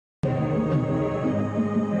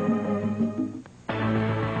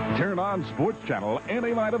on Sports Channel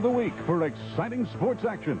any night of the week for exciting sports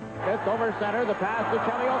action. It's over center. The pass to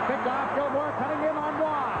Chelio. Picked off. Gilmore cutting in on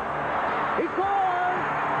one. He scores!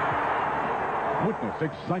 Witness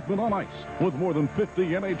excitement on ice with more than 50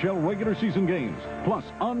 NHL regular season games, plus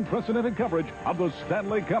unprecedented coverage of the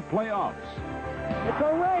Stanley Cup playoffs. It's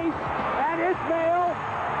a race, and Ismail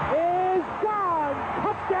is gone.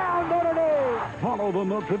 Touchdown, Notre Dame. Follow the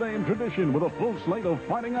Notre Dame tradition with a full slate of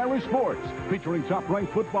Fighting Irish sports featuring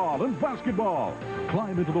top-ranked football and basketball.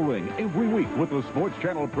 Climb into the ring every week with the Sports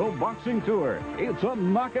Channel Pro Boxing Tour. It's a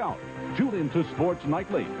knockout. Tune in to Sports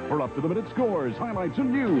Nightly for up-to-the-minute scores, highlights,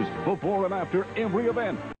 and news before and after every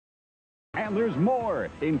event. And there's more,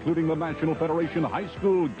 including the National Federation High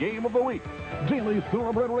School Game of the Week, daily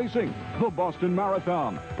thoroughbred racing, the Boston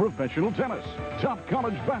Marathon, professional tennis, top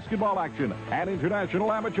college basketball action, and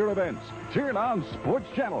international amateur events. Turn on Sports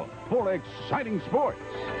Channel for exciting sports.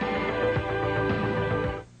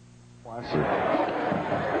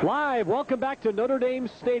 Live, welcome back to Notre Dame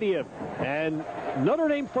Stadium and Notre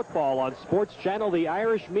Dame football on Sports Channel. The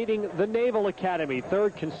Irish meeting the Naval Academy,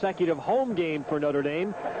 third consecutive home game for Notre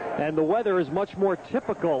Dame, and the weather is much more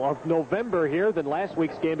typical of November here than last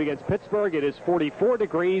week's game against Pittsburgh. It is 44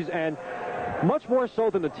 degrees, and much more so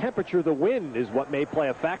than the temperature, the wind is what may play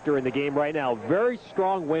a factor in the game right now. Very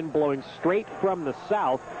strong wind blowing straight from the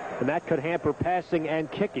south, and that could hamper passing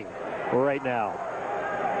and kicking right now.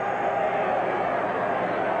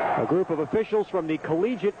 A group of officials from the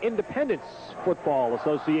Collegiate Independence Football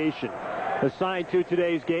Association assigned to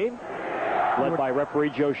today's game, led by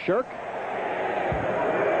referee Joe Shirk.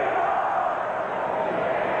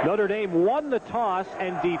 Notre Dame won the toss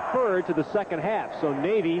and deferred to the second half, so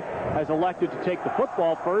Navy has elected to take the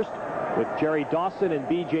football first, with Jerry Dawson and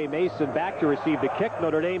B.J. Mason back to receive the kick.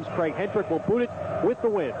 Notre Dame's Craig Hendrick will boot it with the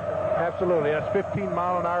win. Absolutely. That's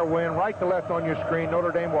 15-mile-an-hour wind, right to left on your screen.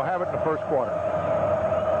 Notre Dame will have it in the first quarter.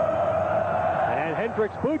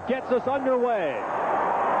 Hendrick's boot gets us underway.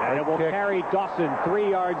 And it will carry Dawson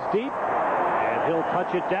 3 yards deep. And he'll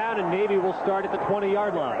touch it down, and Navy will start at the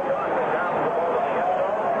 20-yard line.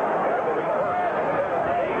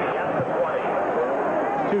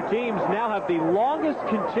 Two teams now have the longest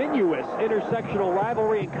continuous intersectional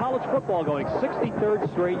rivalry in college football, going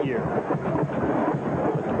 63rd straight year.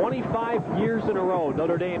 25 years in a row,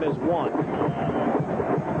 Notre Dame has won.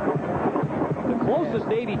 The closest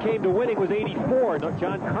Navy came to winning was 84.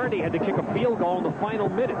 John Carney had to kick a field goal in the final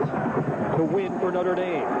minute to win for Notre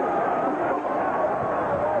Dame.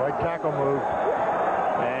 Right tackle move.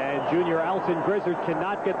 And junior Alton Grizzard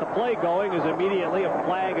cannot get the play going as immediately a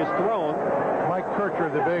flag is thrown. Mike Kircher,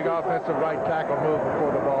 the big offensive right tackle move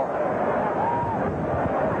before the ball.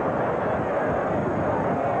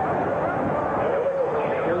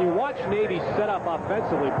 Navy set up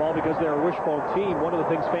offensively, Paul, because they're a wishbone team. One of the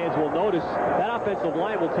things fans will notice, that offensive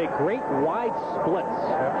line will take great wide splits.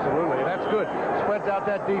 Absolutely. That's good. Spreads out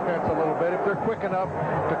that defense a little bit. If they're quick enough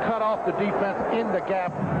to cut off the defense in the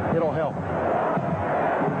gap, it'll help.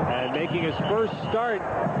 And making his first start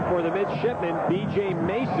for the midshipman, B.J.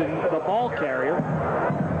 Mason, the ball carrier.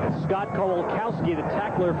 And Scott Kowalkowski, the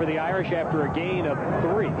tackler for the Irish after a gain of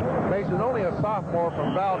 3. Mason, only a sophomore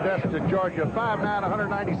from Valdez to Georgia, 5'9",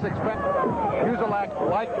 196 pounds. Uselak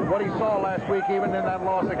liked what he saw last week, even in that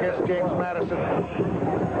loss against James Madison.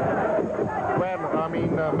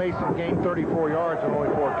 Mason gained 34 yards and only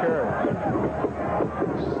 4 carries.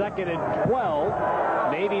 2nd and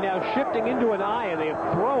 12. Navy now shifting into an I, and they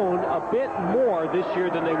have thrown a bit more this year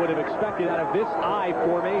than they would have expected out of this I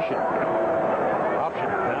formation.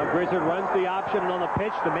 Now Grizzard runs the option, and on the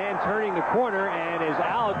pitch, the man turning the corner and is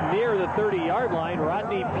out near the 30-yard line.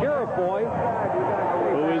 Rodney Purifoy,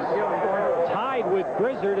 who is tied with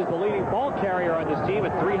Grizzard as the leading ball carrier on this team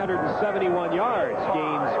at 371 yards,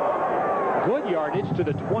 gains good yardage to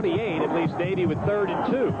the 28 and leaves Navy with 3rd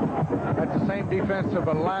and 2. That's the same defensive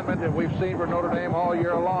alignment that we've seen for Notre Dame all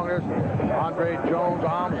year long. There's Andre Jones,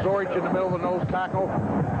 Zorich in the middle of the nose tackle,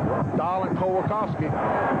 Dahl and Kowalkowski.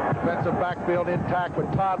 Defensive backfield intact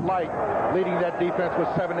with Todd Light leading that defense with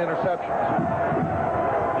 7 interceptions.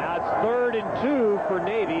 Now it's 3rd and 2 for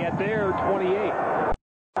Navy at their 28.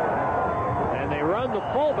 And they run the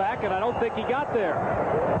fullback, and I don't think he got there.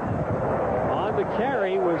 On the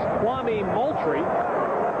carry was Kwame Moultrie.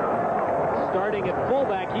 Starting at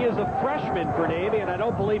fullback, he is a freshman for Navy, and I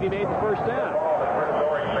don't believe he made the first down.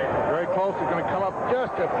 Very close. He's going to come up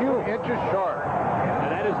just a few inches short.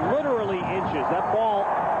 And that is literally inches. That ball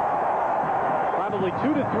probably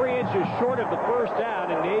 2 to 3 inches short of the first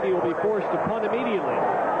down, and Navy will be forced to punt immediately.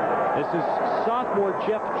 This is sophomore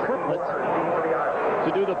Jeff Triplett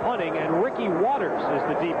to do the punting, and Ricky Waters is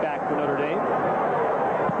the deep back for Notre Dame.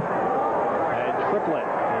 And Triplett,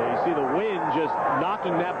 you see the wind just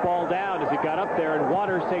knocking that ball down as it got up there, and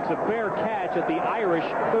Waters takes a fair catch at the Irish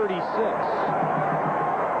 36.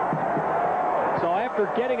 So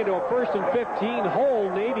after getting into a 1st and 15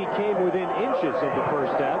 hole, Navy came within inches of the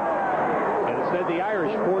first down. And instead the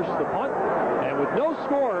Irish forced the punt. And with no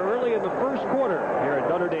score early in the first quarter here at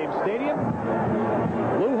Notre Dame Stadium,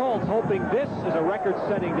 Lou Holtz hoping this is a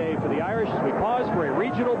record-setting day for the Irish as we pause for a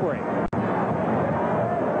regional break.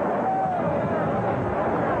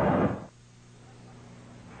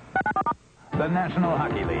 The National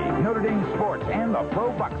Hockey League, Notre Dame Sports, and the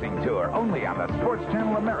Pro Boxing Tour, only on the Sports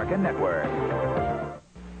Channel America Network.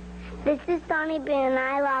 This is Sonny Bear, and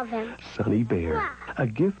I love him. Sonny Bear, a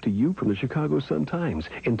gift to you from the Chicago Sun-Times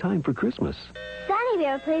in time for Christmas. Sonny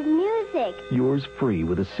Bear plays music. Yours free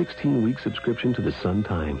with a 16-week subscription to the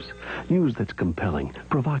Sun-Times. News that's compelling,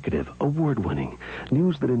 provocative, award-winning.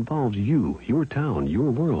 News that involves you, your town,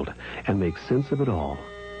 your world, and makes sense of it all.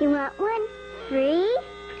 You want one? Free?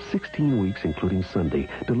 16 weeks, including Sunday,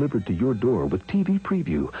 delivered to your door with TV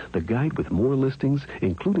Preview, the guide with more listings,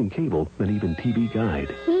 including cable, than even TV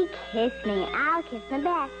Guide. He kissed me. I'll kiss him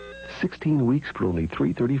back. 16 weeks for only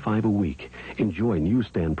 $3.35 a week. Enjoy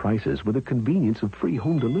newsstand prices with the convenience of free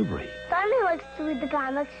home delivery. Sonny likes to read the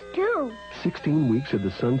comics, too. 16 weeks of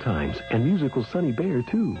the Sun-Times and musical Sonny Bear,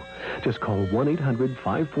 too. Just call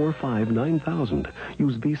 1-800-545-9000.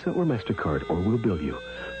 Use Visa or MasterCard or we'll bill you.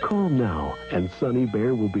 Call now, and Sonny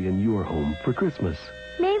Bear will be in your home for Christmas.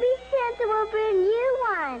 Maybe Santa will bring you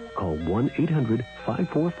one. Call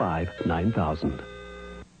 1-800-545-9000.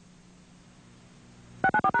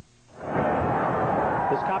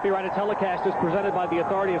 This copyrighted telecast is presented by the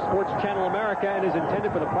authority of Sports Channel America and is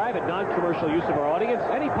intended for the private, non-commercial use of our audience.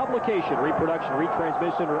 Any publication, reproduction,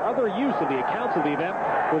 retransmission, or other use of the accounts of the event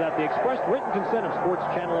without the expressed written consent of Sports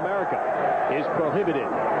Channel America is prohibited.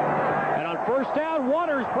 And on first down,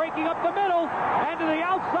 Waters breaking up the middle, and to the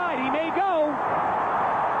outside he may go.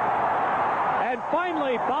 And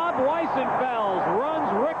finally, Bob Weissenfels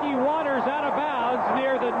runs Ricky Waters out of bounds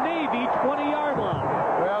near the Navy 20-yard line.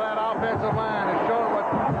 Well, that offensive line has shown what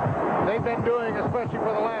they've been doing, especially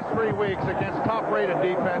for the last 3 weeks against top-rated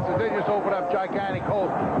defenses. They just open up gigantic holes.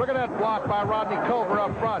 Look at that block by Rodney Culver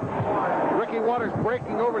up front. Ricky Waters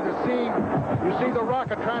breaking over the seam. You see the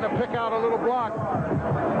Rocket trying to pick out a little block.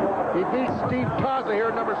 He beats Steve Taza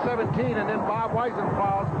here, number 17, and then Bob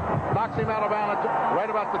Weisenfels knocks him out of bounds right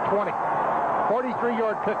about the 20.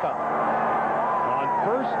 43-yard pickup. On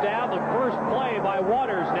first down, the first play by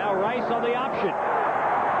Waters. Now Rice on the option.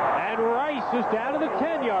 And Rice is down to the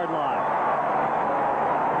 10-yard line.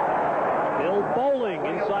 Bill Bowling,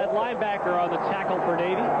 inside linebacker, on the tackle for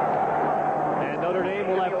Navy. And Notre Dame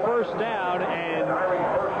will have first down and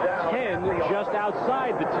 10 just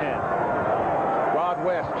outside the 10. Rod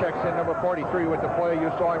West checks in, number 43, with the play. You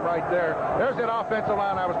saw him right there. There's that offensive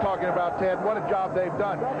line I was talking about, Ted. What a job they've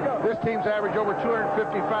done. This team's averaged over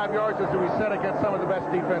 255 yards, as we said, against some of the best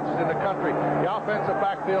defenses in the country. The offensive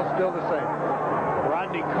backfield's still the same.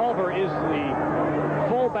 Rodney Culver is the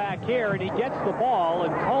fullback here, and he gets the ball,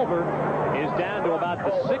 and Culver is down to about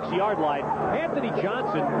the 6-yard line. Anthony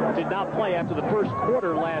Johnson did not play after the first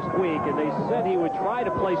quarter last week, and they said he would try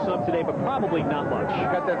to play some today, but probably not much.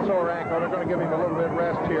 Got that sore ankle. They're going to give him a little bit of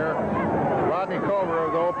rest here. Rodney Culver,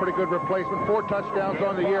 though, pretty good replacement. 4 touchdowns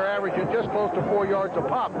on the year, averaging just close to 4 yards a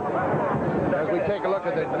pop. As we take a look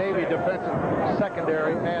at the Navy defensive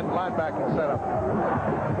secondary and linebacking setup.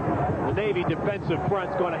 The Navy defensive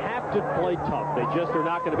front's going to have to play tough. They just are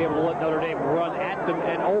not going to be able to let Notre Dame run at them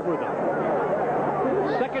and over them.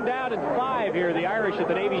 Second down and 5 here. The Irish at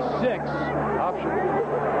the Navy 6. Option.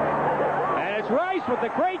 And it's Rice with the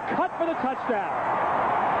great cut for the touchdown.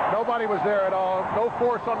 Nobody was there at all. No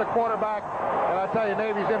force on the quarterback. And I tell you,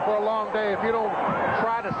 Navy's in for a long day. If you don't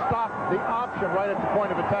try to stop the option right at the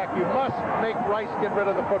point of attack, you must make Rice get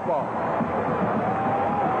rid of the football.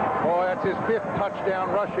 Boy, that's his 5th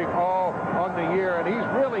touchdown rushing all on the year. And he's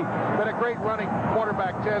really been a great running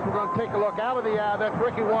quarterback, Ted. We're going to take a look out of the eye. That's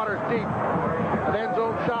Ricky Waters deep. An end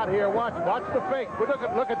zone shot here. Watch the fake. But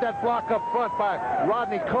look at that block up front by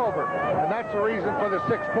Rodney Culver. And that's the reason for the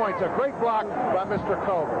 6 points. A great block by Mr.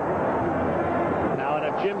 Culver. Now in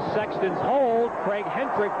a Jim Sexton's hold, Craig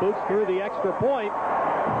Hendrick boots through the extra point.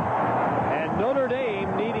 And Notre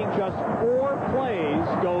Dame, needing just 4 plays,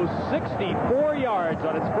 goes 64 yards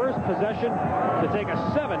on its first possession to take a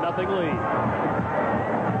 7-0 lead.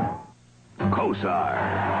 Kosar.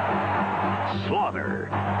 Slaughter.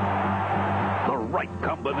 The right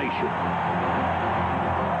combination.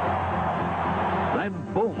 Then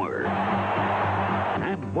Boomer.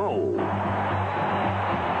 And Woe.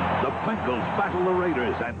 The Bengals battle the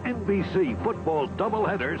Raiders, an NBC football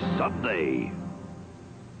doubleheader Sunday.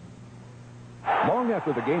 Long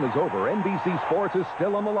after the game is over, NBC Sports is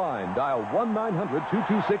still on the line. Dial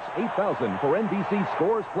 1-900-226-8000 for NBC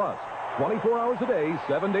Scores Plus. 24 hours a day,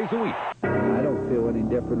 7 days a week. I don't feel any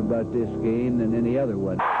different about this game than any other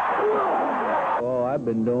one. All I've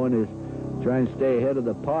been doing is trying to stay ahead of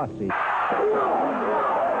the posse.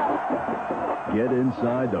 Get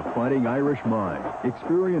inside the Fighting Irish mind.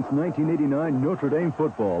 Experience 1989 Notre Dame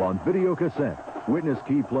football on video cassette. Witness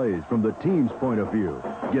key plays from the team's point of view.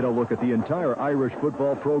 Get a look at the entire Irish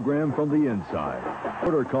football program from the inside.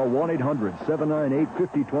 Order, call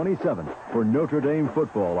 1-800-798-5027 for Notre Dame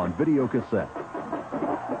football on video cassette.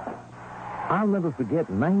 I'll never forget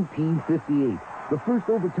 1958, the first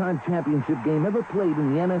overtime championship game ever played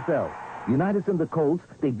in the NFL. Unitas and the Colts,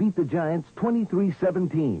 they beat the Giants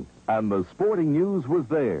 23-17. And the sporting news was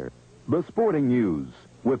there. The Sporting News,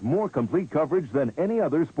 with more complete coverage than any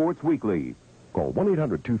other sports weekly. Call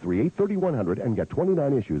 1-800-238-3100 and get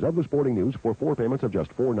 29 issues of the Sporting News for 4 payments of just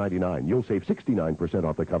 $4.99. You'll save 69%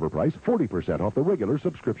 off the cover price, 40% off the regular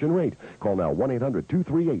subscription rate. Call now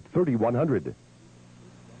 1-800-238-3100.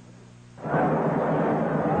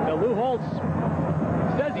 Now, Lou Holtz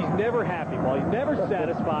says he's never happy. Well, he's never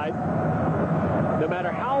satisfied. No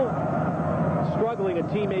matter how struggling a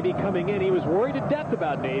team may be coming in, he was worried to death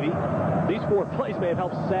about Navy. These 4 plays may have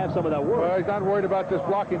helped salve some of that work. Well, he's not worried about this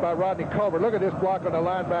blocking by Rodney Culver. Look at this block on the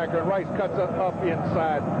linebacker, and Rice cuts it up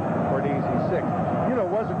inside for an easy 6. You know,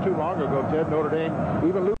 it wasn't too long ago, Ted, Notre Dame,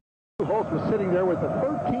 even Lou Holtz was sitting there with a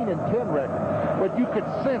 13-10 record. But you could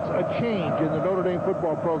sense a change in the Notre Dame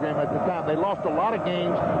football program at the time. They lost a lot of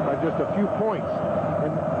games by just a few points.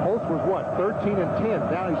 And Holtz was what, 13-10.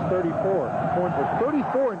 Now he's 34. Going for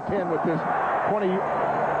 34-10 with this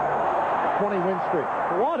 20-win streak.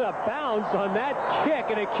 What a bounce on that kick,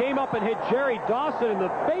 and it came up and hit Jerry Dawson in the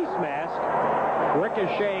face mask,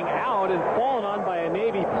 ricocheting out and fallen on by a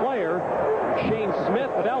Navy player. Shane Smith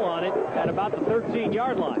fell on it at about the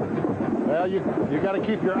 13-yard line. Well, you got to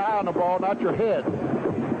keep your eye on the ball, not your head.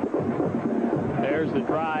 There's the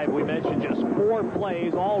drive. We mentioned just 4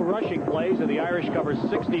 plays, all rushing plays, and the Irish cover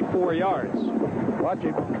 64 yards. Watch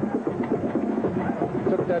him.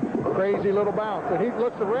 Took that crazy little bounce, and he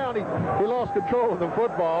looks around. He lost control of the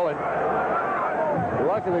football, and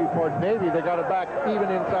luckily for Navy, they got it back even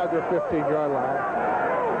inside their 15-yard line.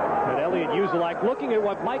 And Elliot Uzelak looking at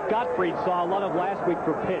what Mike Gottfried saw a lot of last week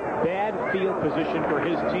for Pitt. Bad field position for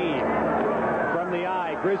his team. From the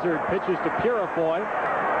eye, Grizzard pitches to Purifoy,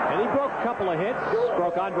 and he broke a couple of hits,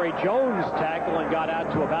 broke Andre Jones' tackle, and got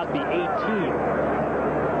out to about the 18.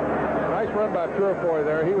 Nice run by Purifoy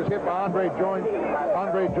there. He was hit by Andre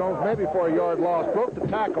Jones maybe for a yard loss. Broke the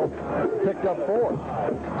tackle, picked up 4.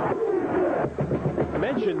 I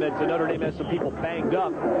mentioned that Notre Dame has some people banged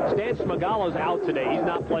up. Stan Smagala's out today. He's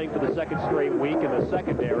not playing for the 2nd straight week in the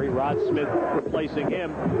secondary. Rod Smith replacing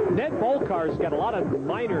him. Ned Bolkar's got a lot of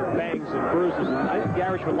minor bangs and bruises, and I think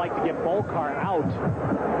Garish would like to get Bolkar out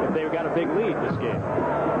if they've got a big lead this game.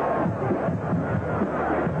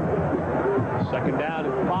 2nd down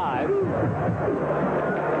and 5.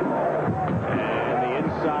 And the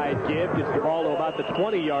inside give gets the ball to about the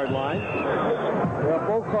 20-yard line. Well,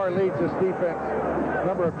 Bolkar leads this defense.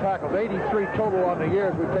 Number of tackles, 83 total on the year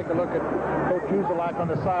as we take a look at Coach Uzelak on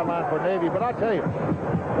the sideline for Navy. But I tell you,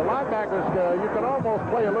 the linebackers, you can almost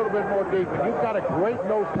play a little bit more deep. When you've got a great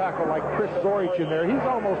nose tackle like Chris Zorich in there, he's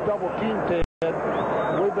almost double teamed.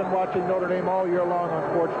 We've been watching Notre Dame all year long on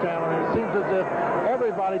Sports Channel, and it seems as if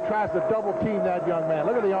everybody tries to double team that young man.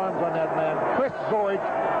 Look at the arms on that man. Chris Zorich,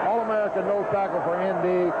 All-American nose tackle for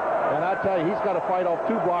ND, and I tell you, he's got to fight off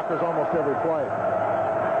 2 blockers almost every play.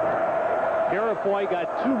 Purifoy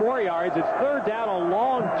got 2 more yards. It's 3rd down, a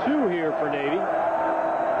long 2 here for Navy.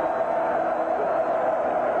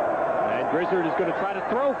 And Grizzard is going to try to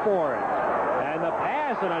throw for it. And the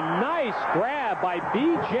pass, and a nice grab by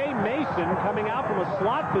B.J. Mason coming out from a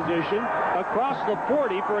slot position across the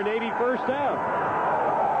 40 for a Navy 1st down.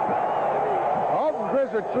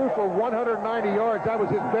 Grizzard threw for 190 yards. That was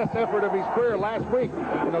his best effort of his career last week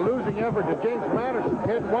in a losing effort to James Madison.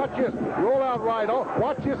 Watch this. Roll out right. Oh,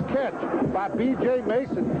 watch this catch by B.J.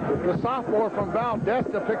 Mason. The sophomore from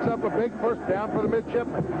Valdesta picks up a big 1st down for the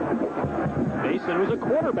midshipmen. Mason was a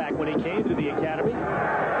quarterback when he came to the academy.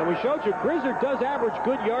 And we showed you Grizzard does average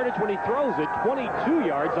good yardage when he throws it. 22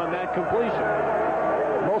 yards on that completion.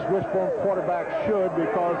 most Wishbone quarterbacks should,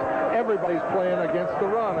 because everybody's playing against the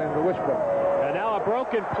run in the Wishbone. And now a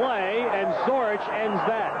broken play, and Zorich ends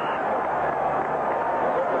that.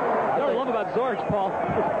 What I love about Zorich, Paul,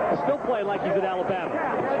 still playing like he's in Alabama.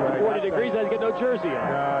 Right. 40 degrees, doesn't get no jersey on.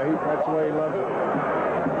 No, that's the way he loves it.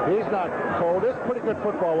 He's not cold. It's pretty good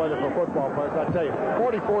football weather for football players, I tell you.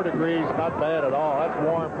 44 degrees, not bad at all. That's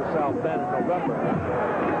warm for South Bend in November.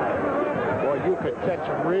 Boy, you could catch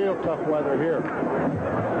some real tough weather here.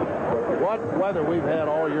 What weather we've had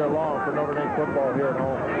all year long for Notre Dame football here at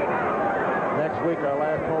home. Next week, our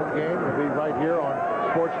last home game will be right here on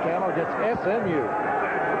Sports Channel against SMU.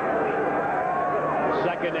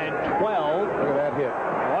 2nd and 12. Look at that hit.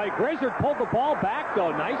 Boy, Grizzard pulled the ball back,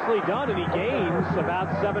 though. Nicely done, and he gains about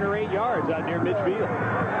 7 or 8 yards out near midfield.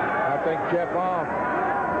 I think Jeff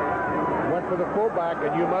went for the fullback,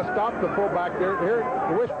 and you must stop the fullback there. Here,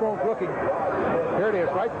 the Wishbone's looking. Here it is,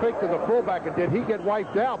 right fake to the fullback, and did he get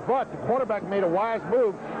wiped out? But the quarterback made a wise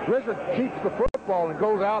move. Grizzard keeps the football and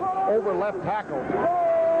goes out over left tackle.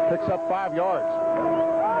 Picks up 5 yards.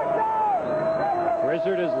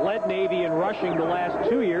 Grizzard has led Navy in rushing the last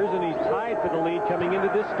 2 years, and he's tied for the lead coming into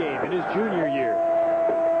this game in his junior year.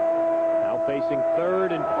 Now facing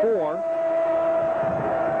 3rd and 4.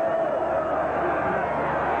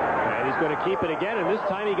 And he's going to keep it again, and this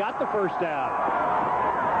time he got the first down.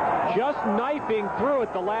 Just knifing through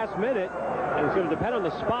at the last minute. And it's going to depend on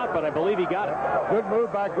the spot, but I believe he got it. Good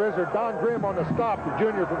move by Grizzard. Don Grimm on the stop, the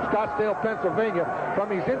junior from Scottsdale, Pennsylvania. From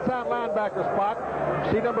his inside linebacker spot,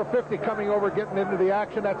 see number 50 coming over, getting into the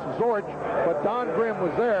action. That's Zorich, but Don Grimm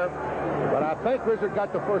was there. But I think Grizzard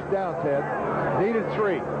got the first down, Ted. Needed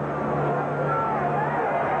 3.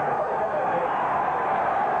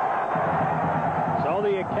 So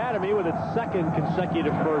the Academy with its 2nd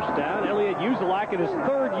consecutive first down. Elliot Uzelak in his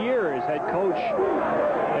 3rd year as head coach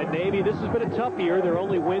at Navy. This has been a tough year. Their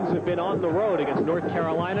only wins have been on the road against North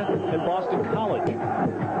Carolina and Boston College.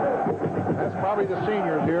 That's probably the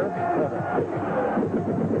seniors here.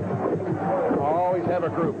 Always have a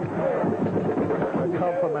group that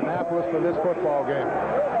come from Annapolis for this football game.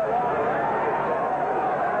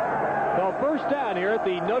 So first down here at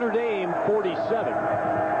the Notre Dame 47.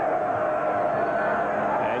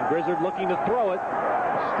 And Grizzard looking to throw it.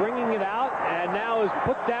 Stringing it out, and now is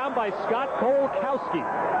put down by Scott Kolakowski.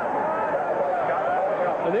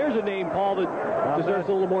 And there's a name, Paul, that deserves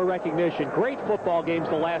a little more recognition. Great football games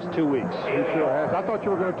the last 2 weeks. He sure has. I thought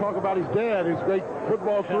you were going to talk about his dad, his great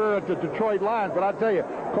football career at the Detroit Lions, but I tell you,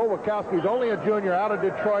 Kolakowski's only a junior out of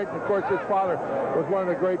Detroit, and of course his father was one of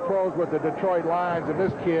the great pros with the Detroit Lions, and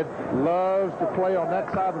this kid loves to play on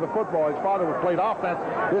that side of the football. His father played offense.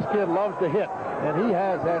 This kid loves to hit, and he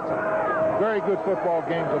has had some very good football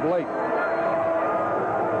games of late.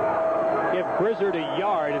 Give Grizzard a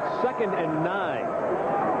yard. It's 2nd and 9.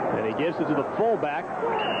 And he gives it to the fullback.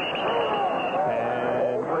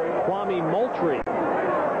 And Kwame Moultrie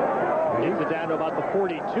gets it down to about the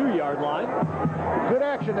 42-yard line. Good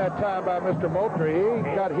action that time by Mr. Moultrie.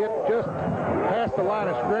 He got hit just past the line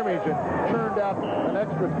of scrimmage and churned out an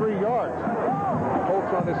extra 3 yards.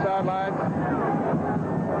 Colts on the sidelines.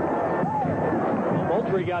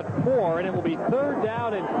 Moultrie got 4, and it will be 3rd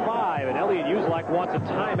down and 5. And Elliot Uzelak wants a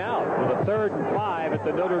timeout with a 3rd and 5 at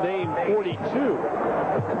the Notre Dame 42.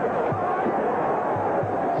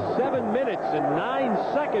 7 minutes and 9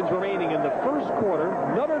 seconds remaining in the first quarter.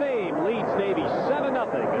 Notre Dame leads Navy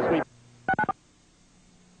 7-0 as we...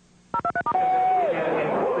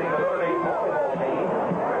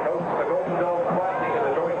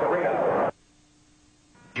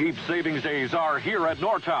 Jeep Savings Days are here at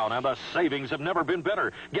Nortown, and the savings have never been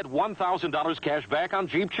better. Get $1,000 cash back on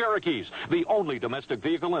Jeep Cherokees, the only domestic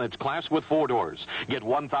vehicle in its class with 4 doors. Get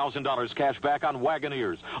 $1,000 cash back on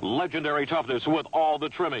Wagoneers, legendary toughness with all the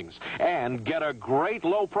trimmings. And get a great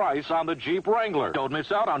low price on the Jeep Wrangler. Don't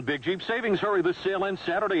miss out on big Jeep savings. Hurry, this sale ends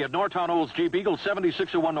Saturday at Nortown Olds Jeep Eagle,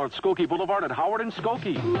 7601 North Skokie Boulevard at Howard and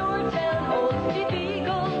Skokie. Nortown Olds Jeep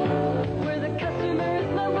Eagle, where the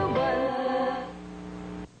customer's number 1.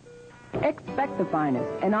 Expect the finest,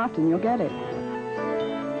 and often you'll get it.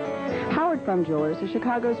 Howard From Jewelers is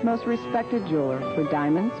Chicago's most respected jeweler for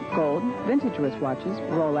diamonds, gold, vintage wristwatches,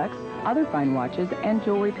 Rolex, other fine watches, and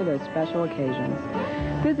jewelry for those special occasions.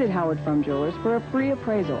 Visit Howard From Jewelers for a free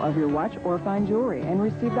appraisal of your watch or fine jewelry and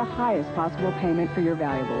receive the highest possible payment for your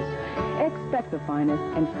valuables. Expect the finest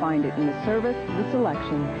and find it in the service, the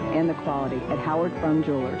selection, and the quality at Howard From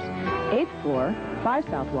Jewelers. 8th floor, 5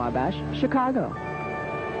 South Wabash, Chicago.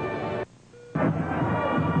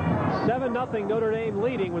 7-0 Notre Dame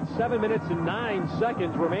leading with 7 minutes and 9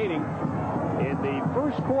 seconds remaining in the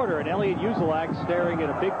first quarter, and Elliot Uzelak staring at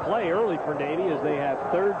a big play early for Navy as they have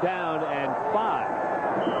 3rd down and 5.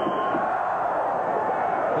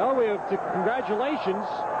 Well, we have congratulations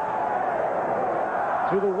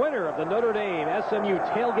to the winner of the Notre Dame SMU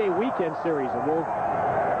Tailgate Weekend Series, and we'll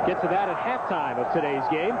get to that at halftime of today's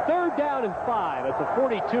game. 3rd down and 5 at the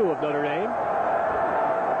 42 of Notre Dame.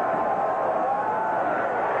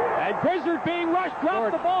 And Grizzard being rushed,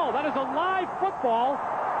 dropped the ball. That is a live football,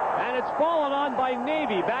 and it's fallen on by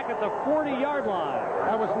Navy back at the 40-yard line.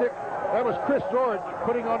 That was Chris Zorich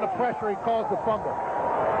putting on the pressure. He caused the fumble.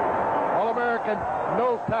 All-American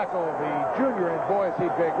nose tackle, the junior, and boy is he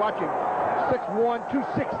big. Watch him. 6'1",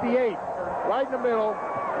 268, right in the middle.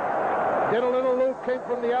 Did a little loop, came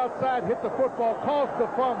from the outside, hit the football, caused the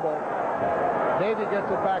fumble. Navy gets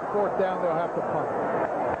it back, 4th down. They'll have to punt.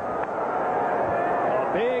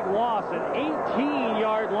 A big loss, an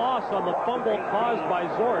 18-yard loss on the fumble caused by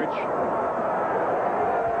Zorich.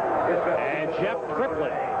 And Jeff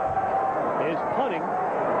Triplett is punting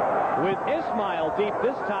with Ismail deep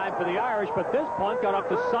this time for the Irish, but this punt got off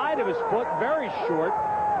the side of his foot, very short,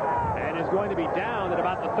 and is going to be down at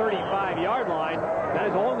about the 35-yard line. That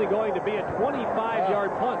is only going to be a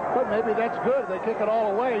 25-yard punt. But maybe that's good. They kick it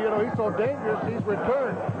all away. You know, he's so dangerous, he's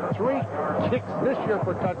returned 3 kicks this year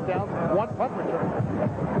for touchdowns, 1 punt return.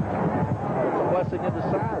 It's a blessing in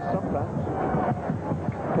disguise sometimes.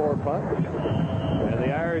 Poor punt. And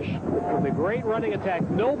the Irish, with a great running attack,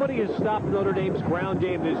 nobody has stopped Notre Dame's ground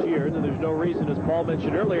game this year, and there's no reason, as Paul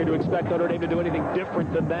mentioned earlier, to expect Notre Dame to do anything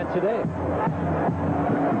different than that today.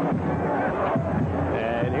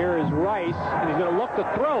 And here is Rice, and he's going to look to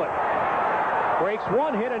throw it. Breaks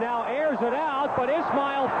one hit and now airs it out, but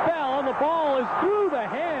Ismail fell, and the ball is through the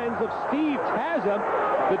hands of Steve Tazza,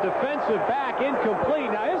 the defensive back, incomplete.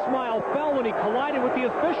 Now, Ismail fell when he collided with the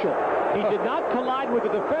official. He did not collide with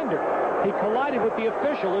the defender. He collided with the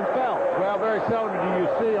official and fell. Well, very seldom do you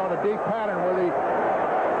see on a deep pattern where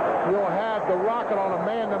you'll have the rocket on a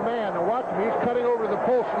man-to-man. Now watch him. He's cutting over the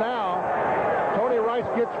post now. Tony Rice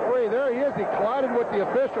gets free. There he is. He collided with the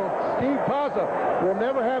official. Steve Tazza will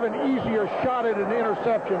never have an easier shot at an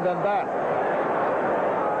interception than that.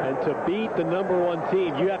 And to beat the #1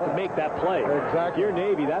 team, you have to make that play. Exactly. If you're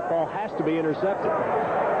Navy, that ball has to be intercepted.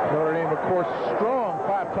 Notre Dame, of course, strong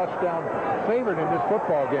 5-touchdown favorite in this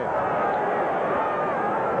football game.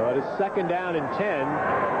 But it's 2nd down and 10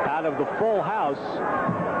 out of the full house.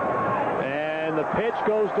 And the pitch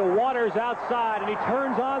goes to Waters outside, and he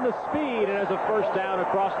turns on the speed and has a 1st down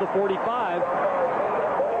across the 45.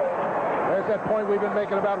 There's that point we've been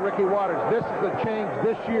making about Ricky Waters. This is the change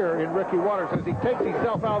this year in Ricky Waters as he takes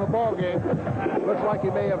himself out of the ball game. Looks like he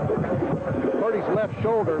may have hurt his left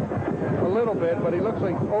shoulder a little bit, but he looks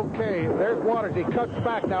like okay. There's Waters. He cuts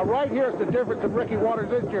back. Now, right here's the difference of Ricky Waters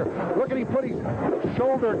this year. Look at him put his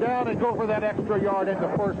shoulder down and go for that extra yard in the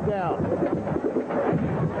 1st down.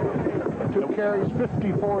 2 carries,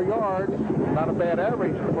 54 yards. Not a bad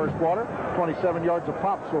average in the first quarter. 27 yards a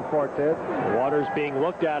pop so far, Ted. Waters being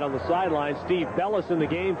looked at on the sideline. Steve Bellis in the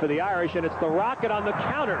game for the Irish, and it's the Rocket on the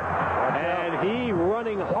counter. And he,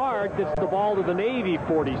 running hard, gets the ball to the Navy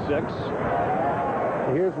 46.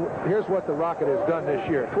 Here's what the Rocket has done this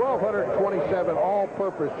year. 1,227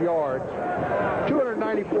 all-purpose yards.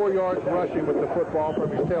 294 yards rushing with the football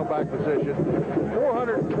from his tailback position.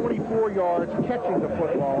 424 yards catching the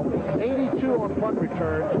football. 82 on punt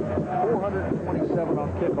returns. 427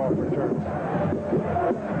 on kickoff returns.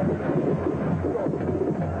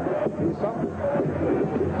 He's something.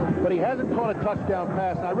 But he hasn't caught a touchdown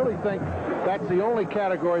pass, and I really think that's the only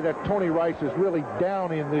category that Tony Rice is really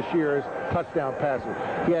down in this year is touchdown passes.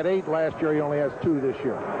 He had 8 last year. He only has 2 this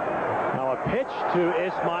year. Now a pitch to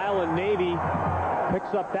Ismail, and Navy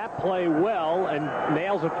picks up that play well and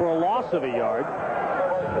nails it for a loss of a yard.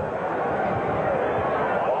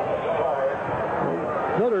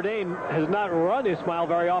 Notre Dame has not run Ismail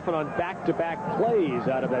very often on back-to-back plays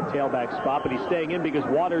out of that tailback spot, but he's staying in because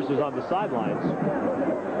Waters is on the sidelines.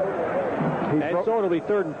 And so it'll be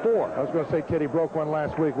 3rd and 4. I was going to say, Ted, he broke one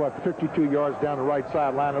last week, 52 yards down the right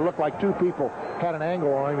sideline. It looked like 2 people had an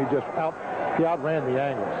angle on him. He outran the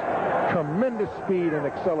angles. Tremendous speed and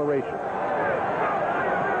acceleration.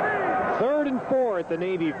 3rd and 4 at the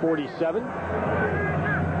Navy 47.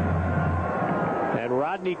 And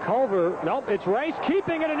Rodney Culver, nope, it's Rice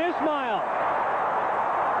keeping it, and Ismail.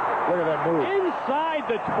 Look at that move. Inside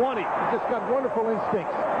the 20. He's just got wonderful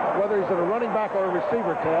instincts, whether he's a running back or a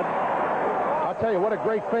receiver, Ted. I'll tell you, what a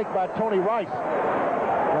great fake by Tony Rice.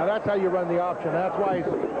 Now, that's how you run the option. That's why he's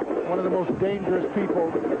one of the most dangerous people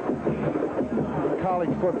in college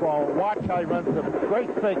football. Watch how he runs a great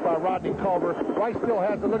fake by Rodney Culver. Rice still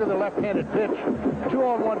has a look at the left-handed pitch.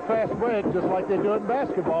 2-on-1 fast break, just like they do in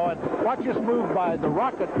basketball. And watch this move by the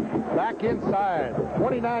Rocket back inside.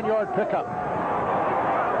 29-yard pickup.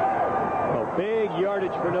 Big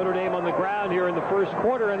yardage for Notre Dame on the ground here in the first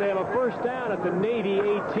quarter, and they have a first down at the Navy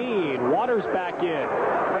 18. Waters back in.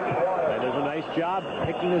 And does a nice job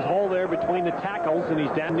picking his hole there between the tackles, and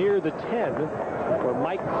he's down near the 10, where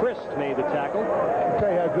Mike Christ made the tackle. I'll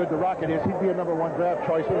tell you how good the Rocket is. He'd be a #1 draft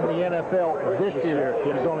choice in the NFL this year.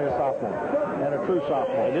 He's only a sophomore, and a true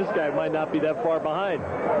sophomore. And this guy might not be that far behind.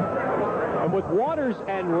 And with Waters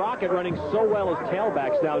and Rocket running so well as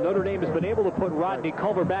tailbacks now, Notre Dame has been able to put Rodney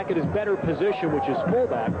Culver back in his better position, which is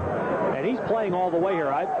fullback. And he's playing all the way here.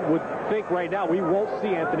 I would think right now we won't see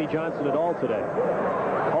Anthony Johnson at all today.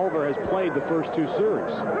 Culver has played the first 2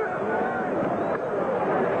 series.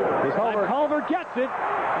 Culver gets it,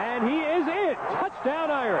 and he is in. Touchdown,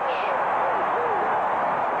 Irish.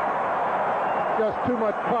 Just too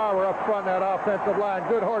much power up front in that offensive line.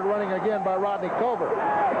 Good hard running again by Rodney Culver,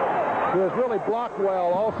 who has really blocked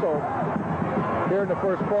well also here in the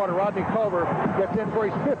first quarter. Rodney Culver gets in for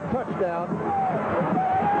his 5th touchdown.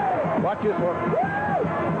 Watch this one.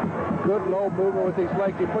 Good low movement with his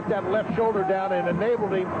legs. He put that left shoulder down and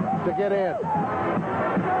enabled him to get in.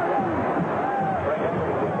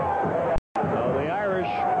 The Irish,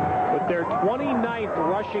 with their 29th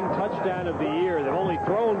rushing touchdown of the year, they've only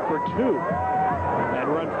thrown for 2 and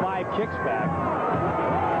run 5 kicks back.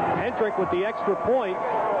 Hendrick with the extra point.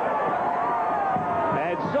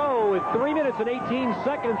 And so, with 3 minutes and 18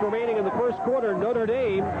 seconds remaining in the first quarter, Notre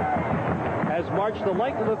Dame has marched the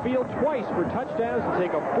length of the field twice for touchdowns to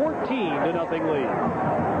take a 14-0 lead.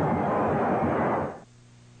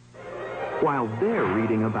 While they're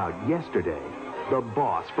reading about yesterday, the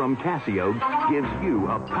boss from Casio gives you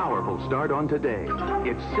a powerful start on today.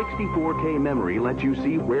 Its 64K memory lets you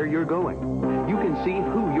see where you're going. You can see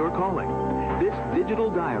who you're calling. This digital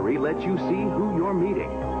diary lets you see who you're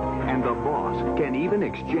meeting. And the boss can even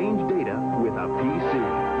exchange data with a PC.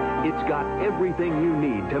 It's got everything you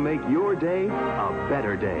need to make your day a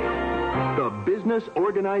better day. The Business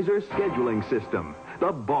Organizer Scheduling System.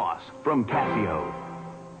 The boss from Casio.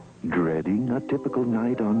 Dreading a typical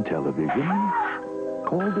night on television?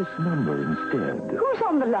 Call this number instead. Who's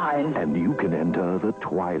on the line? And you can enter the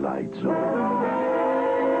Twilight Zone.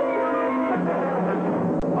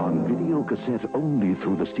 On video cassette only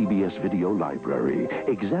through the CBS Video Library.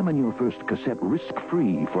 Examine your first cassette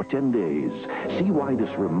risk-free for 10 days. See why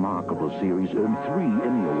this remarkable series earned 3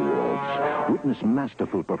 Emmy Awards. Witness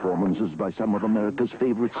masterful performances by some of America's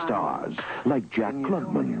favorite stars, like Jack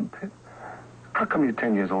Klugman. How come you're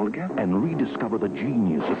 10 years old again? And rediscover the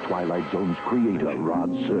genius of Twilight Zone's creator, Rod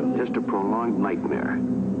Serling. Just a prolonged nightmare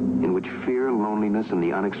in which fear, loneliness, and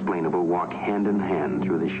the unexplainable walk hand in hand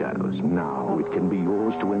through the shadows. Now it can be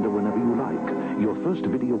yours to enter whenever you like. Your first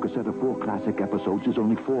video cassette of 4 classic episodes is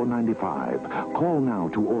only $4.95. Call now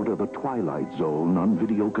to order the Twilight Zone on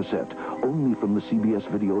video cassette, only from the CBS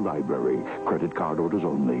Video Library. Credit card orders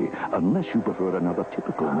only, unless you prefer another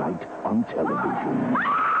typical night on television.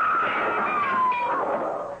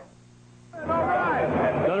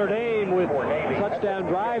 Notre Dame with touchdown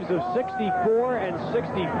drives of 64 and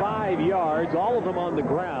 65 yards, all of them on the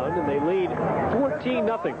ground, and they lead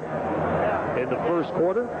 14-0 in the first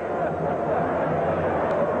quarter.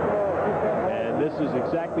 And this is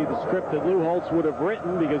exactly the script that Lou Holtz would have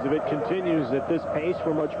written, because if it continues at this pace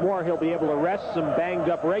for much more, he'll be able to rest some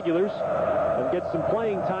banged-up regulars and get some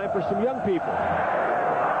playing time for some young people.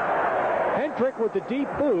 Hendrick with the deep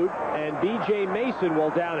boot, and B.J. Mason will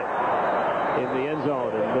down it in the end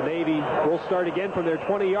zone, and the Navy will start again from their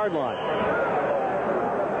 20-yard line.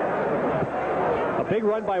 A big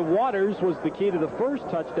run by Waters was the key to the first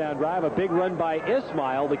touchdown drive. A big run by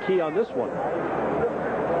Ismail, the key on this one.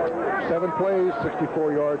 7 plays,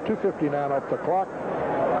 64 yards, 2:59 off the clock.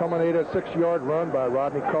 Culminated a 6-yard run by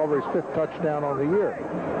Rodney Culver's 5th touchdown on the year.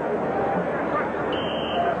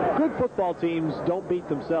 Good football teams don't beat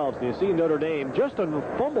themselves. You see Notre Dame just on the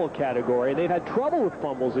fumble category. They've had trouble with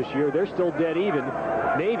fumbles this year. They're still dead even.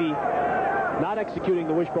 Navy not executing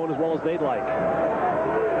the wishbone as well as they'd like.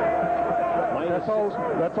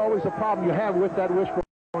 That's always a problem you have with that wishbone.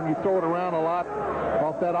 You throw it around a lot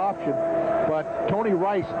off that option. But Tony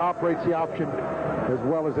Rice operates the option as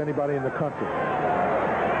well as anybody in the country.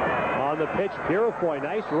 On the pitch, Purifoy,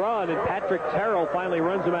 nice run, and Patrick Terrell finally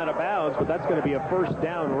runs him out of bounds, but that's going to be a first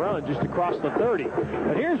down run just across the 30.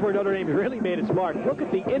 But here's where Notre Dame really made its mark. Look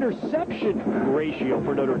at the interception ratio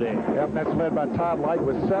for Notre Dame. Yep, that's led by Todd Light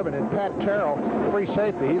with 7, and Pat Terrell, free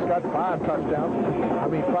safety, he's got 5 touchdowns.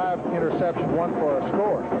 5 interceptions, 1 for a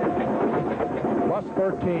score. Plus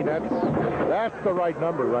 13, that's the right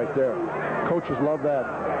number right there. Coaches love that.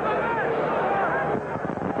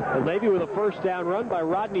 And maybe with a first down run by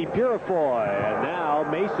Rodney Purifoy. And now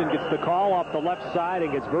Mason gets the call off the left side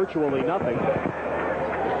and gets virtually nothing.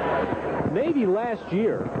 Navy last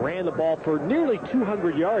year ran the ball for nearly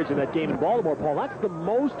 200 yards in that game in Baltimore, Paul. That's the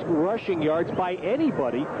most rushing yards by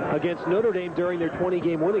anybody against Notre Dame during their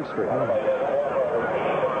 20-game winning streak. I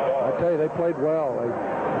tell you, they played well. They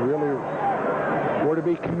really were to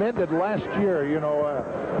be commended last year. You know,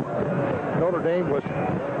 Notre Dame was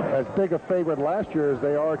as big a favorite last year as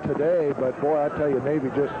they are today, but boy, I tell you, Navy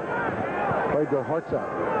just played their hearts out.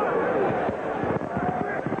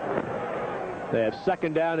 They have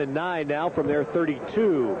second down and 9 now from their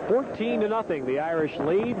 32. 14-0, the Irish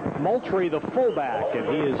lead. Moultrie, the fullback, and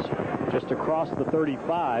he is just across the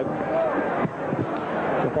 35.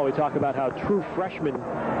 Before we talk about how true freshmen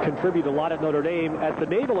contribute a lot at Notre Dame, at the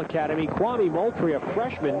Naval Academy, Kwame Moultrie, a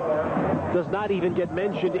freshman, does not even get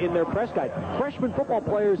mentioned in their press guide. Freshman football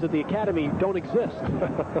players at the Academy don't exist.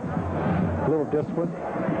 A little discipline.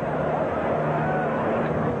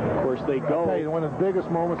 They go. I'll tell you, one of the biggest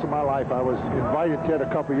moments of my life, I was invited, Ted, a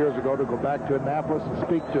couple years ago to go back to Annapolis and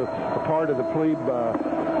speak to a part of the plebe.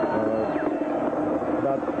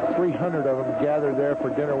 About 300 of them gathered there for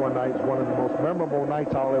dinner one night. It's one of the most memorable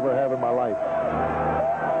nights I'll ever have in my life.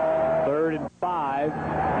 3rd and 5,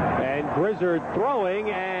 and Grizzard throwing,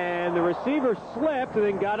 and the receiver slipped and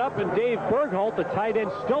then got up, and Dave Bergholt, the tight end,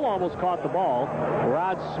 still almost caught the ball.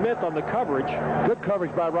 Rod Smith on the coverage. Good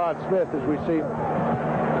coverage by Rod Smith as we see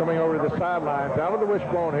coming over to the sidelines. Out of the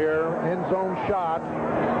wishbone here, end zone shot,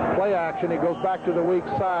 play action. He goes back to the weak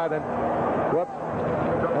side, and whoops.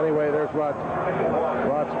 Anyway, there's Rod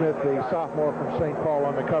Smith, the sophomore from St. Paul,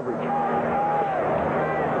 on the coverage.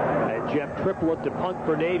 And Jeff Triplett to punt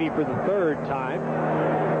for Navy for the 3rd time.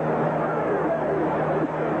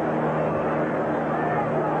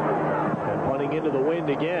 And punting into the wind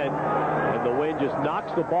again. And the wind just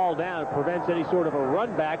knocks the ball down, prevents any sort of a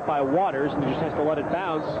run back by Waters, and he just has to let it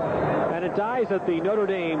bounce. And it dies at the Notre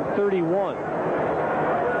Dame 31.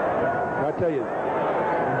 I tell you,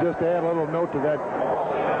 just to add a little note to that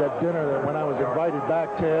dinner, that when I was invited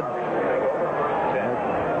back, Ted,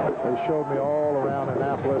 they showed me all around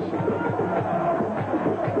Annapolis. It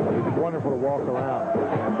was wonderful to walk around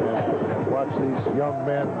and watch these young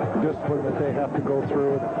men, discipline that they have to go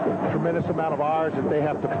through, a tremendous amount of hours that they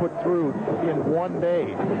have to put through in one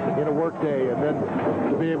day, in a work day, and then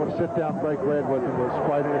to be able to sit down and break bread with them was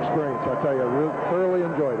quite an experience. I tell you, I really thoroughly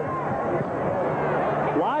enjoyed it.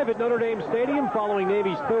 Live at Notre Dame Stadium following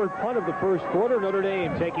Navy's 3rd punt of the 1st quarter. Notre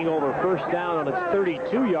Dame taking over first down on its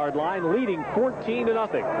 32-yard line, leading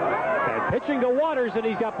 14-0. And pitching to Waters, and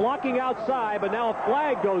he's got blocking outside, but now a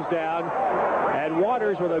flag goes down. And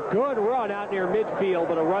Waters with a good run out near midfield,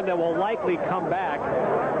 but a run that will likely come back.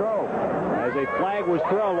 As a flag was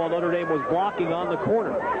thrown while Notre Dame was blocking on the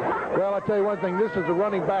corner. Well, I'll tell you one thing. This is a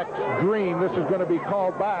running back's dream. This is going to be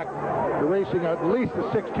called back. Erasing at least a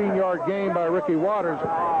 16-yard gain by Ricky Waters,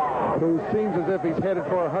 who seems as if he's headed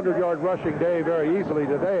for a 100-yard rushing day very easily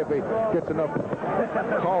today if he gets enough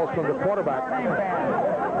calls from the quarterback.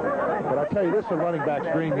 But I tell you, this is a running back's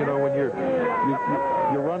dream, you know, when you're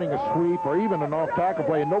running a sweep or even an off-tackle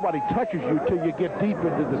play and nobody touches you till you get deep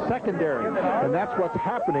into the secondary. And that's what's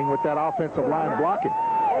happening with that offensive line blocking.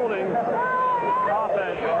 Holding,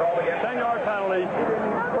 offense, 10-yard penalty,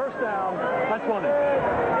 first down, that's 20.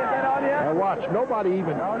 Now watch, nobody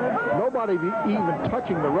even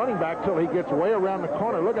touching the running back till he gets way around the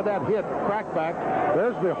corner. Look at that hit, crackback.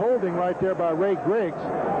 There's the holding right there by Ray Griggs.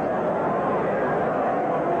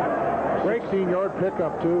 16-yard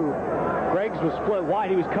pickup, too. Griggs was split wide.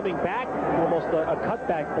 He was coming back, almost a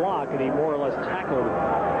cutback block, and he more or less tackled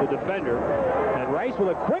the defender. And Rice with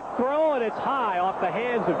a quick throw, and it's high off the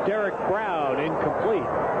hands of Derek Brown, incomplete.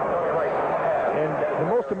 And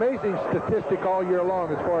the most amazing statistic all year long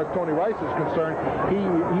as far as Tony Rice is concerned, he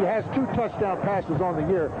has 2 touchdown passes on the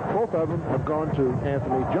year. Both of them have gone to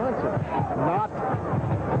Anthony Johnson. Not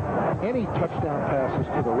any touchdown passes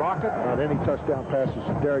to the Rocket, not any touchdown passes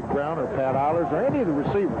to Derek Brown or Pat Eilers or any of the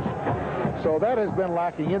receivers. So that has been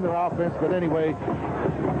lacking in their offense. But anyway,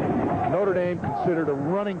 Notre Dame considered a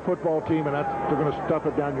running football team, and they're going to stuff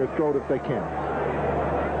it down your throat if they can.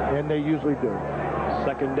 And they usually do.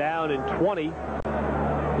 Second down and 20.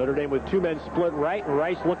 Notre Dame with 2 men split right, and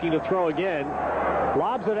Rice looking to throw again.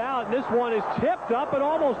 Lobs it out, and this one is tipped up and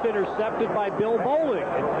almost intercepted by Bill Bowling,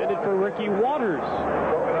 intended for Ricky Waters.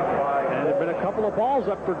 And there have been a couple of balls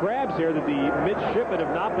up for grabs here that the midshipmen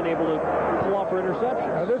have not been able to pull off for interceptions.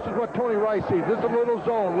 Now this is what Tony Rice sees. This is a little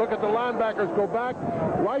zone. Look at the linebackers go back.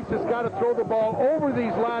 Rice has got to throw the ball over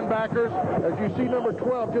these linebackers. As you see number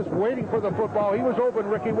 12 just waiting for the football. He was open,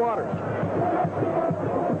 Ricky Waters.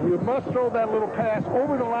 You must throw that little pass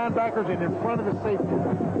over the linebackers and in front of the safety.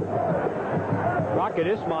 Rocket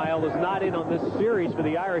Ismail is not in on this series for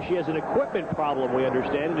the Irish. He has an equipment problem, we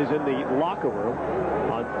understand. It is in the locker room.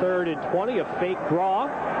 On 3rd and 20, a fake draw.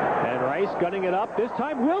 And Rice gunning it up. This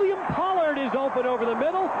time, William Pollard is open over the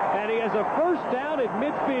middle, and he has a first down at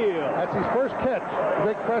midfield. That's his first catch.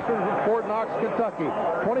 Big freshman from Fort Knox, Kentucky.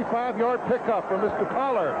 25-yard pickup from Mr.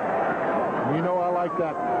 Pollard. You know I like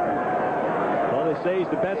that. Well, they say he's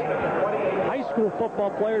the best high school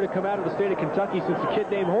football player to come out of the state of Kentucky since a kid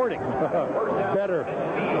named Horning. Better.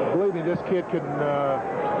 Believe me, this kid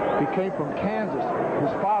he came from Kansas.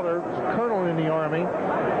 His father was a colonel in the Army.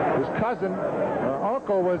 His cousin,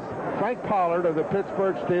 uncle, was Frank Pollard of the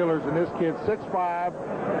Pittsburgh Steelers, and this kid's 6'5".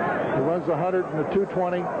 He runs the 100 and the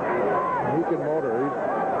 220. He can motor. He's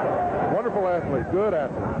a wonderful athlete, good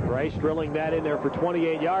athlete. Rice drilling that in there for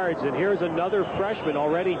 28 yards, and here's another freshman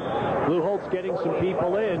already. Lou Holtz getting some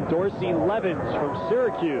people in. Dorsey Levens from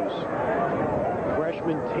Syracuse.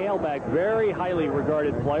 Freshman tailback, very highly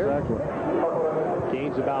regarded player. Exactly.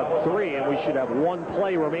 Gains about 3, and we should have 1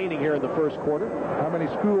 play remaining here in the first quarter. How many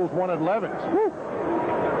schools wanted Levens? Woo!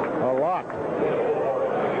 A lot.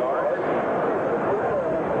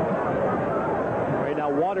 Right now,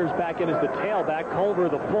 Waters back in as the tailback, Culver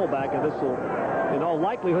the fullback, and this will, in all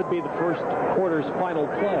likelihood, be the first quarter's final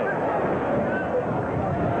play.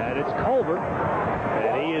 And it's Culver,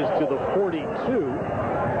 and he is to the 42.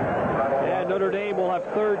 And Notre Dame will have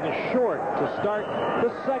 3rd and short to start the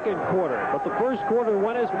second quarter. But the first quarter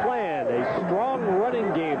went as planned. A strong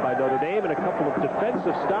running game by Notre Dame and a couple of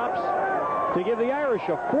defensive stops to give the Irish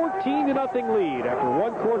a 14-0 lead. After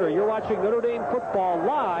 1 quarter, you're watching Notre Dame football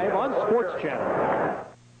live on Sports Channel.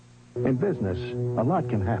 In business, a lot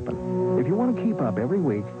can happen. If you want to keep up every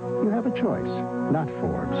week, you have a choice. Not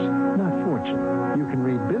Forbes, not Fortune. You can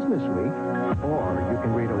read Business Week, or you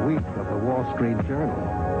can read a week of the Wall Street Journal.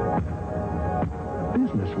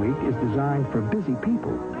 Business Week is designed for busy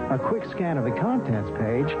people. A quick scan of the contents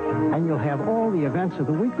page, and you'll have all the events of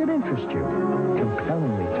the week that interest you,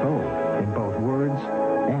 compellingly told in both words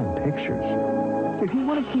and pictures. If you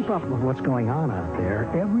want to keep up with what's going on out there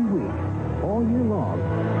every week, all year long,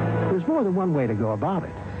 there's more than one way to go about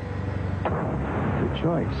it. The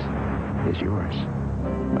choice is yours.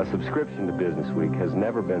 A subscription to Business Week has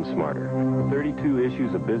never been smarter. 32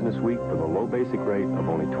 issues of Business Week for the low basic rate of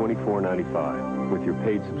only $24.95. With your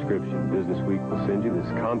paid subscription, Business Week will send you this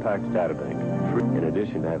compact data bank. In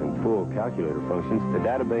addition to having full calculator functions, the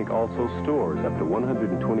data bank also stores up to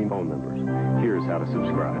 120 phone numbers. Here's how to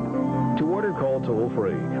subscribe. To order, call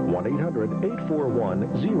toll-free,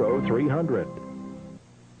 1-800-841-0300.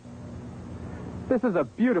 This is a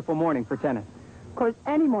beautiful morning for tennis. Of course,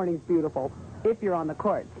 any morning's beautiful if you're on the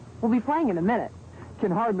court. We'll be playing in a minute.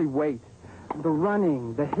 Can hardly wait. The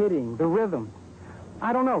running, the hitting, the rhythm.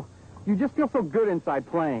 I don't know. You just feel so good inside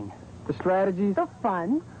playing. The strategies. The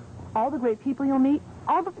fun. All the great people you'll meet.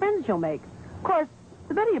 All the friends you'll make. Of course,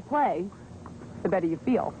 the better you play, the better you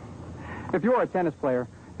feel. If you're a tennis player,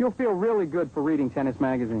 you'll feel really good for reading Tennis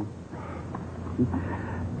Magazine.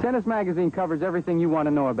 Tennis Magazine covers everything you want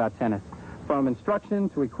to know about tennis. From instruction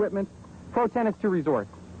to equipment, pro tennis to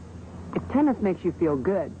resorts. If tennis makes you feel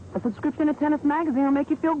good, a subscription to Tennis Magazine will make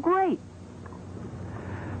you feel great.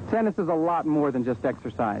 Tennis is a lot more than just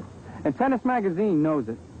exercise, and Tennis Magazine knows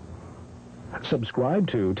it. Subscribe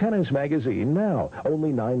to Tennis Magazine now.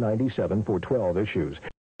 Only $9.97 for 12 issues.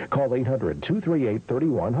 Call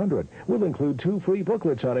 800-238-3100. We'll include 2 free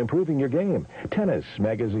booklets on improving your game. Tennis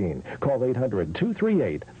Magazine. Call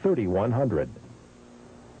 800-238-3100.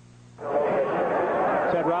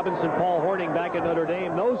 Ted Robinson, Paul Horning back at Notre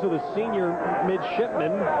Dame. Those are the senior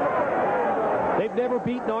midshipmen. They've never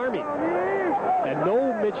beaten Army. And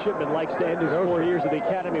no midshipman likes to end his 4 years at the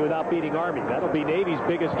academy without beating Army. That'll be Navy's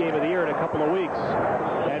biggest game of the year in a couple of weeks.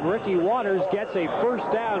 And Ricky Waters gets a first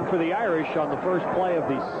down for the Irish on the first play of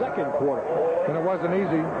the second quarter. And it wasn't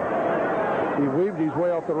easy. He weaved his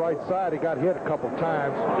way off the right side. He got hit a couple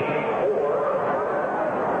times.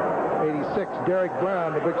 86, Derek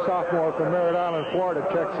Brown, the big sophomore from Merritt Island, Florida,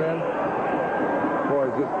 checks in. Boy,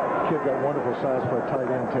 this kid got wonderful size for a tight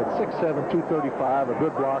end, Ted. 6'7", 235, a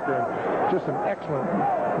good blocker, and just an excellent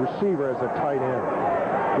receiver as a tight end.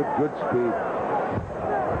 Good speed.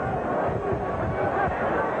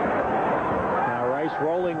 Now Rice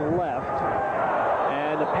rolling left.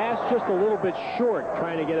 And the pass just a little bit short,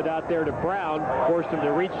 trying to get it out there to Brown. Forced him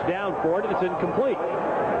to reach down for it, and it's incomplete.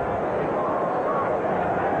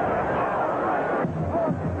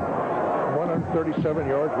 137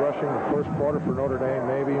 yards rushing the first quarter for Notre Dame,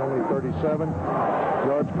 maybe only 37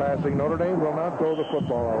 yards passing. Notre Dame will not throw the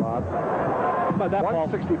football a lot. But that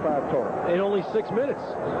 165 total. In only 6 minutes.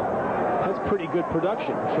 That's pretty good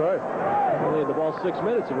production. That's right. Only had the ball 6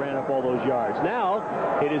 minutes and ran up all those yards. Now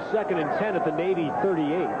it is 2nd and 10 at the Navy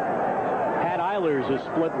 38. Pat Eilers is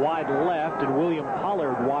split wide left and William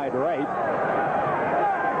Pollard wide right.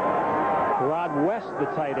 Rod West, the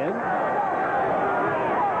tight end.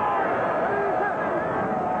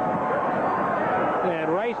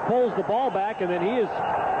 And Rice pulls the ball back, and then he is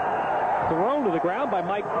thrown to the ground by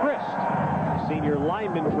Mike Christ, senior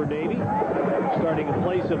lineman for Navy, starting in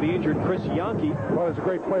place of the injured Chris Yonke. Well, it's a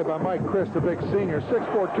great play by Mike Christ, a big senior,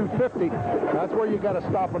 6'4", 250. That's where you got to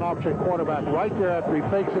stop an option quarterback right there after he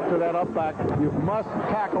fakes it to that up back. You must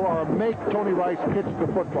tackle or make Tony Rice pitch the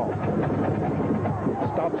football.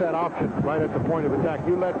 Stops that option right at the point of attack.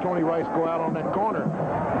 You let Tony Rice go out on that corner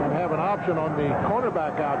and have an option on the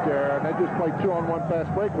cornerback out there, and they just play 2-on-1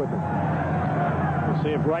 fast break with it. We'll see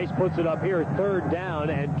if Rice puts it up here, 3rd down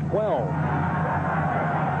and 12.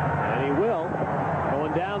 And he will.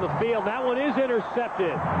 Going down the field. That one is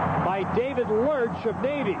intercepted by David Lurch of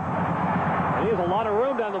Navy. And he has a lot of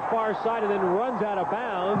room down the far side and then runs out of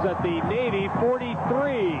bounds at the Navy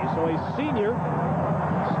 43. So a senior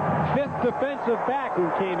 5th defensive back who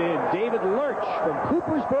came in, David Lurch from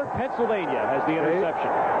Coopersburg, Pennsylvania, has the interception.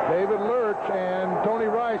 David Lurch and Tony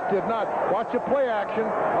Rice did not. Watch the play action.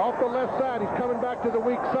 Off the left side, he's coming back to the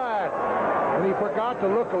weak side. And he forgot to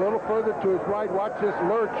look a little further to his right. Watch this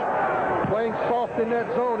Lurch playing soft in that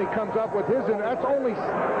zone. He comes up with his, and that's only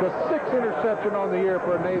the 6th interception on the year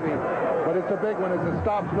for Navy. But it's a big one as it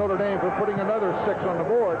stops Notre Dame from putting another 6 on the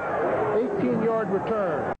board. 18-yard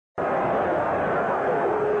return.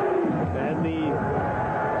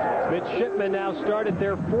 Midshipmen now start at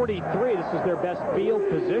their 43. This is their best field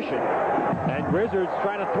position. And Grizzard's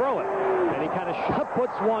trying to throw it. And he kind of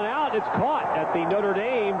puts one out. It's caught at the Notre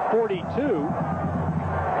Dame 42.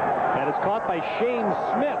 And it's caught by Shane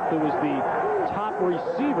Smith, who was the top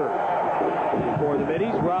receiver for the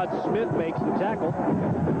Middies. Rod Smith makes the tackle.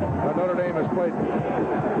 Now, Notre Dame has played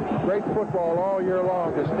great football all year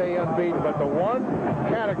long to stay unbeaten, but the one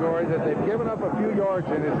category that they've given up a few yards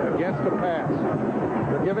in is against the pass.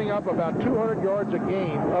 They're giving up about 200 yards a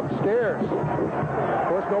game upstairs. Of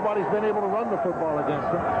course, nobody's been able to run the football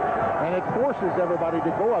against them, and it forces everybody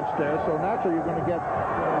to go upstairs, so naturally you're going to get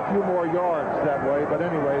a few more yards that way. But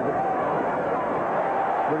anyway,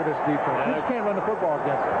 look at this defense. You just can't run the football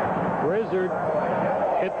against them. Grizzard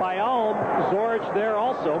hit by Alm. Zorich there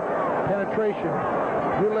also. Penetration.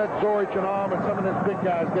 You let Zorich and Alm and some of those big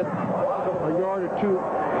guys get a yard or two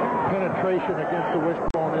penetration against the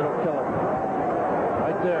wishbone, it'll kill them.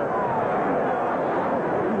 Right there.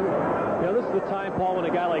 You know, this is the time, Paul, when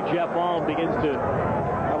a guy like Jeff Alm begins to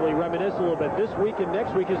probably reminisce a little bit. This week and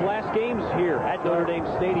next week, his last games here at Notre Dame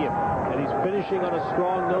Stadium. And he's finishing on a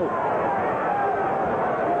strong note.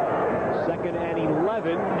 2nd and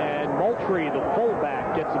 11, and Moultrie, the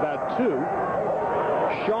fullback, gets about 2.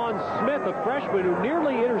 Sean Smith, a freshman who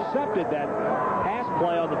nearly intercepted that pass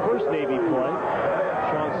play on the first Navy play.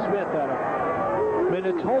 Sean Smith out of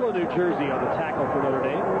Minnetonka, New Jersey on the tackle for Notre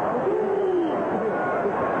Dame.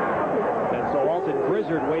 And so Alton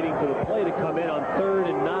Grizzard waiting for the play to come in on 3rd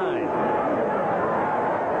and 9.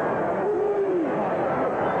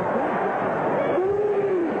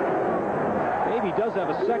 Navy does have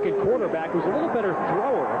a second quarterback who's a little better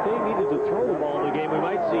thrower. If they needed to throw the ball in the game, we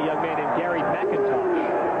might see a young man named Gary McIntosh,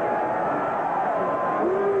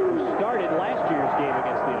 who started last year's game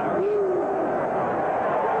against the Irish.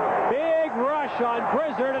 Big rush on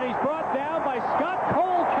Grizzard, and he's brought down by Scott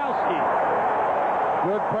Kolkowski.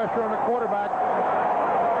 Good pressure on the quarterback.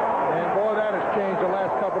 And boy, that has changed the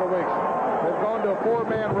last couple of weeks. They've gone to a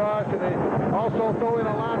 4-man rush, and they also throw in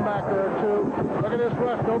a linebacker or two. Look at this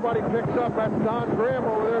rush. Nobody picks up. That's Don Graham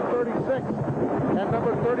over there, 36. And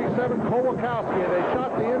number 37, Kolkowski. And they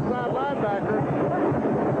shot the inside linebacker.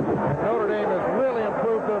 Notre Dame has really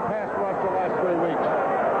improved their pass rush the last 3 weeks.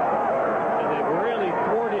 And they've really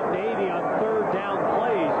thwarted Navy on 3rd down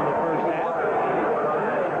plays in the first half.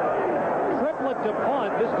 Triplet to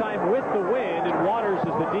punt, this time with the wind, and Waters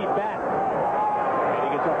is the deep back. And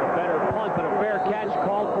he Gives up a better punt, but a fair catch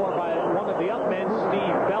called for by one of the up men,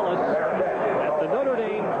 Steve Bellis, at the Notre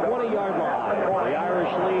Dame 20-yard line. The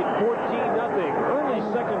Irish lead 14-0. Early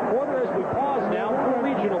second quarter as we pause now for a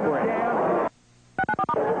regional break.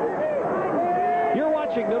 You're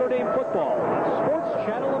watching Notre Dame football on Sports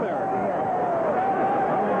Channel America.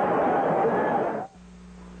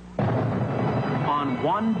 On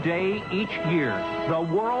one day each year, the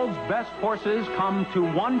world's best horses come to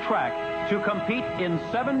one track to compete in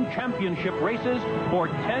 7 championship races for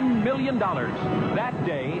 $10 million. That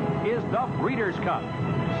day is the Breeders' Cup.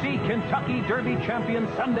 See Kentucky Derby champion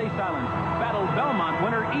Sunday Silence battle Belmont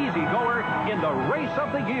winner Easy Goer in the race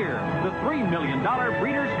of the year, the $3 million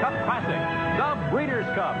Breeders' Cup Classic. The Breeders'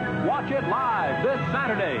 Cup. Watch it live this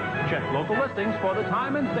Saturday. Check local listings for the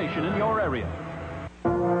time and station in your area.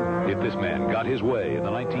 If this man got his way in the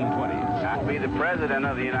 1920s, I'd be the president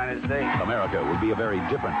of the United States. America would be a very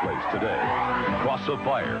different place today. Cross of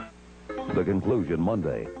Fire. The conclusion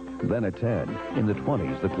Monday. Then at 10. In the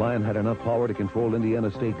 20s, the Klan had enough power to control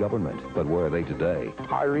Indiana state government. But where are they today?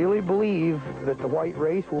 I really believe that the white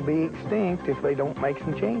race will be extinct if they don't make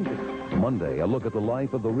some changes. Monday, a look at the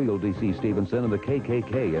life of the real D.C. Stevenson and the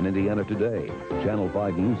KKK in Indiana today. Channel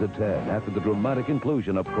 5 News at 10 after the dramatic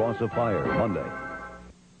conclusion of Cross of Fire Monday.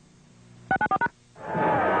 At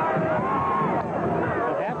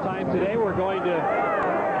halftime today, we're going to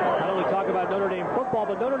not only talk about Notre Dame football,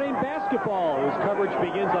 but Notre Dame basketball, whose coverage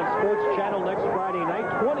begins on Sports Channel next Friday night.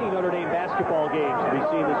 20 Notre Dame basketball games to be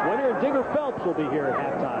seen this winter, and Digger Phelps will be here at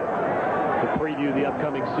halftime to preview the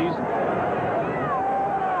upcoming season.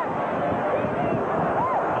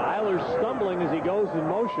 Eiler's stumbling as he goes in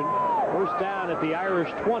motion. First down at the Irish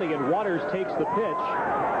 20, and Waters takes the pitch.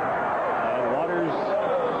 And Waters,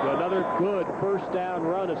 another good first down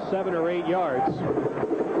run of 7 or 8 yards.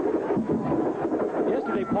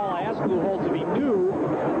 Yesterday, Paul, I asked Lou Holtz if he knew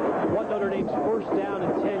what Notre Dame's first down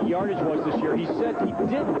and 10 yardage was this year. He said he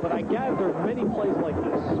didn't, but I gather there are many plays like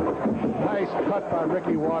this. Nice cut by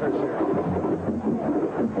Ricky Waters here.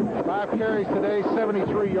 5 carries today,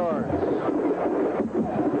 73 yards.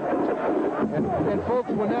 And folks,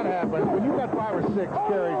 when that happens, when you got 5 or 6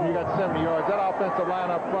 carries and you got 70 yards, that offensive line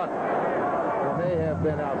up front, they have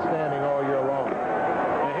been outstanding all year long.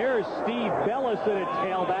 And here's Steve Bellis in a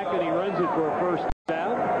tailback, and he runs it for a first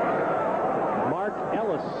down. Mark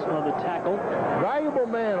Ellis on the tackle. Valuable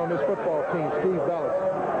man on this football team, Steve Bellis.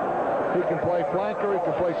 He can play flanker, he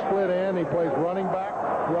can play split end, he plays running back.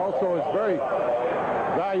 He also is very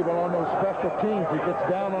valuable on those special teams. He gets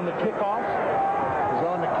down on the kickoffs. He's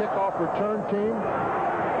on the kickoff return team.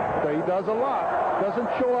 So he does a lot. Doesn't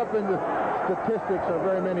show up in the statistics of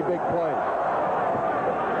very many big plays.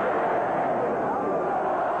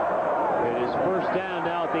 It is first down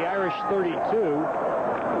now at the Irish 32.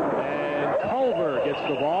 And Culver gets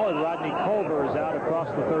the ball, and Rodney Culver is out across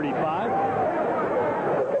the 35.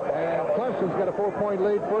 And Clemson's got a 4-point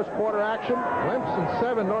lead. First quarter action. Clemson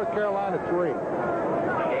 7, North Carolina 3.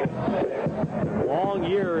 Long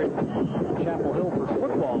year in Chapel Hill for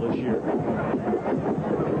football this year.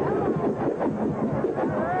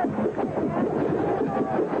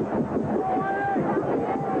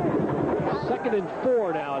 Second and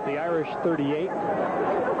 4 now at the Irish 38.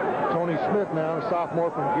 Tony Smith now, a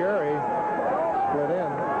sophomore from Gary, split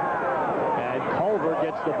in. And Culver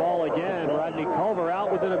gets the ball again. Rodney Culver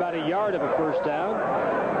out within about a yard of a first down.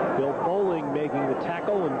 Bill Bowling making the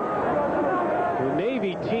tackle, and the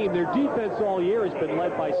Navy team, their defense all year has been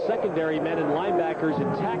led by secondary men and linebackers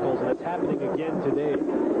and tackles, and it's happening again today.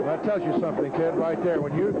 Well, that tells you something, kid, right there.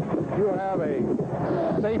 When you have a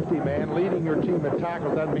safety man leading your team in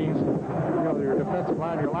tackles, that means your defensive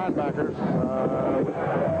line, your linebackers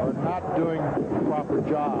are not doing the proper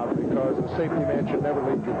job, because the safety man should never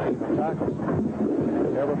lead your team in tackles.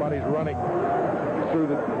 Everybody's running through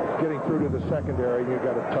getting through to the secondary, and you've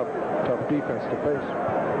got a tough defense to face.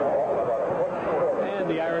 And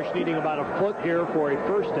the Irish needing about a foot here for a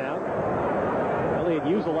first down. Elliot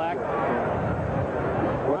Uzelak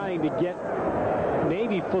trying to get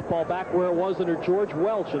Navy football back where it was under George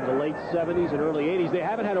Welch in the late 70s and early 80s. They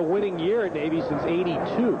haven't had a winning year at Navy since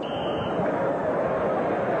 '82.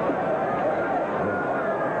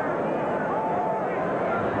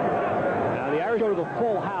 Now the Irish go to the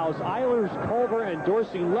full house. Eilers, Culver, and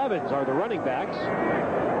Dorsey Levens are the running backs.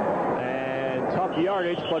 And tough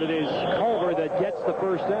yardage, but it is Culver that gets the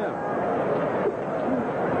first down.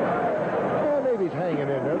 Navy's hanging in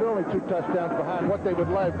there. They're only 2 touchdowns behind. What they would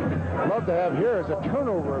love to have here is a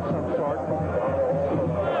turnover of some sort.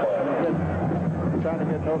 trying to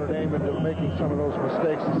get Notre Dame into making some of those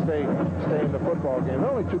mistakes to stay in the football game.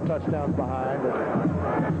 They're only 2 touchdowns behind.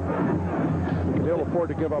 They'll afford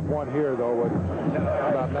to give up one here, though, with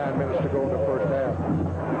about 9 minutes to go in the first half.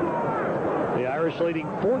 The Irish leading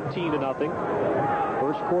 14-0.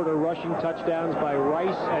 First quarter rushing touchdowns by Rice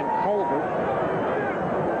and Culver.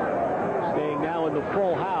 Staying now in the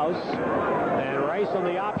full house. And Rice on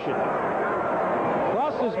the option.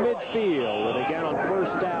 Crosses midfield, and again on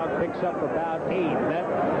first down picks up about 8. And that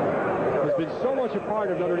has been so much a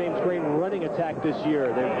part of Notre Dame's great running attack this year.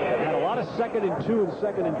 They've had a lot of 2nd and 2 and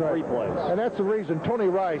 2nd and 3 plays. And that's the reason Tony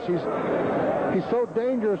Rice, he's so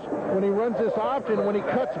dangerous when he runs this option. When he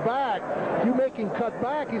cuts back, if you make him cut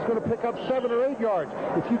back, he's going to pick up 7 or 8 yards.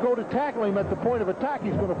 If you go to tackle him at the point of attack,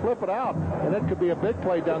 he's going to flip it out. And that could be a big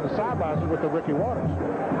play down the sidelines with the Ricky Waters.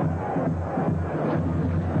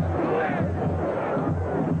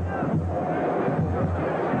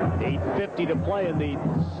 8:50 to play in the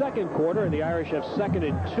second quarter, and the Irish have 2nd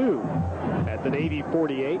and 2 at the Navy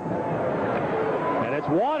 48. And it's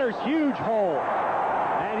Waters' huge hole.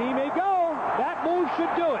 And he may go. That move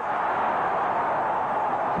should do it.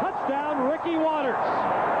 Touchdown, Ricky Waters.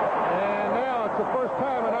 And now it's the first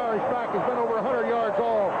time an Irish back has been over 100 yards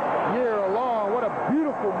all year long. What a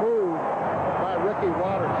beautiful move by Ricky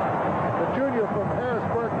Waters, the junior from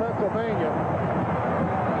Harrisburg, Pennsylvania.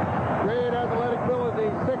 Great athletic ability,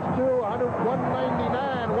 6'2",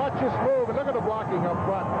 199. Watch this move, and look at the blocking up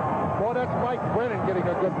front. Boy, that's Mike Brennan getting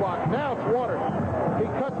a good block. Now it's Waters. He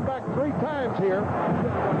cuts back 3 times here.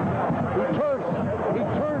 He turns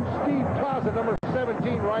Steve Plaza, number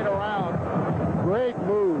 17, right around. Great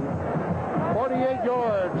move. 48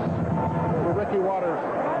 yards for Ricky Waters,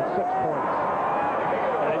 and 6 points.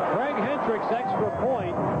 And Craig Hendrick's extra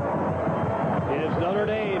point gives Notre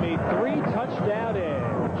Dame a 3-touchdown edge.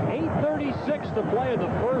 8:36 to play in the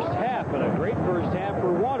first half, and a great first half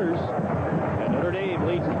for Waters. And Notre Dame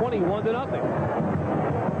leads 21-0.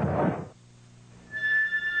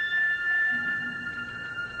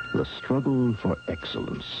 The struggle for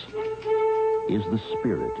excellence is the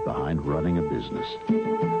spirit behind running a business.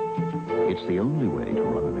 It's the only way to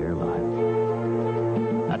run an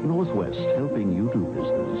airline. At Northwest, helping you do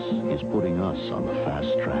business is putting us on the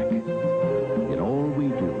fast track. In all we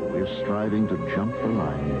do, we're striving to jump the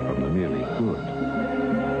line from the merely good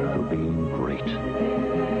to being great.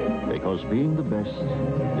 Because being the best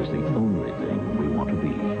is the only thing we want to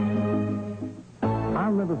be.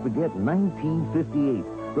 I'll never forget 1958,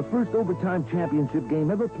 the first overtime championship game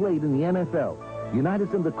ever played in the NFL.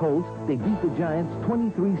 Unitas and the Colts, they beat the Giants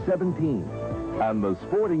 23-17. And the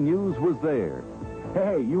sporting news was there.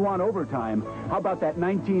 Hey, you want overtime? How about that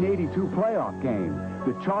 1982 playoff game?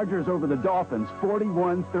 The Chargers over the Dolphins,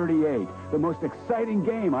 41-38. The most exciting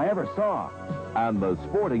game I ever saw. And the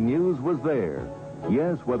sporting news was there.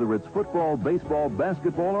 Yes, whether it's football, baseball,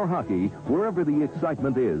 basketball, or hockey, wherever the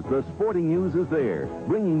excitement is, the sporting news is there,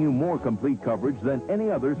 bringing you more complete coverage than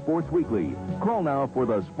any other sports weekly. Call now for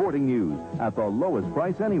the sporting news at the lowest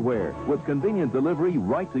price anywhere, with convenient delivery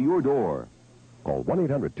right to your door. Call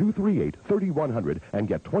 1-800-238-3100 and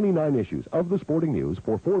get 29 issues of the Sporting News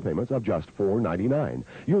for 4 payments of just $4.99.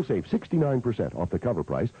 You'll save 69% off the cover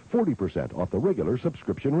price, 40% off the regular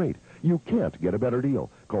subscription rate. You can't get a better deal.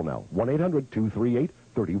 Call now,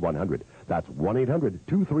 1-800-238-3100. That's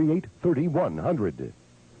 1-800-238-3100.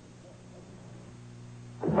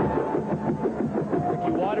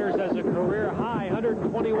 Ricky Waters has a career-high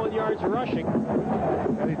 121 yards rushing.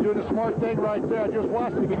 And he's doing a smart thing right there. I just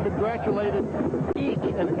watched him. He congratulated each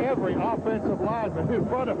and every offensive lineman in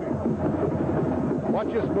front of him.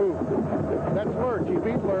 Watch this move. That's Lurch. He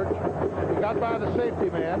beat Lurch. He got by the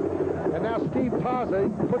safety man. And now Steve Taza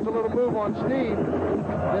puts a little move on Steve,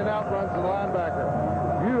 then outruns the linebacker.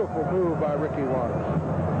 Beautiful move by Ricky Waters.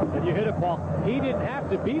 And you hit it, Paul. He didn't have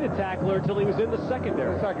to beat a tackler until he was in the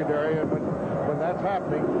secondary. And when that's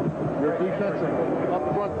happening, your defensive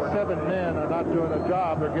up front 7 men are not doing a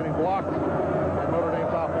job. They're getting blocked. And Notre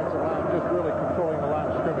Dame's offensive line just really controlling the line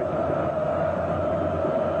of scrimmage.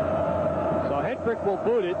 So Hendrick will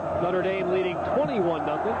boot it. Notre Dame leading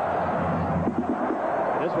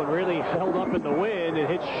 21-0. This one really held up in the wind. It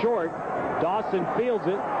hits short. Dawson fields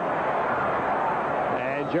it.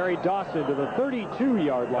 And Jerry Dawson to the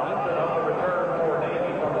 32-yard line.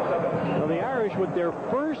 So the Irish with their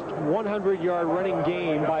first 100-yard running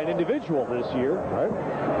game by an individual this year. Right.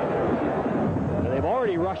 And they've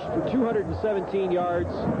already rushed for 217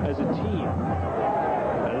 yards as a team.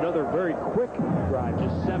 And another very quick drive,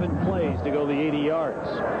 just 7 plays to go the 80 yards.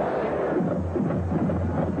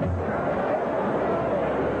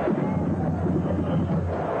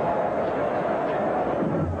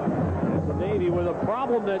 With a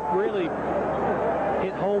problem that really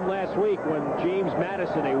hit home last week when James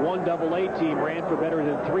Madison, a 1AA team, ran for better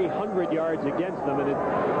than 300 yards against them, and it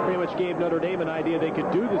pretty much gave Notre Dame an idea they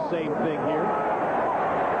could do the same thing here.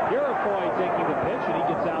 Purifoy taking the pitch, and he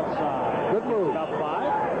gets outside. Good move. About 5.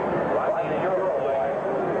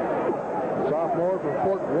 Sophomore from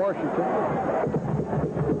Fort Washington.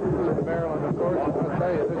 It's in Maryland, of course. I'll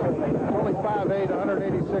tell you, this is only 5'8",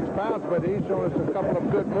 186 pounds, but he's shown us a couple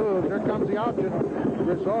of good moves. Here comes the option.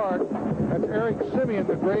 Grizzard. That's Eric Simeon,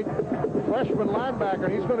 the great freshman linebacker.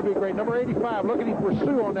 He's going to be great. Number 85. Look at him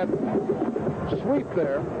pursue on that sweep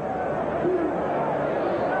there.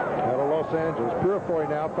 Out of Los Angeles. Purifoy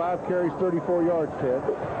now. 5 carries, 34 yards, Ted.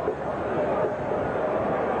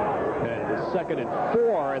 And it's 2nd and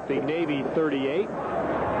 4 at the Navy 38.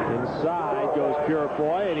 Inside goes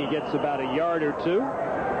Purifoy, and he gets about a yard or 2.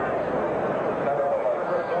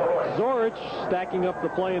 Zorich stacking up the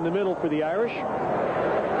play in the middle for the Irish.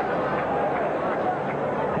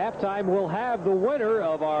 Halftime, we'll have the winner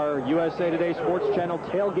of our USA Today Sports Channel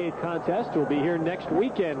tailgate contest. Will be here next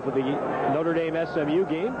weekend for the Notre Dame SMU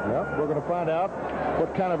game. Yep, we're going to find out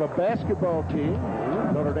what kind of a basketball team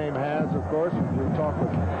Notre Dame has, of course. We'll talk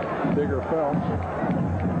with Bigger Phelps.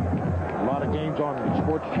 A lot of games on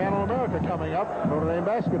Sports Channel America coming up. Notre Dame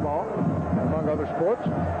basketball, among other sports.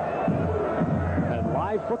 And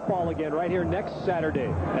live football again right here next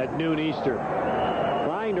Saturday at noon Eastern.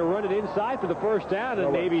 Trying to run it inside for the first down,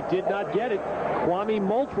 and Navy did not get it. Kwame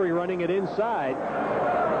Moultrie running it inside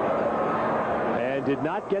and did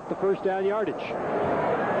not get the first down yardage.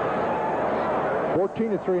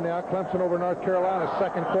 14-3 now. Clemson over North Carolina,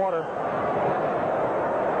 second quarter.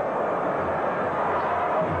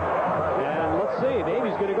 And let's see,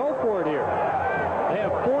 Navy's going to go for it here. They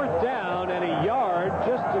have 4th down and a yard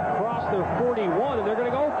just across their 41, and they're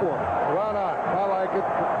going to go for it. Why not? I like it.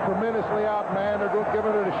 Tremendously outmanned. They're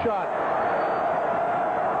giving it a shot.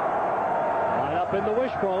 Line up in the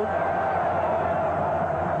wishbone.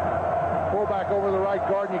 Fullback over the right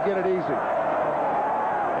guard, and you get it easy.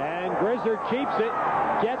 And Grizzard keeps it,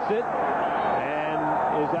 gets it, and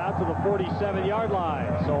is out to the 47-yard line.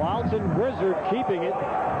 So Alton Grizzard keeping it,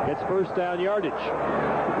 gets first down yardage.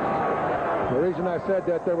 The reason I said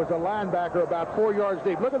that, there was a linebacker about 4 yards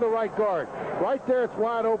deep. Look at the right guard. Right there, it's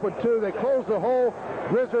wide open, too. They close the hole.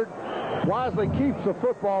 Grizzard wisely keeps the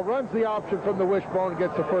football, runs the option from the wishbone, and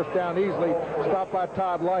gets the first down easily. Stopped by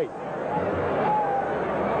Todd Light.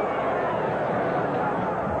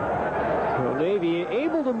 So Navy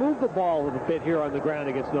able to move the ball a little bit here on the ground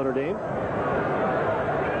against Notre Dame.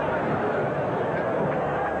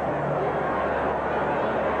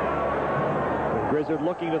 Grizzard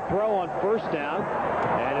looking to throw on first down,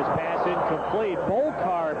 and his pass incomplete.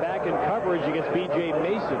 Bolkar back in coverage against B.J.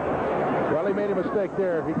 Mason. Well, he made a mistake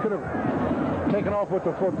there. He could have taken off with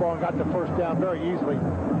the football and got the first down very easily.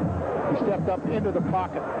 He stepped up into the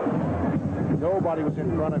pocket. Nobody was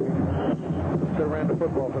in front of him. Could have ran the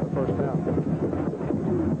football for the first down.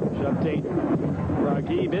 Should update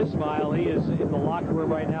Raghib Ismail. He is in the locker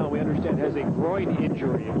room right now. We understand has a groin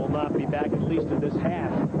injury and will not be back at least in this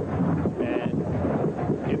half. And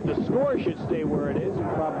if the score should stay where it is, he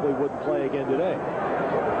probably wouldn't play again today.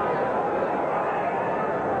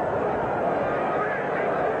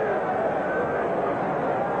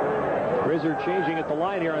 Grizzard changing at the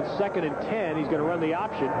line here on 2nd and 10. He's going to run the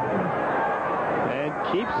option. And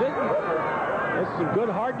keeps it. That's some good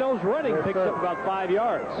hard-nosed running. Picks up about 5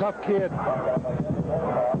 yards. Tough kid.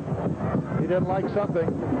 He didn't like something.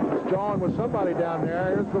 He's jawing with somebody down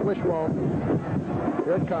there. Here's the wishbone.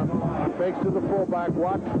 Here it comes. Fakes to the fullback.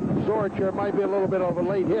 Watch Zorich here. Might be a little bit of a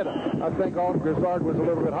late hit. I think Alton Grizzard was a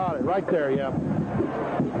little bit hot. Right there, yeah.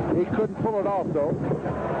 He couldn't pull it off, though.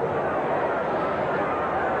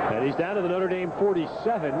 And he's down to the Notre Dame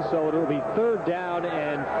 47, so it'll be 3rd down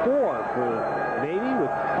and 4 for Navy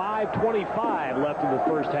with 5:25 left in the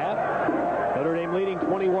first half. Notre Dame leading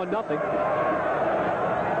 21-0.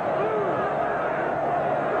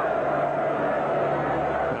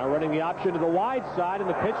 Now running the option to the wide side, and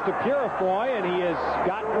the pitch to Purifoy, and he has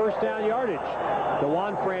got first down yardage.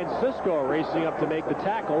 DeJuan Francisco racing up to make the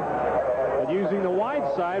tackle, but using the wide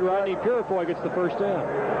side, Rodney Purifoy gets the first down.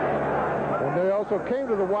 And they also came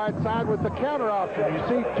to the wide side with the counter option. You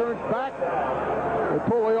see, he turns back. They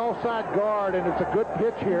pull the offside guard, and it's a good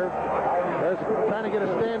pitch here. There's trying to get a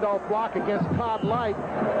standoff block against Todd Light.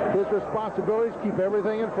 His responsibility is to keep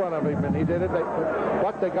everything in front of him, and he did it.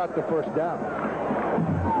 But they got the first down.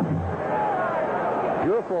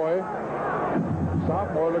 Purifoy,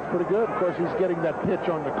 sophomore, looks pretty good. Of course, he's getting that pitch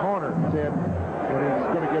on the corner, Ted, when he's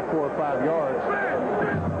going to get 4 or 5 yards.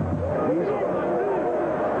 Easy.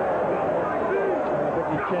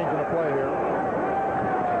 changing the play here.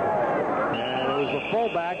 And it was the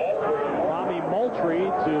fullback, Bobby Moultrie,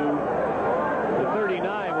 to the 39,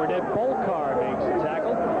 where Ned Bolkar makes the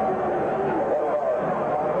tackle.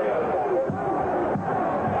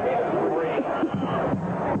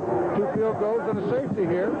 Two field goals and a safety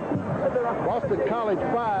here. Boston College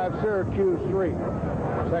 5, Syracuse 3.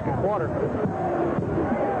 Second quarter.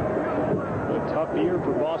 A tough year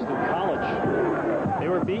for Boston College. They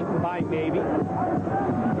were beaten by Navy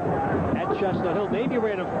at Chestnut Hill. Navy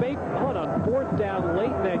ran a fake punt on 4th down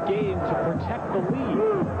late in that game to protect the lead.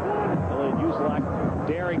 Elliot Uselak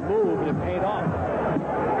daring move, and it paid off.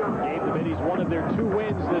 Gave the Middies one of their 2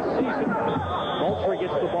 wins this season. Moultrie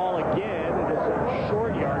gets the ball again. It is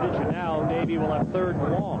short yardage, and now Navy will have 3rd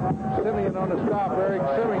and long. Simeon on the stop. Eric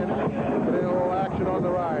Simeon getting a little action on the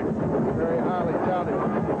ride. Very highly touted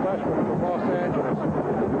freshman from Los Angeles.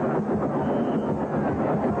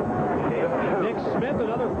 Nick Smith,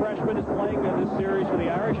 another freshman, is playing in this series for the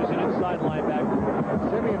Irish as an inside linebacker.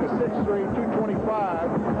 Simeon is 6'3",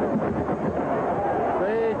 225.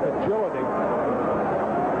 Great agility.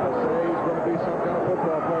 I'll say he's going to be some kind of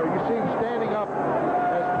football player. You see him standing up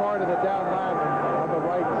as part of the down lineman on the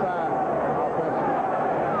right side offensive.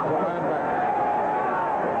 The linebacker.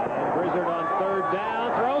 And Grizzard on 3rd down,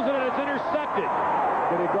 throws it, and it's intercepted.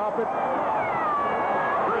 Did he drop it?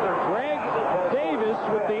 Greg Davis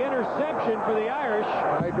with the interception for the Irish.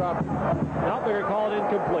 They dropped it. Nope, they're going to call it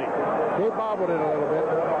incomplete. They bobbled it a little bit.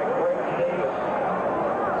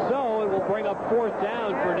 So it will bring up 4th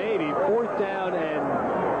down for Navy. 4th down and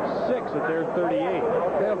 6 at their 38.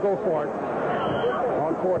 They'll go for it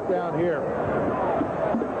on 4th down here.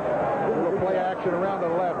 A little play action around the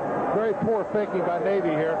left. Very poor thinking by Navy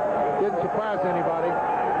here. Didn't surprise anybody.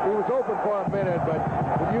 He was open for a minute, but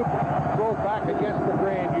when you go back against the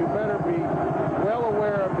grain, you better be well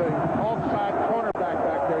aware of the offside cornerback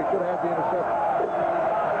back there. He should have had the interception.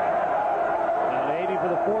 Now Navy for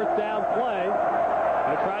the 4th down play.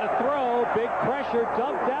 They try to throw. Big pressure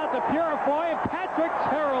dumped out to Purifoy, and Patrick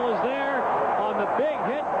Terrell is there on the big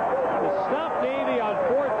hit to stop Navy on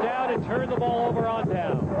 4th down and turn the ball over on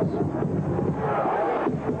downs.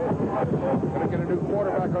 Going to get a new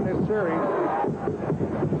quarterback on this series.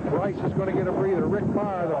 Rice is going to get a breather. Rick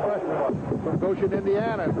Meyer, the freshman from Goshen,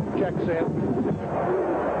 Indiana, checks in.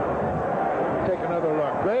 Take another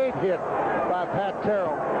look. Great hit by Pat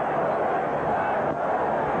Terrell.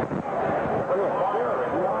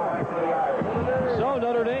 So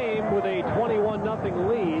Notre Dame with a 21-0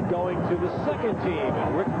 lead going to the second team.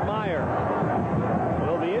 Rick Meyer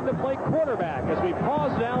will be in to play quarterback as we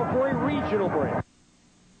pause now for a regional break.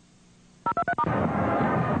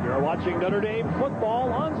 You're watching Notre Dame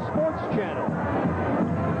football on Sports Channel.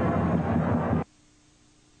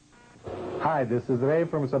 Hi, this is Ray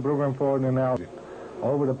from Suburban Ford in Elgin.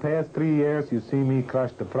 Over the past 3 years, you see me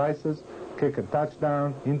crush the prices, kick a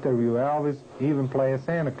touchdown, interview Elvis, even play a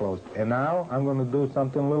Santa Claus. And now I'm going to do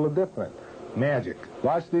something a little different. Magic.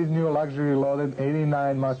 Watch these new luxury loaded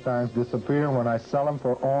 89 Mustangs disappear when I sell them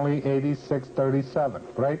for only $86.37.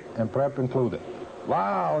 Brake and prep included.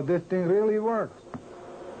 Wow, this thing really works.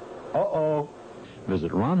 Uh-oh.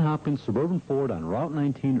 Visit Ron Hopkins Suburban Ford on Route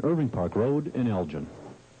 19 Irving Park Road in Elgin.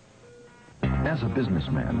 As a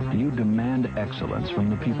businessman, you demand excellence from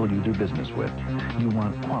the people you do business with. You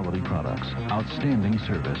want quality products, outstanding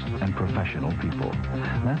service, and professional people.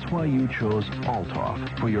 That's why you chose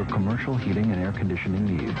Altoff for your commercial heating and air conditioning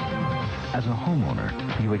needs. As a homeowner,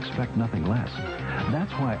 you expect nothing less.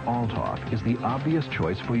 That's why Altoff is the obvious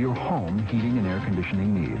choice for your home heating and air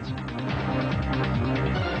conditioning needs.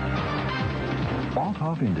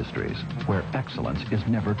 Altoff Industries, where excellence is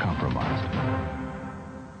never compromised.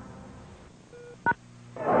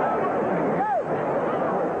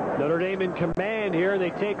 Notre Dame in command here. They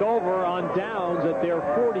take over on downs at their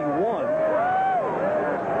 41.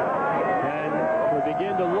 And we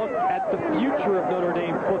begin to look at the future of Notre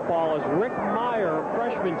Dame football as Rick Meyer, a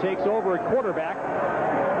freshman, takes over at quarterback.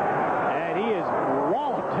 And he is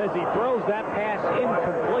walloped as he throws that pass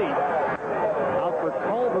incomplete. Out for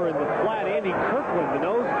Culver in the flat. Andy Kirkland, the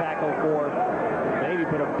nose tackle for Navy,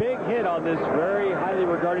 put a big hit on this very highly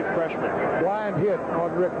regarded freshman. Blind hit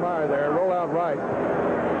on Rick Meyer there. Roll out right.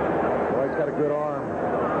 He's got a good arm.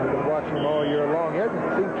 We've been watching him all year long. He hasn't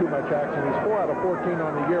seen too much action. He's 4 out of 14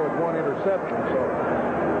 on the year with 1 interception. So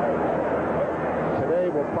today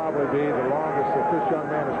will probably be the longest that this young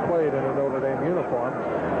man has played in a Notre Dame uniform.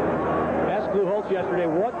 Asked Lou Holtz yesterday,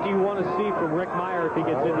 what do you want to see from Rick Meyer if he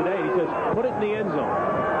gets in today? He says, put it in the end zone.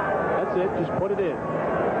 That's it. Just put it in.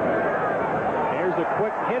 There's a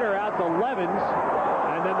quick hitter out to Levens,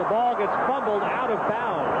 and then the ball gets fumbled out of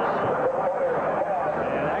bounds.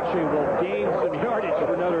 And actually will gain some yardage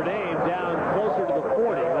for Notre Dame down closer to the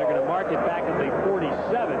 40. They're going to mark it back at the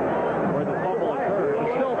 47 where the fumble occurred.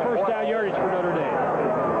 But still first down yardage for Notre Dame.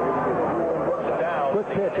 Quick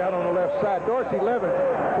pitch out on the left side. Dorsey Levin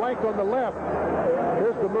flanked on the left.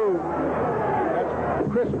 Here's the move. That's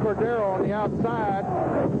Chris Cordero on the outside.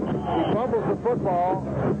 He fumbles the football,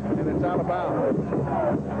 and it's out of bounds.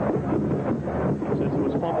 Since it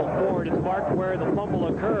was fumbled forward, it's marked where the fumble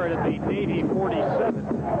occurred at the Navy 47.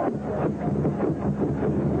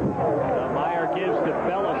 Meyer gives to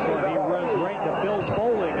Bellis, and he runs right into Bill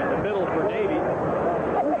Bowling in the middle for Navy.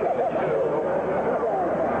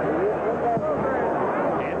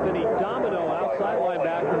 Anthony Domino, outside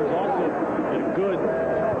linebacker, is also a good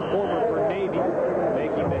performer for Navy,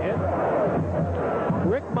 making the hit.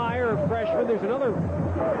 Rick Meyer, a freshman. There's another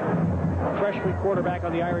freshman quarterback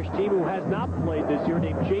on the Irish team who has not played this year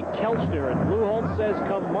named Jake Kelchner. And Lou Holtz says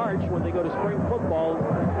come March, when they go to spring football,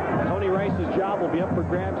 Tony Rice's job will be up for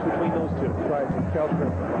grabs between those two. Right, Kelchner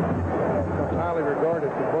was highly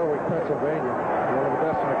regarded from Berwick, Pennsylvania. One of the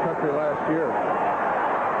best in the country last year.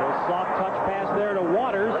 A soft touch pass there to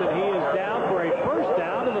Waters, and he is down for a first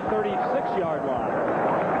down to the 36-yard line.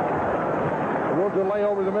 We'll delay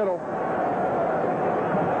over the middle.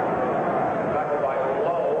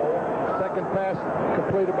 Second pass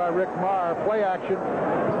completed by Rick Meyer. Play action.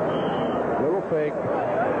 Little fake.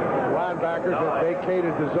 Linebackers have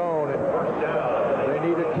vacated the zone, and they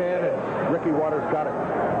needed 10, and Ricky Waters got it.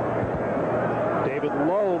 David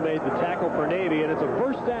Lowe made the tackle for Navy, and it's a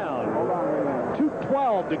first down.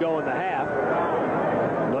 2:12 to go in the half.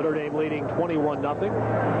 Notre Dame leading 21-0.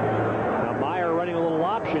 Now Meyer running a little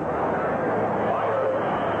option.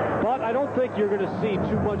 But I don't think you're going to see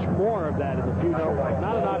too much more of that in the future.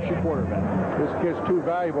 Not an option quarterback. This kid's too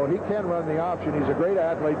valuable. He can run the option. He's a great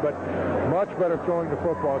athlete, but much better throwing the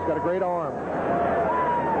football. He's got a great arm.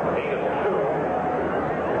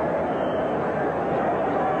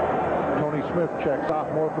 Tony Smith checks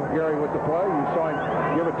sophomore from Gary with the play. You saw him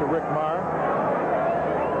give it to Rick Meyer.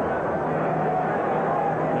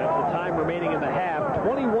 That's the time remaining in the half.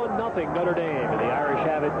 21-0 Notre Dame, and the Irish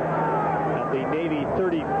have it at the Navy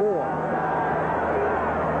 34.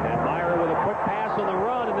 And Meyer with a quick pass on the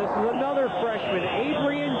run, and this is another freshman,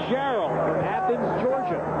 Adrian Jarrell from Athens,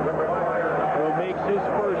 Georgia, who makes his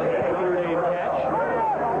first Notre Dame catch.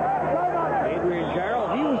 Adrian Jarrell,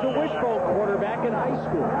 he was a wishbone quarterback in high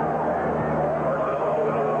school.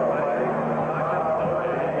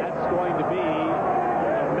 That's going to be a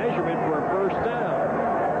measurement for a first down.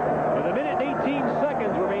 With a minute and 18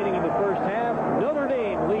 seconds remaining in the first half, Notre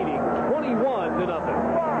Dame leading 21-0.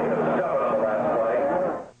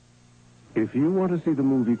 If you want to see the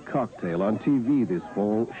movie Cocktail on TV this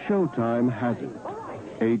fall, Showtime has it.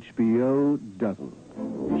 HBO doesn't.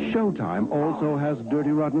 Showtime also has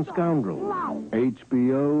Dirty Rotten Scoundrels.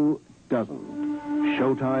 HBO doesn't.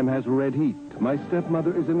 Showtime has Red Heat. My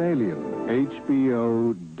Stepmother is an Alien.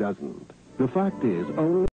 HBO doesn't. The fact is,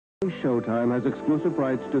 only Showtime has exclusive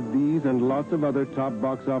rights to these and lots of other top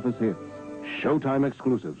box office hits. Showtime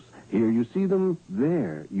exclusives. Here you see them,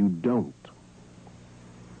 there you don't.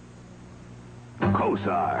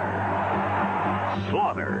 Kosar.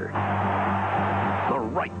 Slaughter. The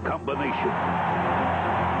right combination.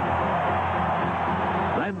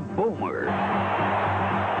 Then Boomer.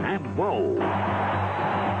 And Woe.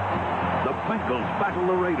 The Bengals battle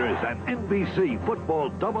the Raiders and NBC football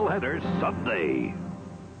doubleheader Sunday.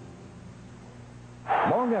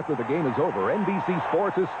 Long after the game is over, NBC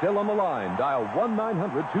Sports is still on the line. Dial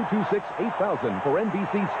 1-900-226-8000 for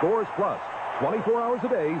NBC Scores Plus. 24 hours a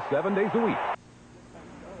day, 7 days a week.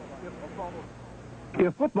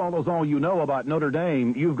 If football is all you know about Notre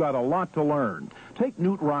Dame, you've got a lot to learn. Take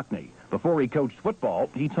Newt Rockne. Before he coached football,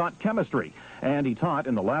 he taught chemistry, and he taught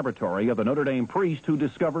in the laboratory of the Notre Dame priest who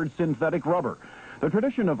discovered synthetic rubber. The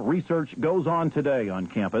tradition of research goes on today on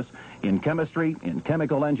campus, in chemistry, in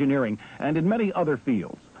chemical engineering, and in many other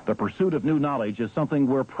fields. The pursuit of new knowledge is something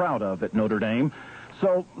we're proud of at Notre Dame.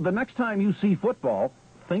 So the next time you see football,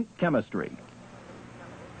 think chemistry.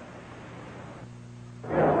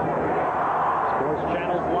 Sports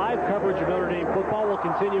Channel's live coverage of Notre Dame football will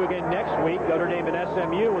continue again next week. Notre Dame and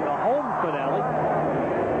SMU in the home finale.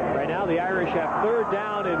 Right now, the Irish have third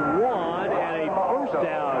down and 1, and a first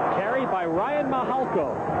down carried by Ryan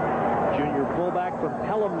Mahalko, junior fullback from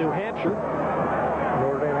Pelham, New Hampshire.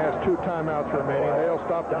 Notre Dame has 2 timeouts remaining. They'll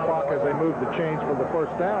stop the clock as they move the chains for the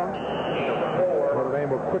first down. Notre Dame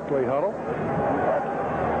will quickly huddle.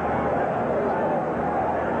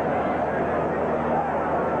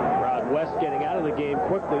 West getting out of the game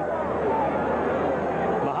quickly.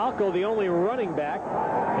 Mahalko, the only running back.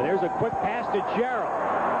 And there's a quick pass to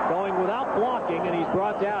Jarrell. Going without blocking, and he's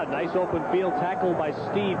brought down. Nice open field tackle by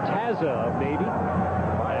Steve Taza of Navy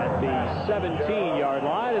at the 17-yard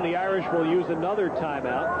line, and the Irish will use another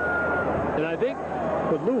timeout. And I think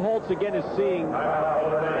what Lou Holtz again is seeing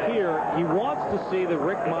here, he wants to see that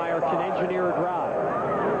Rick Mirer can engineer a drive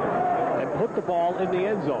and put the ball in the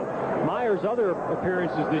end zone. Meyer's other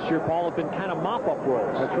appearances this year, Paul, have been kind of mop-up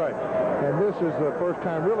roles. That's right. And this is the first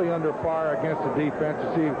time really under fire against the defense to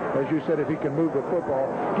see, as you said, if he can move the football,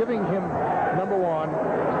 giving him, number one,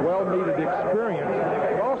 well-needed experience.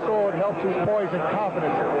 But also, it helps his poise and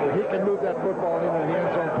confidence that he can move that football into the end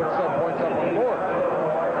zone, put 7 points up on the board.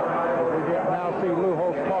 We now see Lou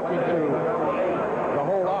Holtz talking to the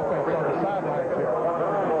whole offense on the sidelines here.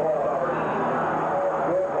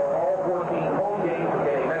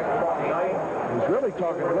 He's really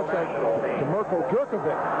talking, it looks like, to Mirko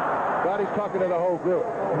Jerkovic. But he's talking to the whole group.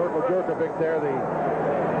 Mirko Jerkovic there, the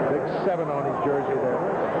big 7 on his jersey there.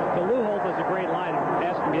 So Lou Holtz has a great line. I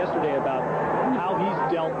asked him yesterday about how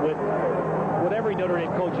he's dealt with what every Notre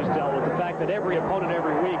Dame coach has dealt with, the fact that every opponent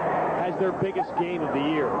every week has their biggest game of the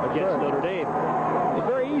year against Notre Dame. It's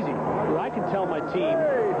very easy. I can tell my team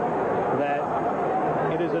that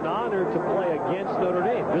it is an honor to play against Notre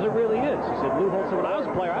Dame, because it really is. He said, Lou Holtz said, when I was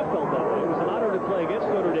a player, I felt that way. It was an honor to play against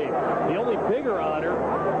Notre Dame. The only bigger honor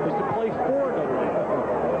is to play for Notre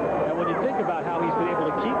Dame. And when you think about how he's been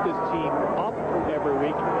able to keep this team up every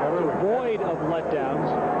week, devoid of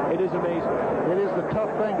letdowns, it is amazing. It is the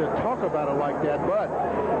tough thing to talk about it like that, but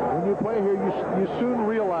when you play here, you soon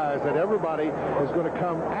realize that everybody is going to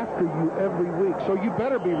come after you every week, so you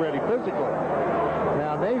better be ready physically.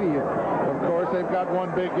 Now, Navy, of course, they've got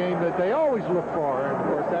one big game that they always look for, and of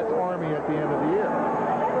course, that's Army at the end of the year.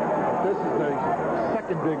 But this is the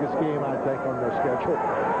second biggest game, I think, on their schedule.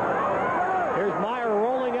 Here's Mirer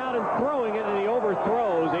rolling out and throwing it, and he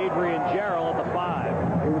overthrows Adrian Jarrell at the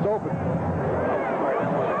 5. He was open.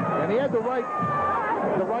 And he had the right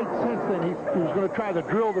sense then. He was going to try to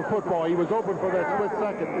drill the football. He was open for that split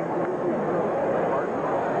second.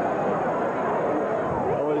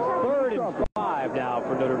 So it is 3rd and 5 now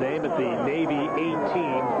for Notre Dame at the Navy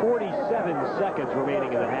 18. 47 seconds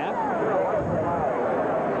remaining in the half.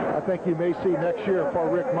 I think you may see next year for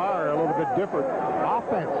Rick Mirer a little bit different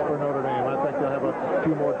offense for Notre Dame. I think they'll have a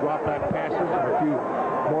few more drop-back passes and a few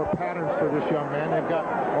more patterns for this young man. They've got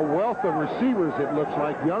a wealth of receivers, it looks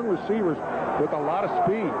like, young receivers with a lot of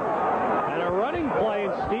speed. And a running play,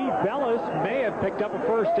 and Steve Bellis may have picked up a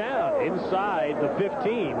first down inside the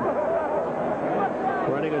 15.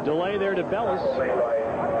 Running a delay there to Bellis.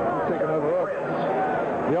 Take another look.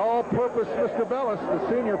 The all-purpose Mr. Bellis, the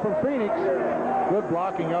senior from Phoenix. Good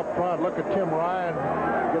blocking up front. Look at Tim Ryan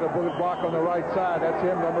get a good block on the right side. That's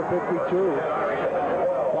him, number 52.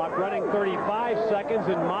 Clock running 35 seconds,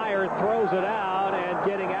 and Mirer throws it out, and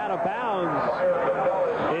getting out of bounds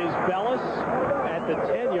is Bellis at the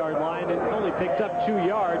 10-yard line. It only picked up 2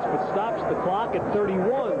 yards, but stops the clock at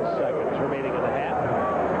 31 seconds remaining in the half.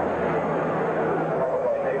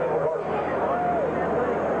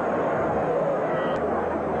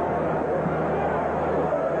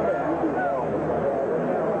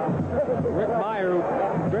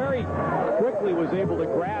 Was able to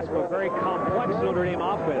grasp a very complex Notre Dame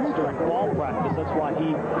offense during fall practice. That's why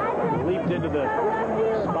he leaped into the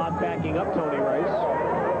spot backing up Tony Rice.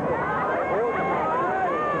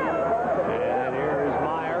 And here is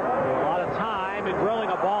Mirer. A lot of time and drilling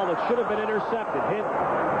a ball that should have been intercepted. Hit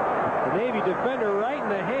the Navy defender right in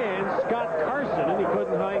the hands, Scott Carson, and he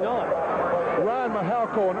couldn't hang on. Ryan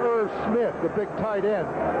Mahalko and Irv Smith, the big tight end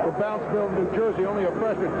for Bounce-Bill, New Jersey, only a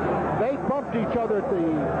freshman. They bumped each other at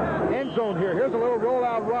the end zone here. Here's a little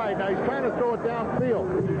rollout right. Now he's trying to throw it downfield.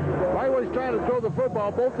 Right when he's trying to throw the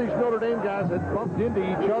football, both these Notre Dame guys had bumped into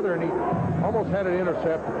each other, and he almost had it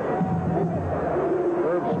intercepted.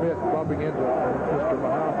 Irv Smith bumping into Mr.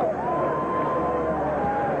 Mahalko.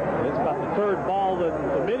 It's about the 3rd ball that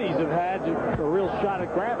the Middies have had a real shot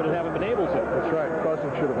at grabbing and haven't been able to. That's right.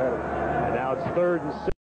 Carson should have had it. And now it's 3rd and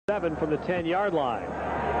 7 from the 10-yard line. And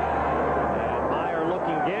Mirer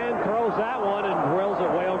looking again, throws that one and drills it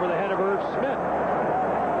way over the head of Irv Smith.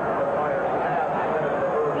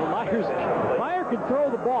 Well, Mirer can throw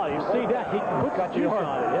the ball. You see that? He puts juice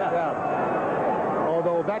on it. Yeah.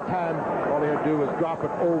 Although that time, all he had to do was drop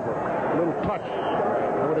it over. A little touch.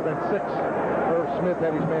 It would have been 6. Irv Smith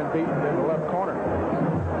had his man beaten in the left corner.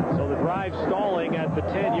 So the drive stalling at the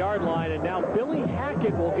 10-yard line, and now Billy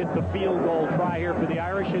Hackett will get the field goal try here for the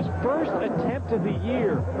Irish, his first attempt of the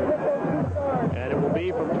year. And it will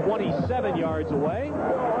be from 27 yards away.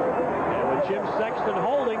 And when Jim Sexton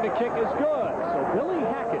holding. The kick is good. So Billy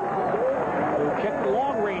Hackett, who kicked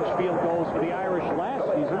long-range field goals for the Irish last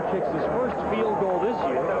season, kicks his first field goal this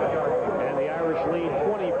year. And the Irish lead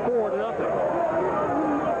 24-0.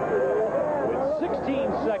 With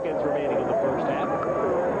 16 seconds remaining in the first half.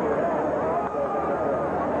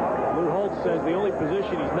 Lou Holtz says the only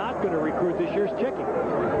position he's not going to recruit this year is kicking.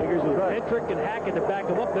 Figures with Hendrick and Hackett to back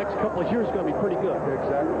him up next couple of years is going to be pretty good.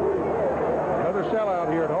 Exactly. Another sellout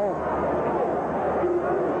here at home.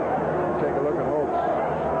 Take a look at Holtz.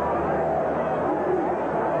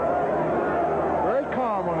 Very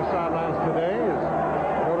calm on the sidelines today as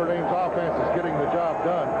Notre Dame's offense is getting the job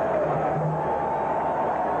done.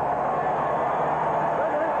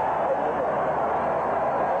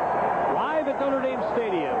 Live at Notre Dame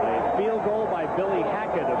Stadium, a field goal by Billy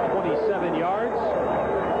Hackett of 27 yards,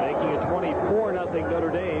 making it 24-0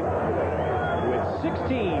 Notre Dame with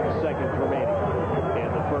 16 seconds remaining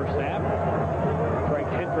in the first half. Craig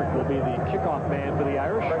Hendrick will be the kickoff man for the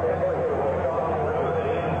Irish.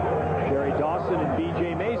 Jerry Dawson and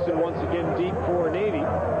B.J. Mason once again deep for Navy.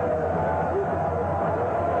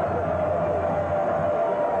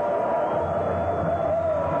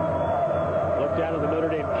 Look down at the Notre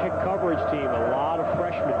Dame kick coverage team. A lot of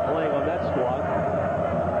freshmen playing on that squad.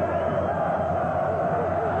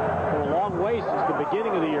 For a long way since the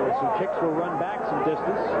beginning of the year, with some kicks were run back some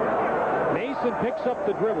distance. Mason picks up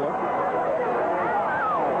the dribbler.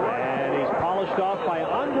 And he's polished off by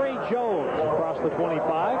Andre Jones across the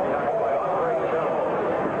 25.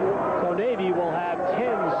 So Navy will have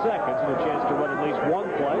 10 seconds and a chance to run at least one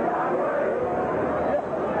play.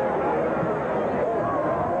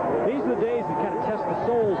 These are the days that kind of test the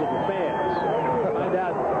souls of the fans. Find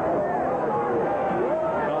out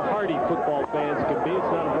how hardy football fans can be.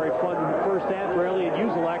 It's not a very fun first half for Elliot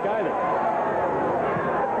Uzelak either.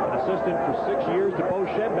 An assistant for 6 years to Bo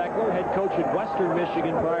Schembechler, head coach at Western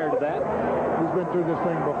Michigan prior to that. He's been through this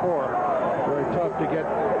thing before. Very tough to get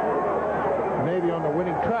Navy on the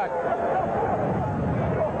winning track.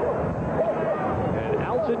 And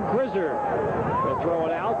Alton Grizzard will throw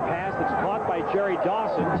it out. Pass that's caught by Jerry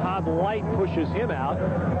Dawson. Todd Light pushes him out.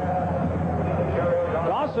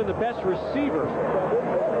 Dawson, the best receiver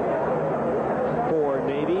for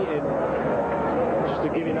Navy. And just to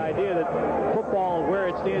give you an idea that football, where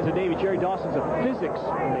it stands at Navy, Jerry Dawson's a physics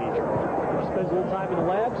major. Spends a little time in the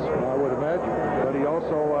labs. I would imagine. But he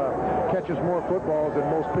also catches more footballs than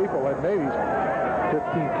most people at Navy's. 15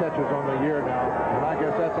 catches on the year now. And I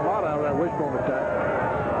guess that's a lot out of that wishbone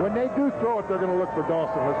attack. When they do throw it, they're going to look for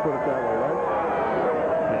Dawson. Let's put it that way, right?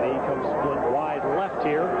 And he comes split wide left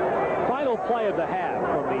here. Final play of the half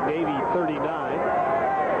from the Navy 39.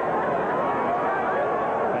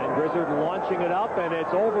 And Grizzard launching it up, and it's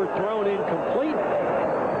overthrown incomplete.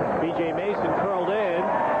 B.J. Mason curled in.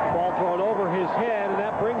 Ball thrown over his head, and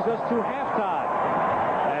that brings us to halftime.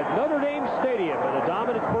 At Notre Dame Stadium, in a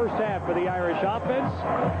dominant first half for the Irish offense,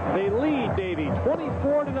 they lead Navy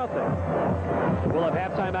 24-0. We'll have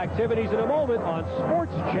halftime activities in a moment on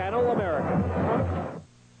Sports Channel America.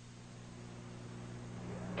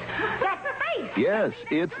 Yes,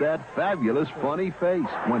 it's that fabulous funny face.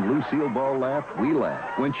 When Lucille Ball laughed, we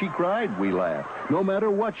laughed. When she cried, we laughed. No matter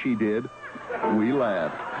what she did, we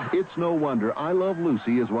laughed. It's no wonder I Love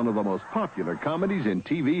Lucy is one of the most popular comedies in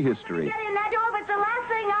TV history. Get in that door, but it's the last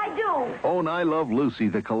thing I do. Own I Love Lucy,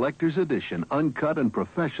 the collector's edition, uncut and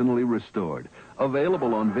professionally restored.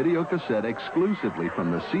 Available on video cassette exclusively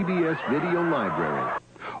from the CBS Video Library.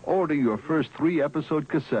 Order your first 3-episode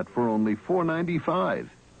cassette for only $4.95.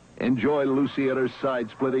 Enjoy Lucy at her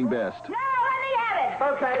side-splitting best. No, let me have it.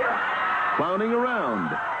 Okay. Clowning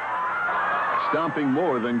around. Stomping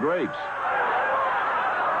more than grapes.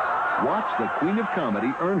 Watch the Queen of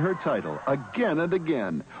Comedy earn her title again and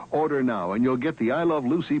again. Order now and you'll get the I Love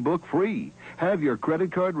Lucy book free. Have your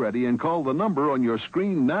credit card ready and call the number on your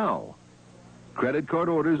screen now. Credit card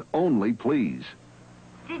orders only, please.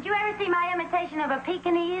 Did you ever see my imitation of a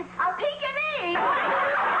Pekingese? A Pekingese?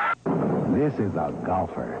 This is a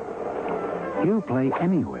golfer. He'll play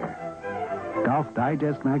anywhere. Golf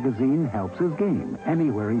Digest magazine helps his game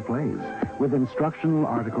anywhere he plays with instructional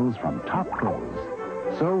articles from top pros.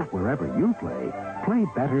 So wherever you play, play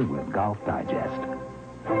better with Golf Digest.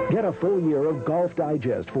 Get a full year of Golf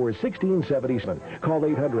Digest for $16.77. Call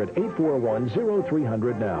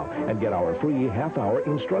 800-841-0300 now and get our free half-hour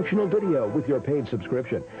instructional video with your paid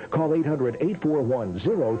subscription. Call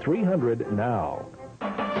 800-841-0300 now.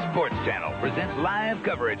 Sports Channel presents live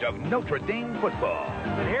coverage of Notre Dame football.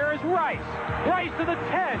 And here is Rice. Rice to the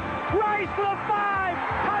 10. Rice to the 5.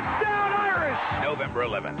 Touchdown Irish. November November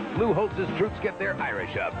 11th, Lou Holtz's troops get their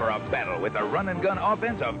Irish up for a battle with the run-and-gun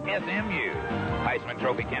offense of SMU. Heisman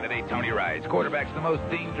Trophy candidate Tony Rice quarterbacks the most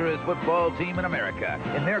dangerous football team in America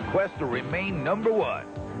in their quest to remain number one.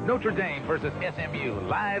 Notre Dame versus SMU,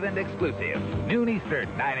 live and exclusive. Noon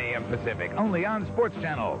Eastern, 9 a.m. Pacific, only on Sports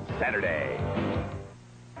Channel, Saturday.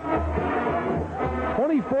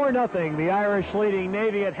 24-0, the Irish leading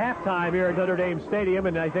Navy at halftime here at Notre Dame Stadium,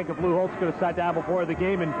 and I think if Lou Holtz could have sat down before the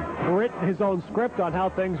game and written his own script on how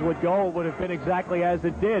things would go, it would have been exactly as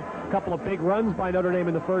it did. A couple of big runs by Notre Dame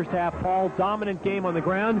in the first half. Paul, dominant game on the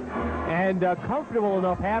ground, and comfortable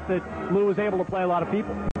enough half that Lou was able to play a lot of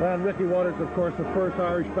people. And Ricky Waters, of course, the first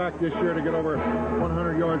Irish back this year to get over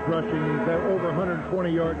 100 yards rushing. He's at over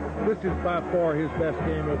 120 yards. This is by far his best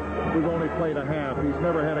game. We've only played a half. He's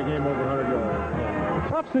never had a game over 100 yards. Yeah.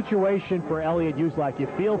 Tough situation for Elliott Uselak. You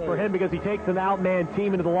feel for him because he takes an outman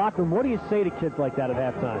team into the locker room. What do you say to kids like that at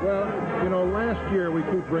halftime? Well, you know, last year we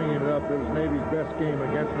keep bringing it up. It was Navy's best game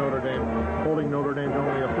against Notre Dame, holding Notre Dame to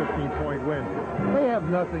only a 15-point win. They have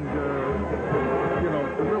nothing to,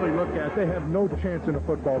 to really look at. They have no chance in a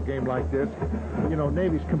football game like this. You know,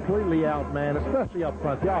 Navy's completely outmanned, especially up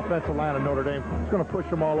front. The offensive line of Notre Dame is going to push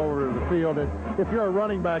them all over to the field. And if you're a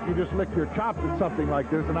running back, you just lick your chops at something like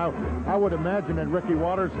this. And I would imagine that Ricky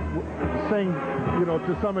Waters saying,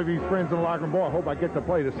 to some of his friends in the locker room, boy, I hope I get to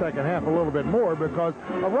play the second half a little bit more, because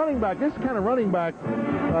a running back, this kind of running back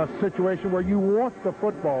situation where you want the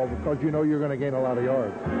football because you know you're going to gain a lot of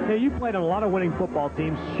yards. Yeah, you played on a lot of winning football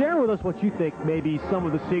teams. Share with us what you think may be some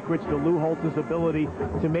of the secrets to Lou Holtz's ability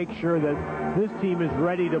to make sure that this team is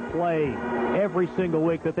ready to play every single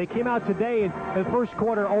week, that they came out today and the first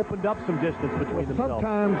quarter opened up some distance between themselves.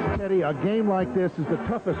 Sometimes, Teddy, a game like this is the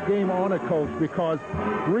toughest game on a coach because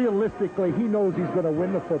realistically he knows he's going to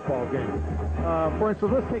win the football game. For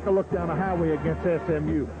instance, let's take a look down the highway against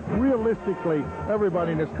SMU. Realistically,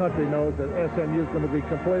 everybody in this country knows that SMU is going to be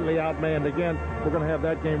completely outmanned again. We're going to have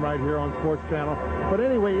that game right here on Sports Channel. But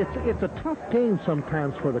anyway, it's a tough game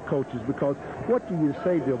sometimes for the coaches because what do you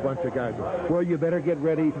say to a bunch of guys? Well, you better get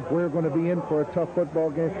ready. We're going to be in for a tough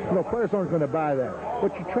football game. Players aren't going to buy that.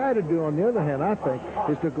 What you try to do, on the other hand, I think,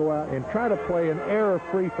 is to go out and try to play an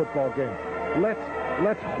error-free football game.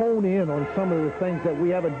 Let's hone in on some of the things that we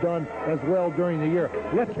haven't done as well during the year.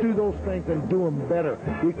 Let's do those things and do them better,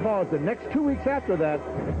 because the next 2 weeks after that,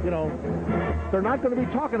 they're not going to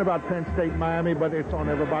be talking about Penn State, Miami, but it's on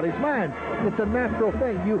everybody's mind. It's a natural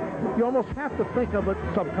thing. You almost have to think of it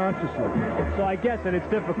subconsciously. So I guess, and it's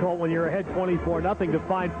difficult when you're ahead 24-0 to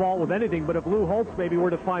find fault with anything, but if Lou Holtz maybe were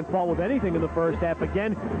to find fault with anything in the first half,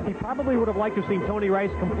 again, he probably would have liked to have seen Tony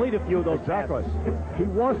Rice complete a few of those passes. He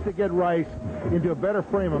wants to get Rice into a better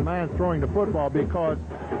frame of mind throwing the football, because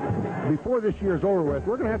before this year's over with,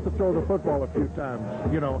 we're going to have to throw the football a few times,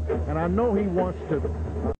 and I know he wants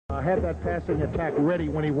to have that passing attack ready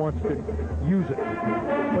when he wants to use it.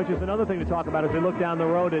 Which is another thing to talk about as we look down the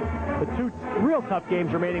road at the two real tough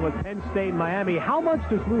games remaining with Penn State and Miami. How much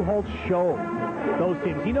does Lou Holtz show those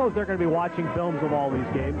teams? He knows they're going to be watching films of all these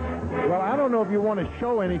games. Well, I don't know if you want to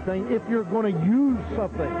show anything if you're going to use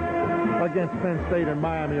something against Penn State and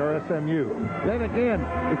Miami or SMU. Then again,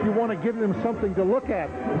 if you want to give them something to look at,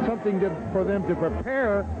 something for them to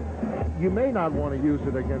prepare, you may not want to use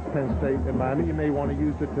it against Penn State and Miami. You may want to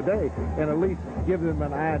use it today and at least give them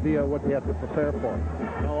an idea of what they have to prepare for.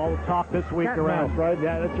 All the talk this week around. Mouse, right?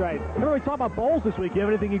 Yeah, that's right. Remember, we talk about bowls this week. You have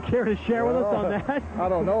anything you care to share with us on that? I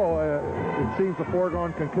don't know. It seems a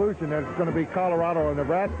foregone conclusion that it's going to be Colorado and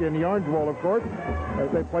Nebraska in the Orange Bowl, of course,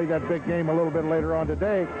 as they play that big game a little bit later on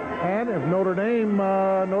today. And if Notre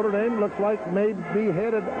Dame looks like may be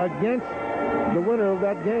headed against the winner of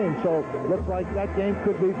that game. So looks like that game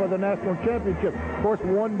could be for the national championship. Of course,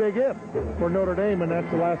 one big if for Notre Dame, and that's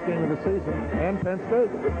the last game of the season, and Penn State.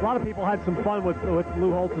 A lot of people had some fun with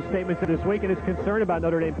Lou Holtz's statements this week and his concern about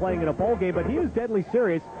Notre Dame playing in a bowl game, but he was deadly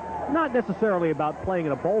serious. Not necessarily about playing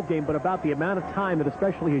in a bowl game, but about the amount of time that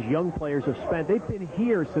especially his young players have spent. They've been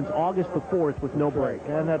here since August the 4th with no break.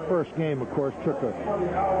 And that first game, of course, took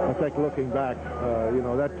I think looking back,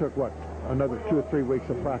 that took, another 2 or 3 weeks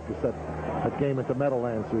of practice, that game at the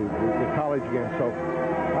Meadowlands, the college game. So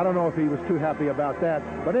I don't know if he was too happy about that.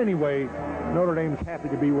 But anyway, Notre Dame's happy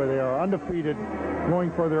to be where they are, undefeated,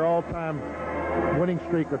 going for their all-time winning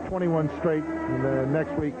streak of 21 straight. And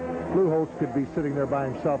next week, Lou Holtz could be sitting there by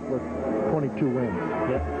himself with 22 wins.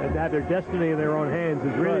 Yeah, and to have their destiny in their own hands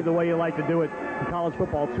is really the way you like to do it. in college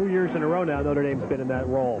football. 2 years in a row now, Notre Dame's been in that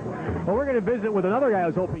role. Well, we're going to visit with another guy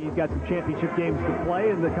who's hoping he's got some championship games to play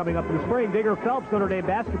and coming up in the spring. Digger Phelps, Notre Dame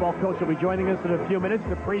basketball coach, will be joining us in a few minutes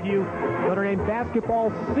to preview Notre Dame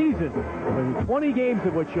basketball season. 20 games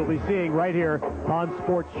of which you'll be seeing right here on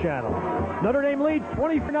Sports Channel. Notre Dame leads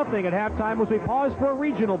 20-0 at halftime as we pause for a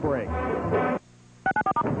regional break.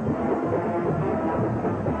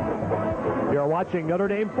 You're watching Notre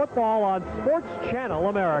Dame football on Sports Channel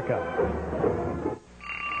America.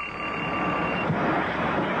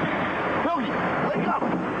 Boogie, wake up!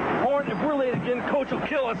 Horn, if we're late again, Coach will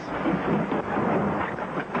kill us.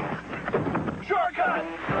 Shortcut!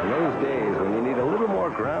 On those days when you need a little more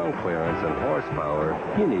ground clearance and horsepower,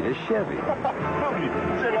 you need a Chevy. Boogie,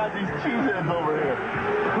 check out these cheeseheads over here.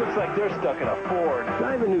 Looks like they're stuck in a Ford.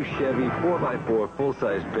 Drive a new Chevy 4x4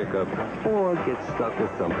 full-size pickup or get stuck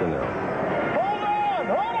with something else.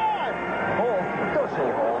 Hold on! Hold! Don't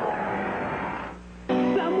say hold.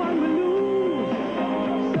 Someone will lose,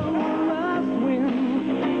 someone must win.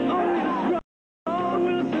 Only the strong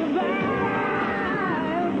will survive.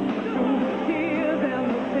 Through the tears and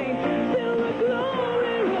the pain, till the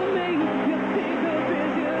glory remains. You take a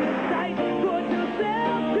vision in sight, put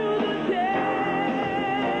yourself to the test.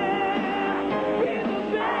 Be the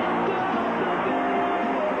best of the best.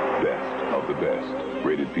 Best of the best.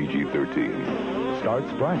 Rated PG-13.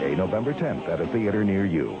 Starts Friday, November 10th at a theater near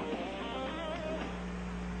you.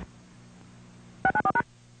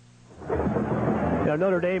 Now,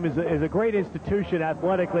 Notre Dame is a great institution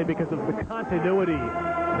athletically because of the continuity.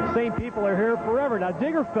 The same people are here forever. Now,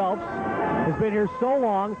 Digger Phelps has been here so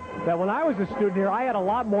long that when I was a student here, I had a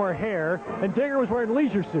lot more hair, and Digger was wearing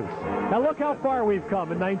leisure suits. Now, look how far we've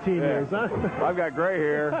come in 19 years, huh? I've got gray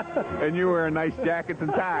hair, and you wearing nice jackets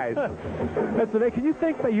and ties. That's amazing. Can you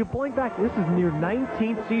think that you blink back? This is your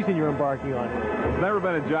 19th season you're embarking on. It's never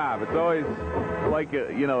been a job. It's always like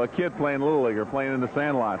a kid playing Little League or playing in the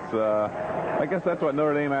sandlots. I guess that's what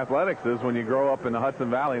Notre Dame athletics is when you grow up in the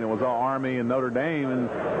Hudson Valley, and it was all Army and Notre Dame,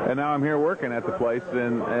 and now I'm here working at the place,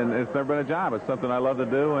 and it's never been a job. It's something I love to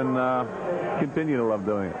do and continue to love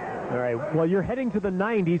doing it. All right. Well, you're heading to the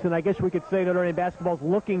 90s, and I guess we could say Notre Dame basketball's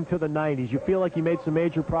looking to the 90s. You feel like you made some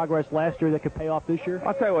major progress last year that could pay off this year?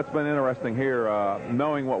 I'll tell you what's been interesting here,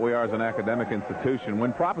 knowing what we are as an academic institution.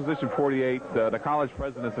 When Proposition 48, the college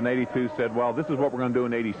presidents in 82 said, well, this is what we're going to do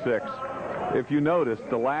in 86. If you notice,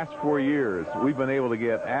 the last 4 years, we've been able to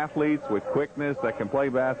get athletes with quickness that can play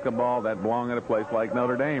basketball that belong at a place like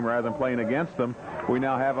Notre Dame rather than playing against them. We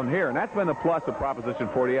now have them here, and that's been the plus of Proposition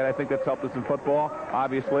 48. I think that's helped us in football,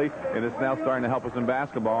 obviously, and it's now starting to help us in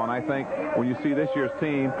basketball. And I think when you see this year's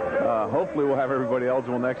team, hopefully we'll have everybody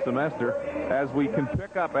eligible next semester, as we can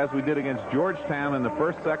pick up, as we did against Georgetown in the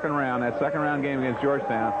second round, that second-round game against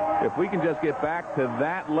Georgetown. If we can just get back to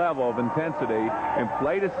that level of intensity and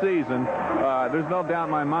play the season, there's no doubt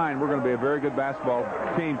in my mind we're going to be a very good basketball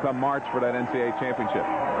team come March for that NCAA championship.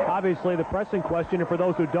 Obviously, the pressing question, and for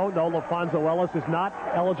those who don't know, LaFonso Ellis is not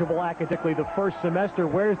eligible academically the first semester.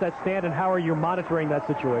 Where does that stand, and how are you monitoring that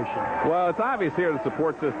situation? Well, it's obvious here the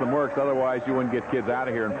support system works. Otherwise, you wouldn't get kids out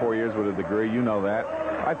of here in 4 years with a degree. You know that.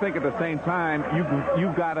 I think at the same time,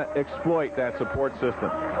 you've got to exploit that support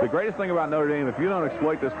system. The greatest thing about Notre Dame, if you don't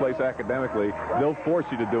exploit this place academically, they'll force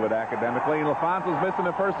you to do it academically. And LaFonso's missing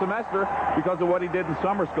the first semester because of what he did in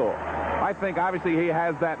summer school. I think, obviously, he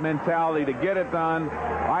has that mentality to get it done.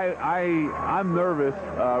 I'm nervous.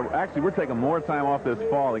 Actually, we're taking more time off this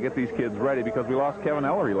fall to get these kids ready because we lost Kevin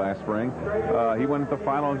Ellery last spring. He went into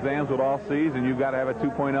final exams with all C's, and you've got to have a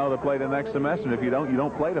 2.0 to play the next semester. And if you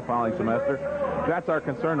don't play the following semester. That's our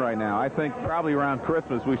concern right now. I think probably around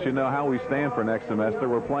Christmas we should know how we stand for next semester.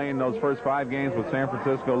 We're playing those first 5 games with San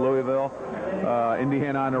Francisco, Louisville,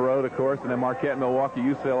 Indiana on the road, of course, and then Marquette, Milwaukee,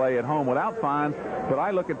 UCLA at home without Fonz. But I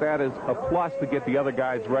look at that as a plus to get the other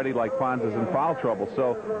guys ready, like Fonz is in foul trouble.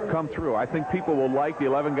 So come through. I think people will like the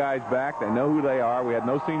 11 guys back. They know who they are. We had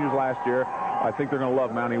no seniors last year. I think they're going to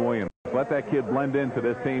love Mountie Williams. Let that kid blend into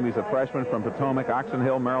this team. He's a freshman from Potomac, Oxon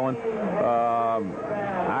Hill, Maryland.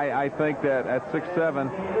 I think that at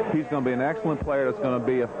 6'7", he's going to be an excellent player that's going to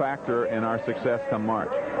be a factor in our success come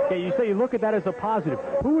March. Okay, you say you look at that as a positive.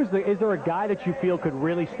 Is there a guy that you feel could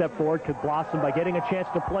really step forward, could blossom by getting a chance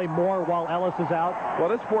to play more while Ellis is out? Well,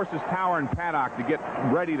 this forces Tower and Paddock to get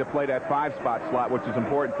ready to play that 5-spot slot, which is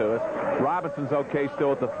important to us. Robinson's okay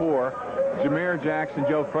still at the 4. Jameer Jackson,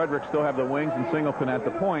 Joe Frederick still have the wings, and Singleton at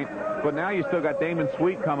the point. But now you still got Damon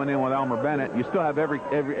Sweet coming in with Elmer Bennett. You still have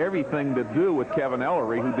everything to do with Kevin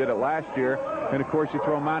Ellery, who did it last year. And, of course, you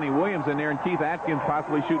throw Monty Williams in there and Keith Atkins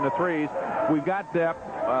possibly shooting the threes. We've got depth.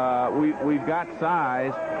 We've got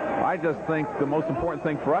size. I just think the most important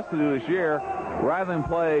thing for us to do this year rather than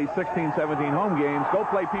play 16, 17 home games, go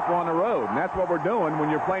play people on the road. And that's what we're doing when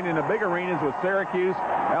you're playing in the big arenas with Syracuse,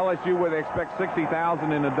 LSU, where they expect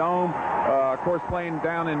 60,000 in the dome. Of course, playing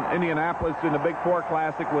down in Indianapolis in the Big Four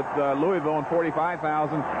Classic with Louisville and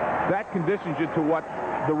 45,000. That conditions you to what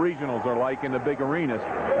the regionals are like in the big arenas.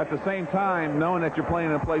 At the same time, knowing that you're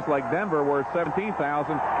playing in a place like Denver where it's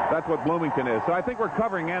 17,000, that's what Bloomington is. So I think we're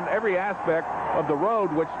covering in every aspect of the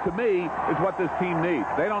road, which to me is what this team needs.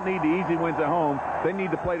 They don't need the easy wins at home. They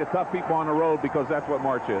need to play the tough people on the road because that's what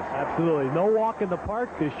March is. Absolutely. No walk in the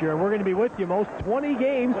park this year, and we're going to be with you most 20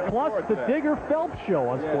 games plus the Digger Phelps Show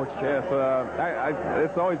on Sports Channel. Yes,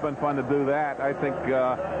 it's always been fun to do that. I think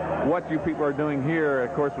what you people are doing here,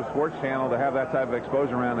 of course, with Sports Channel, to have that type of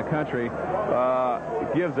exposure around the country,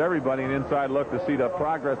 it gives everybody an inside look to see the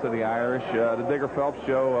progress of the Irish. The Digger Phelps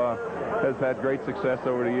Show has had great success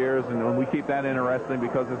over the years, and we keep that interesting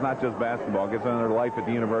because it's not just basketball. It gets into their life at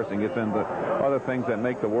the university, gets into other things that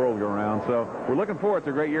make the world go round. So we're looking forward to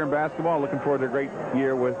a great year in basketball, looking forward to a great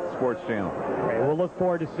year with Sports Channel. Great. We'll look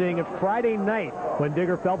forward to seeing it Friday night when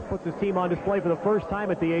Digger Phelps puts his team on display for the first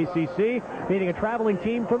time at the ACC, meeting a traveling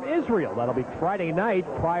team from Israel. That'll be Friday night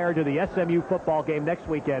prior to the SMU football game next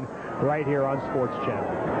weekend right here on Sports Channel.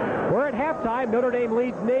 We're at halftime. Notre Dame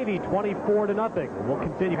leads Navy 24-0. We'll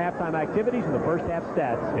continue halftime activities and the first half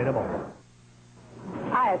stats in a moment.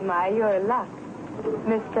 I admire your luck,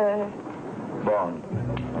 Mr. Bond.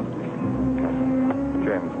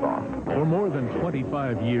 James Bond. For more than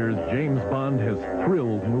 25 years, James Bond has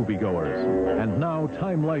thrilled moviegoers. And now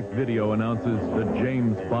Time Life Video announces the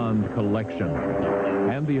James Bond Collection.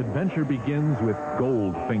 And the adventure begins with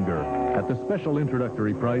Goldfinger at the special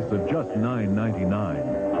introductory price of just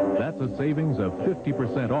 $9.99. That's a savings of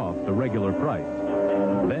 50% off the regular price.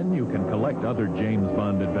 Then you can collect other James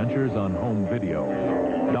Bond adventures on home video.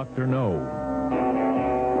 Dr. No,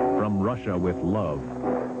 From Russia with Love,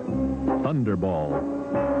 Thunderball,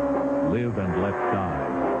 Live and Let Die,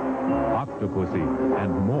 Octopussy,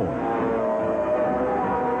 and more.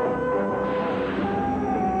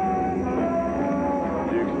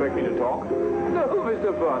 Do you expect me to talk? No,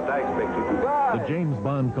 Mr. Bond, I expect you to die. The James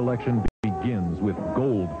Bond collection begins with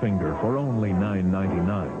Goldfinger for only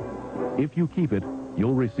 $9.99. If you keep it,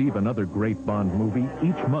 you'll receive another great Bond movie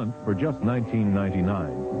each month for just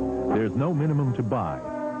 $19.99. There's no minimum to buy.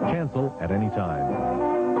 Cancel at any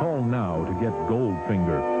time. Call now to get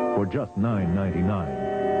Goldfinger for just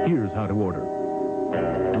 $9.99. Here's how to order.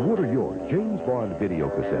 To order your James Bond video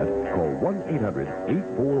cassette, call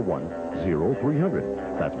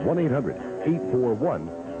 1-800-841-0300. That's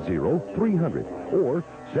 1-800-841-0300. Or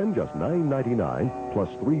send just $9.99 plus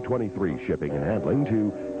 $3.23 shipping and handling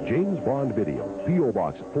to James Bond Video, P.O.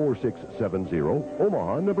 Box 4670,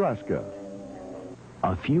 Omaha, Nebraska.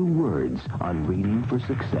 A few words on reading for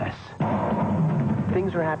success.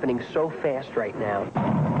 Things are happening so fast right now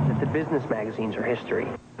that the business magazines are history.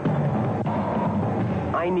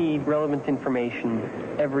 I need relevant information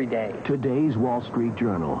every day. Today's Wall Street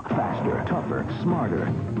Journal. Faster, tougher,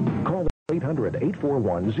 smarter. Call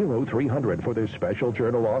 800-841-0300 for this special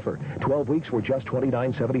journal offer. 12 weeks for just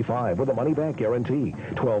 $29.75 with a money-back guarantee.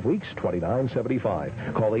 12 weeks,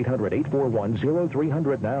 $29.75. Call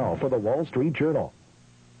 800-841-0300 now for the Wall Street Journal.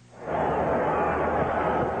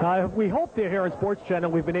 We hope that here on Sports Channel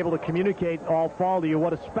we've been able to communicate all fall to you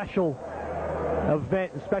what a special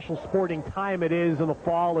event and special sporting time it is in the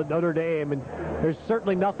fall at Notre Dame, and there's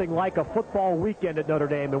certainly nothing like a football weekend at Notre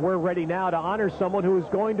Dame, and we're ready now to honor someone who is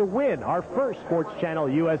going to win our first Sports Channel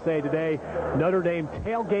USA Today Notre Dame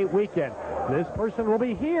Tailgate Weekend. This person will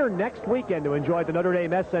be here next weekend to enjoy the Notre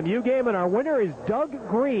Dame SMU game, and our winner is Doug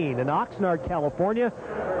Green in Oxnard, California,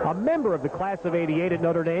 a member of the class of '88 at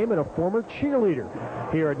Notre Dame and a former cheerleader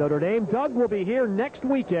here at Notre Dame. Doug will be here next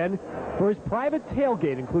weekend for his private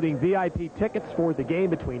tailgate, including VIP tickets for the game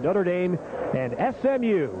between Notre Dame and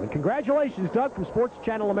SMU. And congratulations, Doug, from Sports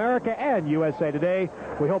Channel America and USA Today.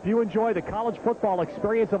 We hope you enjoy the college football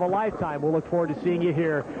experience of a lifetime. We'll look forward to seeing you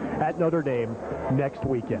here at Notre Dame next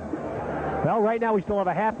weekend. Well, right now we still have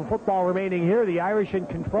a half of football remaining here. The Irish in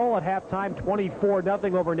control at halftime,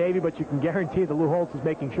 24-0 over Navy, but you can guarantee that Lou Holtz is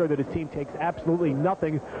making sure that his team takes absolutely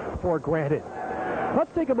nothing for granted.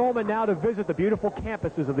 Let's take a moment now to visit the beautiful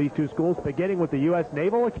campuses of these two schools, beginning with the U.S.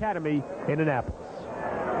 Naval Academy in Annapolis.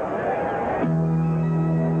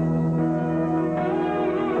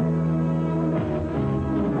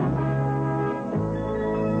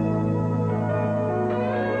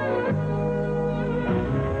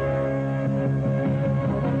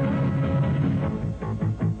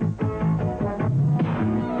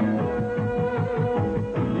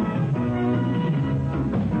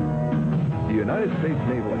 The United States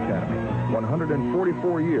Naval Academy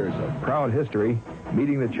 144 years of proud history,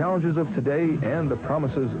 meeting the challenges of today and the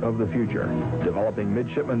promises of the future, developing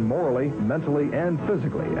midshipmen morally, mentally, and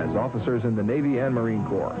physically as officers in the Navy and Marine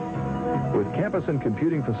Corps. With campus and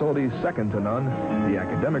computing facilities second to none, the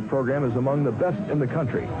academic program is among the best in the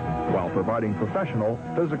country, while providing professional,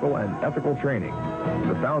 physical, and ethical training,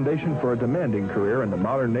 the foundation for a demanding career in the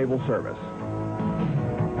modern naval service.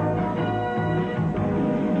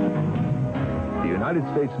 The United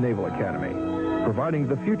States Naval Academy, providing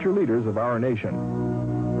the future leaders of our nation.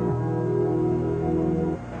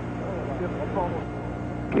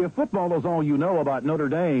 If football is all you know about Notre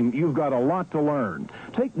Dame, you've got a lot to learn.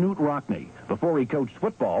 Take Newt Rockney. Before he coached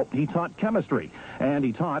football, he taught chemistry, and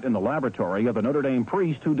he taught in the laboratory of a Notre Dame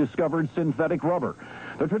priest who discovered synthetic rubber.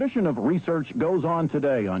 The tradition of research goes on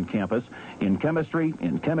today on campus, in chemistry,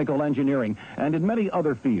 in chemical engineering, and in many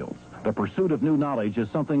other fields. The pursuit of new knowledge is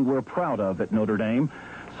something we're proud of at Notre Dame.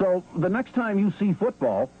 So the next time you see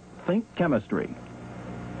football, think chemistry.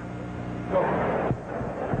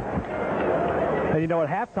 And you know, at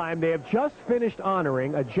halftime, they have just finished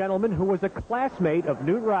honoring a gentleman who was a classmate of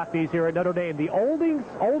Newt Rockney's here at Notre Dame, the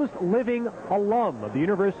oldest living alum of the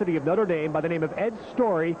University of Notre Dame by the name of Ed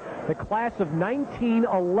Story, the class of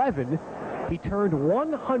 1911. He turned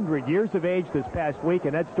 100 years of age this past week,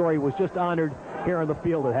 and Ed Story was just honored here on the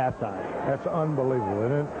field at halftime. That's unbelievable,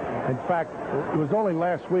 isn't it? In fact, it was only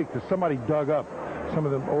last week that somebody dug up some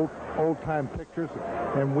of the old-time pictures,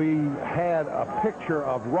 and we had a picture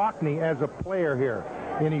of Rockney as a player here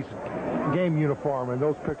in his game uniform, and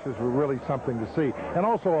those pictures were really something to see. And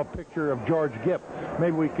also a picture of George Gipp.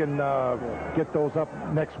 Maybe we can get those up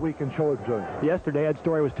next week and show it to him. Yesterday, Ed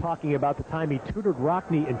Story was talking about the time he tutored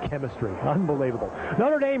Rockney in chemistry. Unbelievable.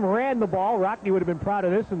 Notre Dame ran the ball. Rockney would have been proud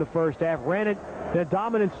of this in the first half. Ran it in a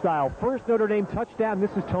dominant style. First Notre Dame touchdown.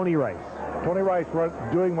 This is Tony Rice. Tony Rice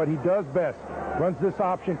doing what he does best. Runs this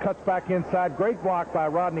option, cuts back inside. Great block by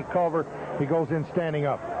Rodney Culver. He goes in standing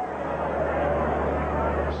up.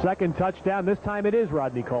 Second touchdown. This time it is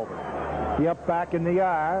Rodney Culver. He up back in the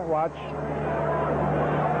eye. Watch.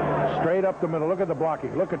 Straight up the middle. Look at the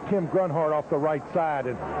blocking. Look at Tim Grunhard off the right side.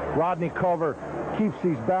 And Rodney Culver keeps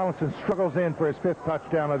his balance and struggles in for his 5th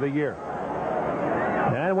touchdown of the year.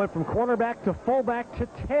 And went from cornerback to fullback to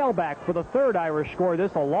tailback for the 3rd Irish score.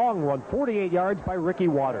 This a long run, 48 yards by Ricky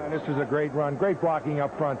Waters. And this is a great run. Great blocking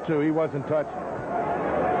up front, too. He wasn't touched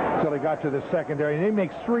until he got to the secondary. And he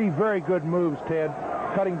makes 3 very good moves, Ted.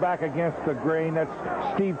 Cutting back against the grain. That's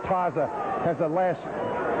Steve Plaza has a last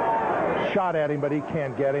shot at him, but he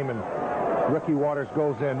can't get him. And Ricky Waters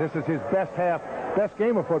goes in. This is his best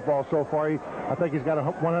game of football so far. I think he's got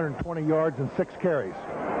 120 yards and 6 carries.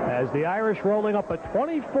 As the Irish rolling up a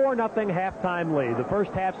 24-0 halftime lead. The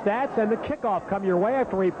first half stats and the kickoff come your way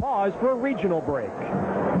after we pause for a regional break.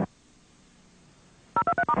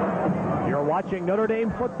 You're watching Notre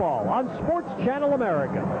Dame football on Sports Channel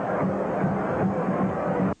America.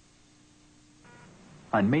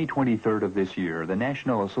 On May 23rd of this year, the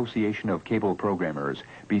National Association of Cable Programmers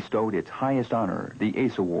bestowed its highest honor, the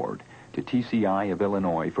ACE Award, to TCI of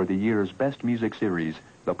Illinois for the year's best music series,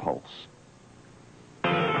 The Pulse.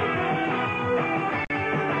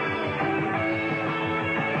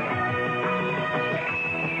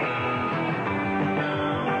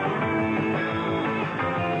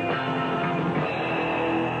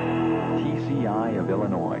 TCI of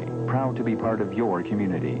Illinois, proud to be part of your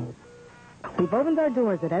community. We've opened our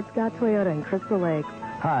doors at Ed Scott Toyota in Crystal Lake.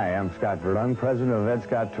 Hi, I'm Scott Verdun, president of Ed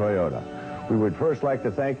Scott Toyota. We would first like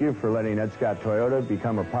to thank you for letting Ed Scott Toyota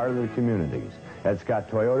become a part of the communities. Ed Scott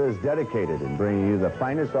Toyota is dedicated in bringing you the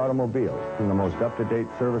finest automobiles from the most up-to-date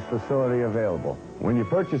service facility available. When you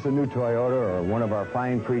purchase a new Toyota or one of our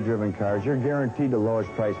fine pre-driven cars, you're guaranteed the lowest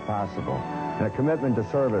price possible and a commitment to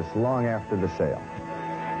service long after the sale.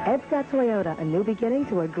 Ed Scott Toyota, a new beginning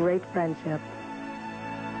to a great friendship.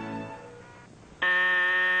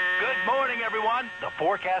 The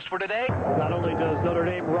forecast for today. Not only does Notre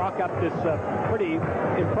Dame rock up this pretty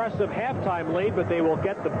impressive halftime lead, but they will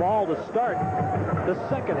get the ball to start the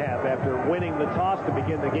second half after winning the toss to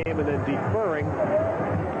begin the game and then deferring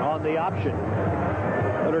on the option.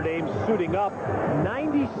 Notre Dame suiting up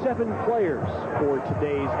 97 players for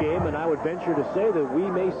today's game, and I would venture to say that we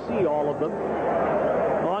may see all of them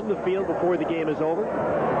on the field before the game is over.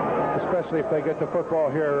 Especially if they get the football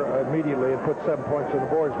here immediately and put 7 points on the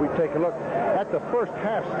board. As we take a look at the first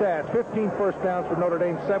half stats, 15 first downs for Notre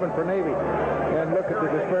Dame, 7 for Navy. And look at the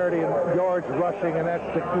disparity in yards rushing, and that's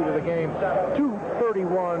the key to the game.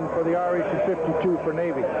 231 for the Irish and 52 for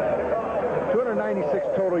Navy. 296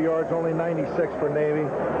 total yards, only 96 for Navy.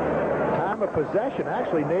 Time time of possession,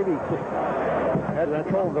 actually, Navy had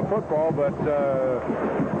control of the football, but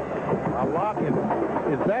a lot is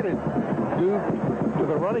due to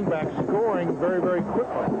the running back scoring very, very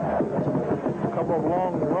quickly. A couple of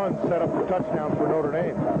long runs set up the touchdown for Notre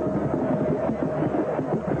Dame.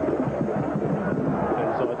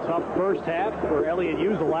 And so a tough first half for Elliot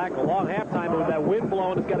Uzelak. A long halftime with that wind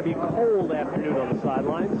blowing. It's got to be a cold afternoon on the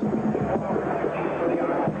sidelines.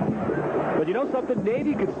 But you know something?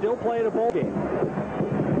 Navy could still play in a bowl game.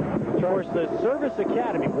 Of course, the Service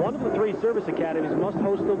Academy, one of the three Service Academies, must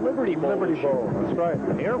host the Liberty Bowl. Liberty Bowl, that's right.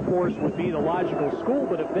 Air Force would be the logical school,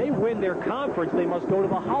 but if they win their conference, they must go to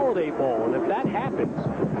the Holiday Bowl. And if that happens,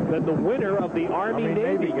 then the winner of the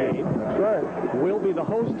Army-Navy game that's right. will be the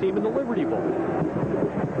host team in the Liberty Bowl.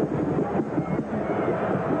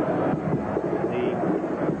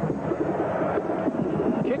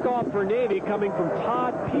 The kickoff for Navy coming from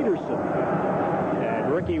Todd Peterson.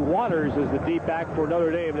 Ricky Waters is the deep back for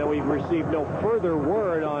Notre Dame. Now, we've received no further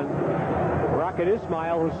word on Rocket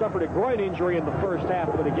Ismail, who suffered a groin injury in the first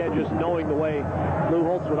half. But again, just knowing the way Lou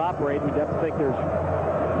Holtz would operate, we'd have to think there's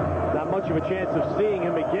not much of a chance of seeing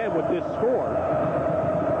him again with this score.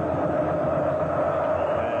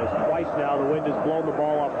 As twice now the wind has blown the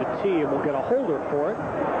ball off the tee, and we'll get a holder for it.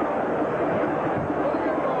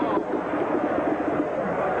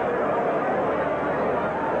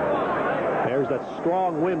 There's that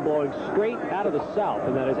strong wind blowing straight out of the south,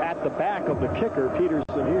 and that is at the back of the kicker,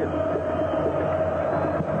 Peterson, here.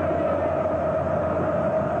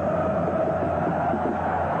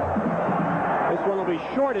 This one will be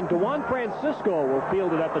short, and DeJuan Francisco will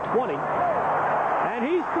field it at the 20. And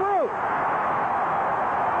he's through.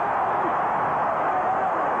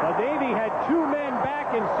 The Navy had two men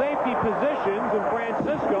back in safety positions, and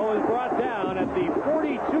Francisco is brought down at the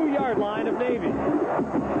 42-yard line of Navy.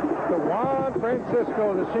 DeJuan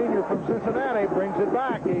Francisco, the senior from Cincinnati, brings it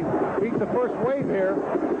back. He beat the first wave here.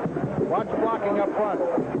 Watch blocking up front.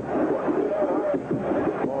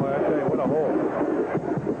 Boy, I tell you, what a hole.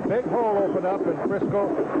 Big hole opened up, and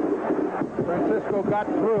Francisco got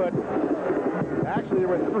through it. Actually, there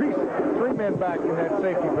were three men back in that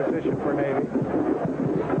safety position for Navy.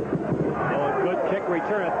 Oh, a good kick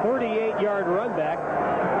return, a 38-yard run back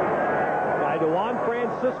by DeJuan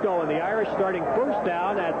Francisco, and the Irish starting first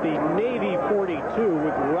down at the Navy 42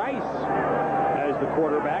 with Rice as the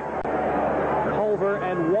quarterback, Culver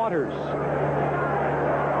and Waters.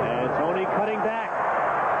 And Tony cutting back,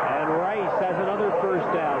 and Rice has another first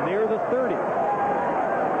down near the 30.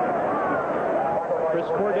 Chris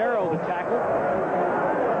Cordero, the tackle.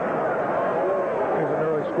 Here's an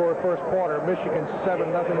early score first quarter. Michigan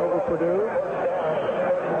 7-0 over Purdue.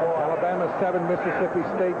 Alabama 7, Mississippi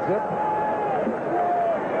State zip.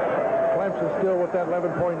 Clemson still with that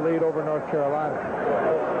 11-point lead over North Carolina.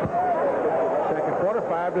 Second quarter,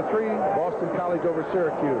 5-3. Boston College over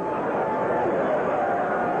Syracuse.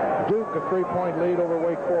 Duke a 3-point lead over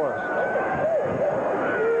Wake Forest.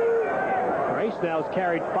 Rice now has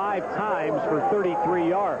carried 5 times for 33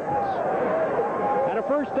 yards. And a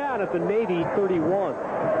first down at the Navy 31.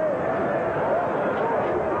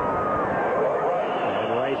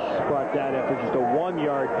 And Rice brought down after just a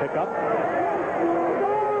 1-yard pickup.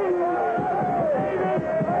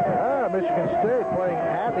 Michigan State playing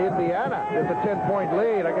at Indiana. It's a 10-point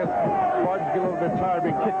lead. I guess Spartans get a little bit tired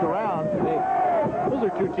being kicked around. Those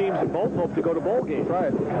are two teams that both hope to go to bowl games.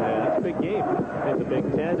 Right. That's a big game in the Big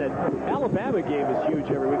Ten. And Alabama game is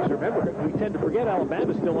huge every week. So remember, we tend to forget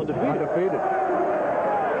Alabama's still undefeated.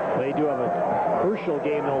 They do have a crucial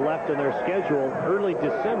game, though, left in their schedule early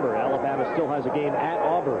December. Alabama still has a game at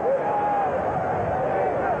Auburn.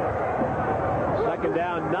 Second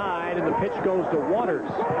down, 9, and the pitch goes to Waters.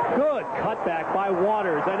 Good cutback by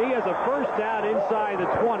Waters, and he has a first down inside the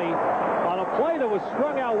 20 on a play that was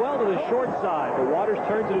strung out well to the short side. But Waters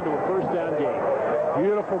turns it into a first down game.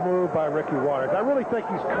 Beautiful move by Ricky Waters. I really think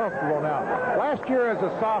he's comfortable now. Last year as a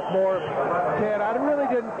sophomore, Ted, I really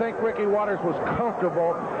didn't think Ricky Waters was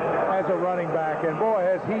comfortable as a running back. And boy,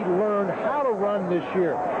 has he learned how to run this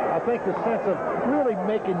year. I think the sense of really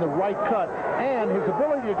making the right cut and his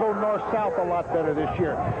ability to go north-south a lot better this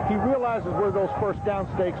year. He realizes where those first down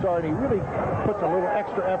stakes are, and he really puts a little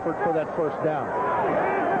extra effort for that first down.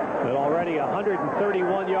 But already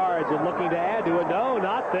 131 yards and looking to add to it. No,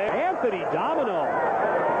 not there. Anthony Domino.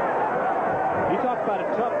 You talk about a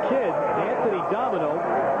tough kid. Anthony Domino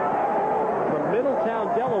from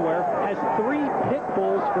Middletown, Delaware, has 3 pit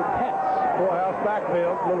bulls for pets. Full-house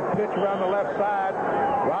backfield, little pitch around the left side.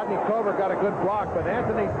 Rodney Culver got a good block, but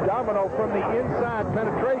Anthony Domino from the inside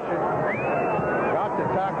penetration got the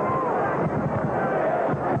tackle.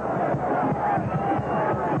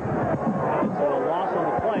 So a loss on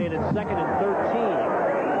the play, and it's 2nd and 13.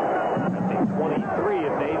 At the 23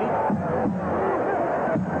 of Navy.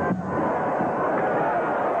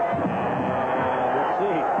 And let's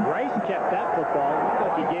see. Rice kept that football. Looked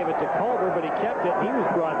like he gave it to Culver, but he kept it. He was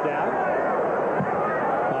brought down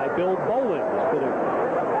by Bill Bolin. He's been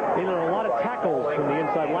in on a lot of tackles from the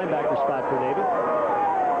inside linebacker spot for Navy.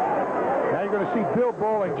 Now you're going to see Bill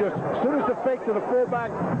Bowling just, as soon as the fake to the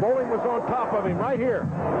fullback, Bowling was on top of him right here.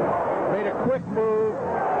 Made a quick move.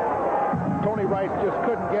 Tony Rice just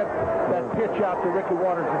couldn't get that pitch out to Ricky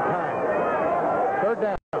Waters in time. 3rd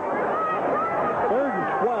down. 3rd and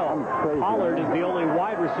 12. Pollard is the only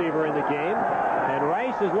wide receiver in the game. And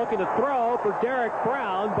Rice is looking to throw for Derek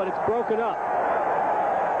Brown, but it's broken up.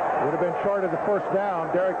 Would have been short of the 1st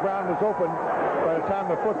down. Derek Brown was open by the time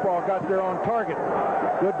the football got there on target.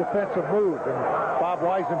 Good defensive move. And Bob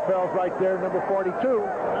Weisenfeld's right there, number 42.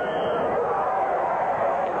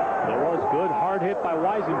 There was good hard hit by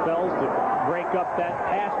Weisenfeld to break up that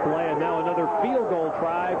pass play. And now another field goal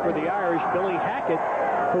try for the Irish. Billy Hackett,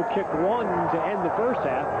 who kicked one to end the first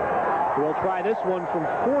half, will try this one from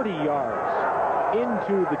 40 yards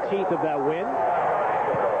into the teeth of that win.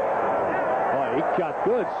 He got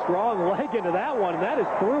good, strong leg into that one, and that is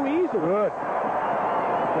through easily. Good.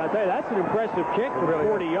 I'll tell you, that's an impressive kick from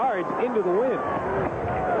 40 yards into the wind.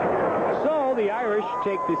 So the Irish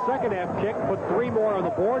take the second half kick, put 3 more on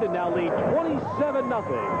the board, and now lead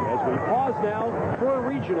 27-0 as we pause now for a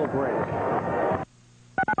regional break.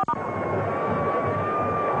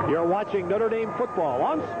 You're watching Notre Dame football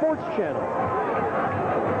on Sports Channel.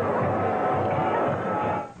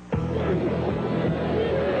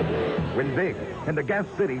 Win big in the Gas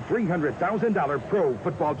City $300,000 Pro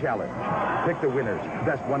Football Challenge. Pick the winners.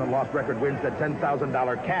 Best won and lost record wins the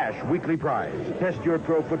 $10,000 cash weekly prize. Test your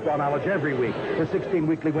pro football knowledge every week. The 16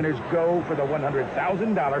 weekly winners go for the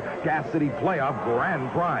 $100,000 Gas City Playoff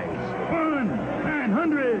Grand Prize.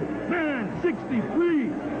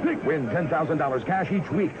 1,963. Pick. Win $10,000 cash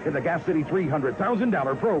each week in the Gas City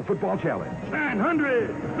 $300,000 Pro Football Challenge.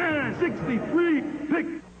 963. Pick.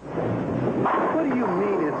 What do you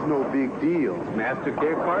mean it's no big deal?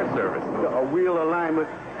 Mastercare Car Service. A wheel alignment.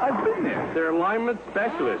 I've been there. They're alignment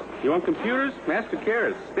specialists. You want computers? Mastercare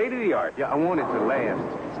is state-of-the-art. Yeah, I want it to last.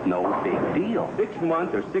 It's no big deal.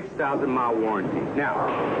 6-month or 6,000-mile warranty. Now,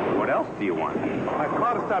 what else do you want? My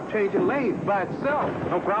car to stop changing lanes by itself.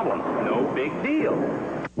 No problem. No big deal.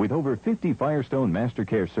 With over 50 Firestone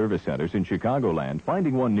Mastercare service centers in Chicagoland,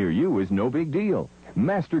 finding one near you is no big deal.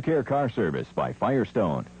 Mastercare Car Service by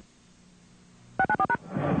Firestone.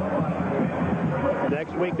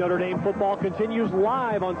 Next week, Notre Dame football continues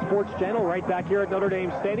live on Sports Channel right back here at Notre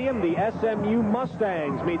Dame Stadium. The SMU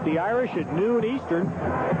Mustangs meet the Irish at noon Eastern,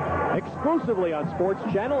 exclusively on Sports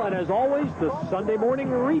Channel. And as always, the Sunday morning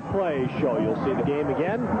replay show. You'll see the game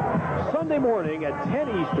again Sunday morning at 10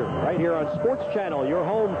 Eastern right here on Sports Channel, your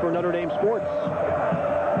home for Notre Dame sports.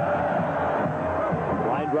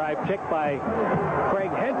 Line drive kick by Craig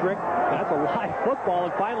Hendrick. That's a live football,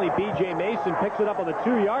 and finally B.J. Mason picks it up on the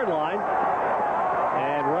 2-yard line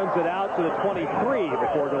and runs it out to the 23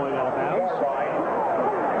 before going out of bounds.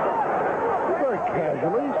 Very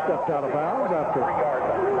casually stepped out of bounds after.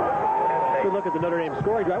 Good look at the Notre Dame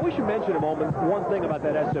scoring drive. We should mention one thing about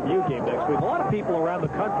that SMU game next week. A lot of people around the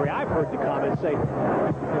country, I've heard the comments say,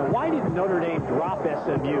 why didn't Notre Dame drop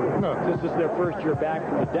SMU? This is their first year back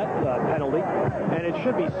from the death penalty. And it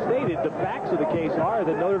should be stated, the facts of the case are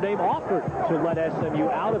that Notre Dame offered to let SMU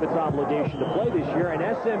out of its obligation to play this year, and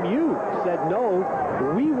SMU said, no,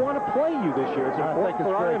 we want to play you this year. It's important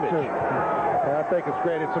for our image. I think it's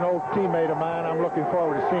great. It's an old teammate of mine. I'm looking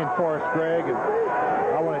forward to seeing Forrest Gregg. And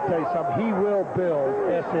I want to tell you something. He will build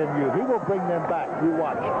SMU. He will bring them back. You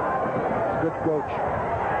watch. Good coach.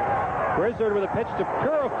 Grizzard with a pitch to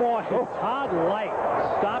Purifoy. Todd Light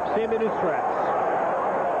stops him in his tracks.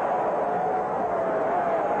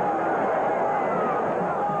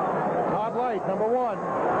 Todd Light, number 1.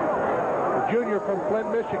 The junior from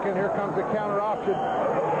Flint, Michigan. Here comes the counter option.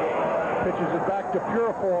 Pitches it back to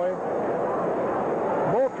Purifoy.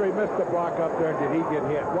 Moultrie missed the block up there. Did he get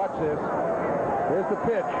hit? Watch this. Here's the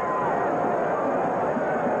pitch.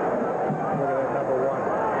 Look at that number 1.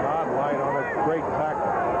 Todd Light on a great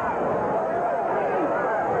tackle.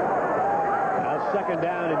 Now 2nd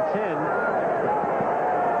down and 10.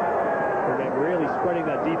 They're really spreading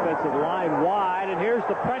that defensive line wide. And here's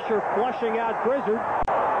the pressure flushing out Grizzard.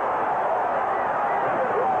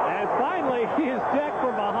 And finally, finally, he is decked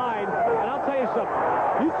from behind. And I'll tell you something.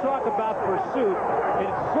 You talk about pursuit.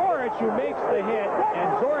 It's Zorich who makes the hit,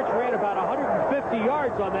 and Zorich ran about 150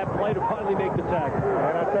 yards on that play to finally make the tackle.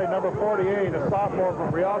 And I tell you, number 48, a sophomore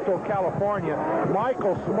from Rialto, California,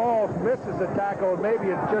 Michael Smalls misses the tackle, and maybe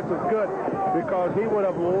it's just as good because he would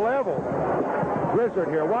have leveled Grizzard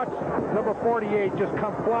here. Watch number 48 just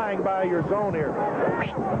come flying by your zone here.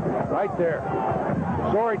 Right there.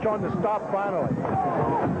 Zorich on the stop finally.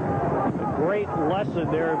 A great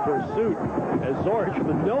lesson there in pursuit as Zorich from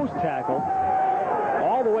the nose tackle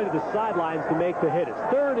all the way to the sidelines to make the hit. It's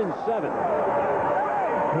 3rd and 7.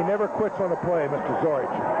 He never quits on a play, Mr.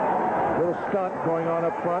 Zorich. Little stunt going on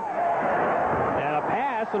up front. And a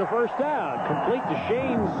pass and a first down. Complete to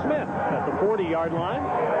Shane Smith at the 40-yard line.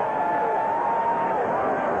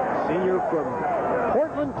 Senior from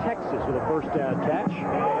Portland, Texas with a first down catch.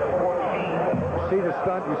 See the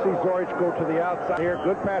stunt. You see Zorich go to the outside here.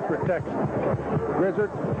 Good pass protection.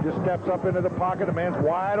 Grizzard just steps up into the pocket. The man's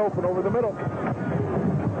wide open over the middle.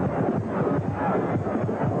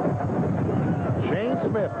 Shane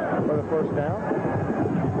Smith for the first down.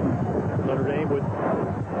 Notre Dame with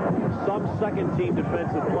some second-team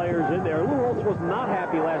defensive players in there. Lou Holtz was not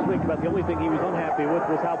happy last week, but the only thing he was unhappy with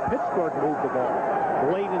was how Pittsburgh moved the ball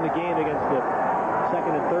late in the game against the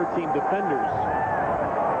second- and third-team defenders.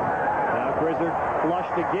 Now Grizzard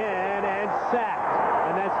flushed again and sacked.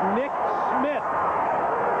 And that's Nick Smith,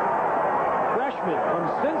 freshman from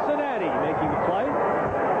Cincinnati, making the play.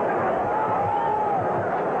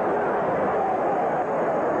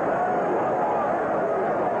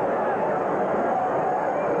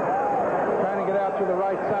 To the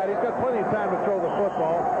right side. He's got plenty of time to throw the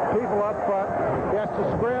football. People up front. He has to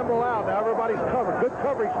scramble out. Now everybody's covered. Good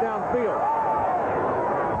coverage downfield.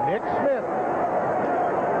 Nick Smith.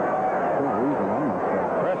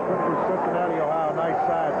 Freshman from Cincinnati, Ohio. Nice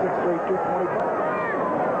size. 6'3", 225.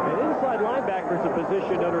 An inside linebacker is a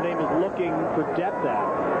position Notre Dame is looking for depth at.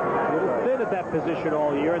 A little thin at that position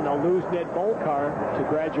all year, and they'll lose Ned Bolkar to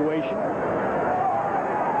graduation.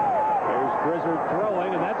 Grizzard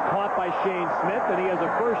throwing, and that's caught by Shane Smith, and he has a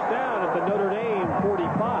first down at the Notre Dame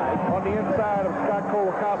 45. On the inside of Scott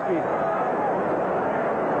Kolakowski.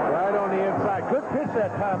 Right on the inside. Good pitch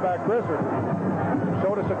that time by Grizzard.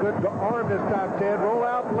 Showed us a good arm this time, Ted. Roll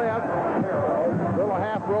out left. Little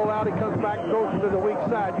half roll out. He comes back and goes to the weak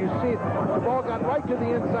side. You see the ball got right to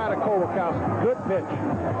the inside of Kolakowski. Good pitch.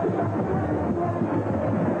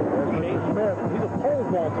 Shane Smith. He's a pole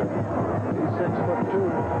vaulter. He's 6'2".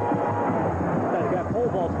 That guy pole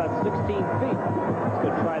vaults about 16 feet. He's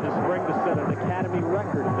going to try this spring to set an academy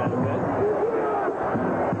record in that event.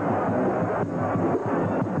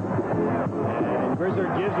 And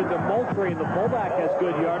Grizzard gives it to Moultrie, and the fullback has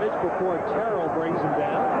good yardage before Terrell brings him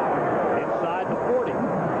down inside the 40.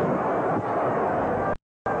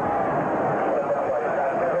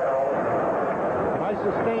 Nice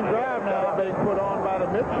sustained drive now being put on by the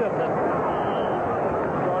midshipmen.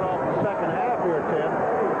 Start off the second half here, Tim.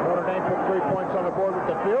 Notre Dame put 3 points on the board with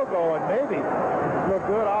the field goal, and maybe look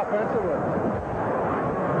good offensively.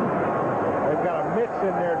 They've got a mix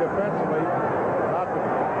in there defensively. Not the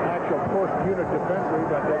actual forced unit defensively,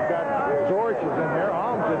 but they've got Zorich is in there,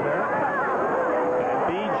 Alms in there. And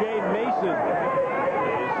B.J. Mason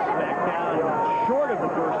is smacked down short of the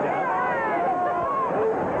first down.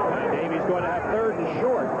 And Navy's going to have 3rd and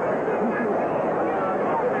short.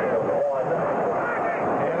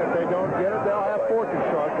 And if they don't get it, they'll have 4th and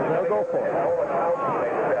short, because they'll go for it.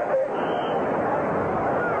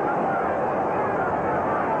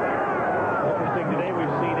 Interesting today,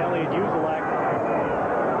 we've seen Elliot Uzelak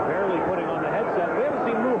barely putting on the headset. We haven't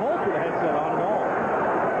seen Lou Holtz with a headset on at all.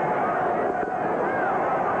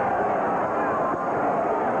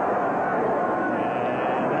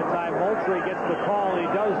 And that time Moultrie gets the call, and he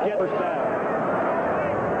does get first down.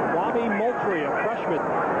 Kwame Moultrie, a freshman.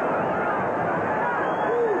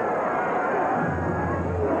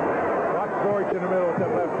 Watch Zorich in the middle with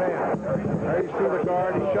that left hand. There you see the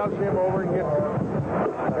guard. He shoves him over and gets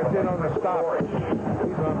in on the stop.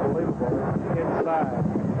 He's unbelievable. Inside.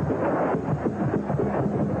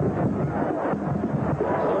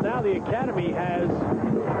 So now the Academy has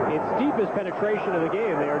its deepest penetration of the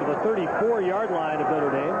game there to the 34-yard line of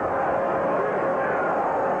Notre Dame.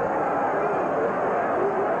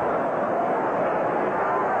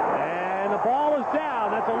 And the ball is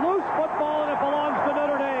down. That's a loose football, and it belongs to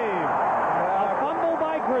Notre Dame. A fumble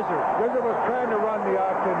by Grizzard. Grizzard was trying to run the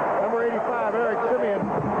option. Number 85, Eric Simeon,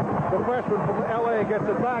 the freshman from L.A., gets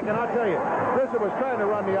it back. And I'll tell you, Grizzard was trying to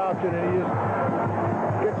run the option, and he just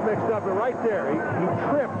gets mixed up. And right there, he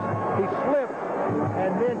trips, he slips,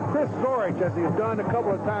 And then Chris Zorich, as he's done a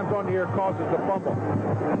couple of times on the air, causes the fumble.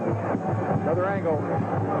 Another angle.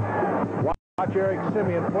 Watch Eric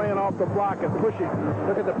Simeon playing off the block and pushing.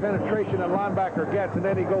 Look at the penetration a linebacker gets, and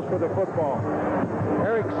then he goes for the football.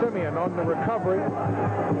 Eric Simeon on the recovery.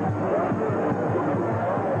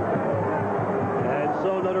 And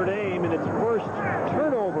so Notre Dame, in its first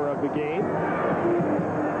turnover of the game,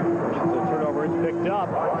 the turnover is picked up,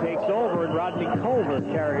 takes over, and Rodney Culver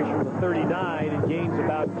carries from the 39 and gains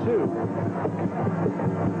about 2.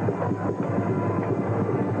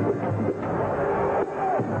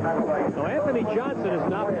 Now, Anthony Johnson has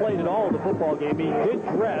not played at all in the football game. He did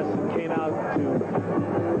dress and came out to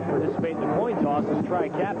participate in the coin toss as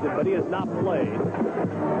tri-captain, but he has not played.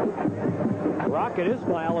 Rocket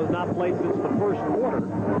Ismail has not played since the first quarter.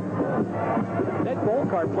 Ned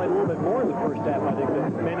Bolkart played a little bit more in the first half, I think,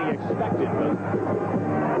 than many expected, but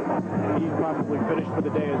he's probably finished for the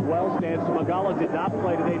day as well. Stan Smagala did not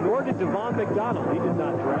play today, nor did Devon McDonald. He did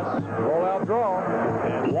not dress. Roll-out draw.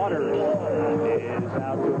 And Waters is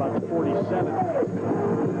out to about the 47.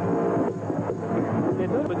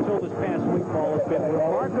 And until this past week, Paul, has been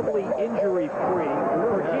remarkably injury-free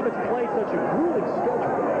for a team that's played such a grueling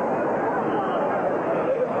schedule.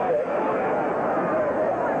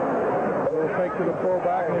 Fake to the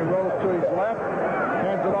fullback, and he rolls to his left,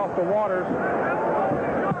 hands it off to Waters.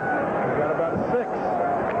 He's got about 6.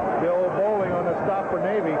 Bill Bowling on the stop for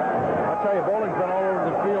Navy. I'll tell you, Bowling's been all over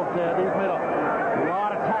the field, Ted. He's made a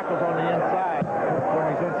lot of tackles on the inside from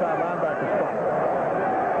his inside linebacker spot.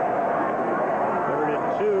 3rd and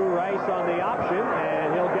 2, Rice on the option,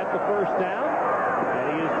 and he'll get the first down. And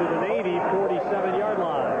he is to the Navy 47-yard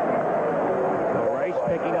line. So Rice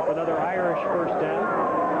picking up another Irish first down.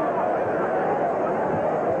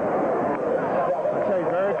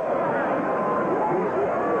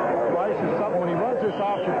 When he runs this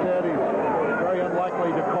option, Ted, he's very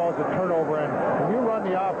unlikely to cause a turnover. And when you run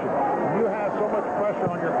the option, you have so much pressure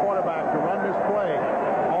on your quarterback to run this play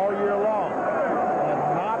all year long and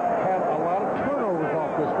not have a lot of turnovers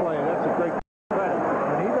off this play. That's a great credit.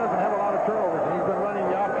 And he doesn't have a lot of turnovers, and he's been running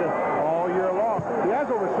the option all year long. He has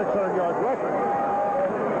over 600 yards rushing.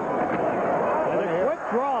 And a quick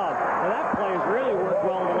draw. Now that play has really worked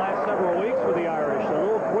well in the last several weeks for the Irish. A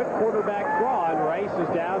little quick quarterback draw, and Rice is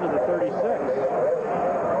down to the 36.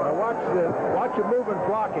 Now watch the movement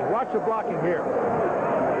blocking. Watch the blocking here.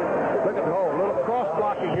 Look at the hole. Little cross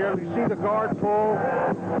blocking here. You see the guard pull.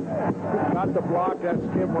 Got the block. That's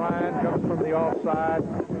Tim Ryan. Comes from the offside.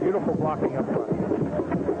 Beautiful blocking up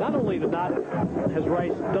front. Not only does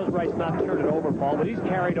Rice not turn it over, Paul, but he's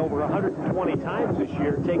carried over 120 times this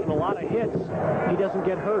year, taking a lot of hits. He doesn't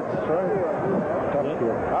get hurt. That's right. Tough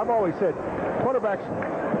kid. I've always said, quarterbacks,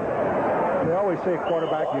 they always say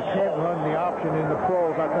quarterback, you can't run the option in the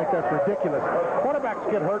pros. I think that's ridiculous. Quarterbacks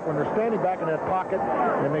get hurt when they're standing back in that pocket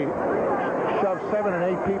and they shove 7 and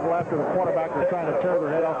 8 people after the quarterback. They're trying to tear their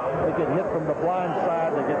head off. They get hit from the blind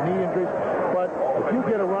side. They get knee injuries. But if you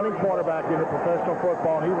get a running quarterback into professional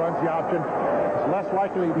football and he runs the option, it's less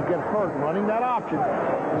likely to get hurt running that option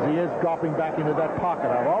as he is dropping back into that pocket.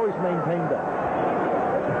 I've always maintained that.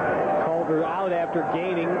 Culver out after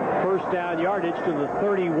gaining first down yardage to the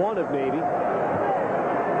 31 of Navy.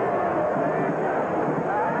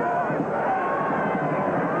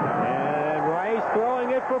 And Rice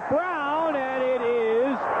throwing it for Brown, and it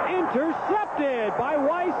is intercepted by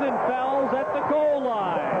Weisenfels at the goal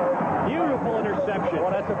line. Beautiful interception.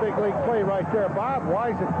 Well, that's a big league play right there. Bob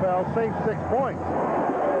Weisenfels saved 6 points.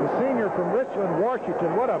 The senior from Richmond,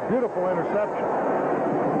 Washington. What a beautiful interception.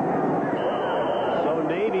 So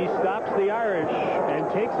Navy stops the Irish and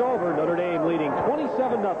takes over. Notre Dame leading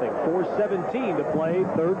 27-0, 4:17 to play,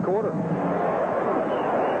 3rd quarter.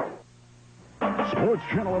 Sports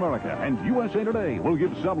Channel America and USA Today will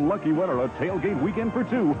give some lucky winner a tailgate weekend for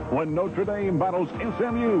 2 when Notre Dame battles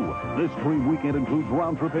SMU. This dream weekend includes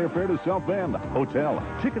round-trip airfare to South Bend, hotel,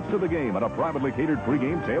 tickets to the game, and a privately catered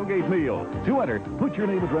pregame tailgate meal. To enter, put your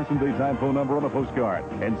name, address, and daytime phone number on a postcard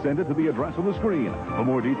and send it to the address on the screen. For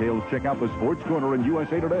more details, check out the Sports Corner in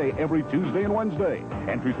USA Today every Tuesday and Wednesday.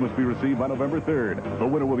 Entries must be received by November 3rd. The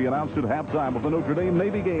winner will be announced at halftime of the Notre Dame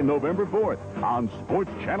Navy game November 4th on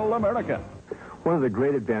Sports Channel America. One of the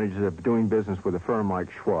great advantages of doing business with a firm like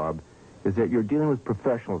Schwab is that you're dealing with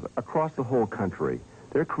professionals across the whole country.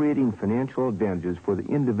 They're creating financial advantages for the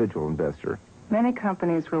individual investor. Many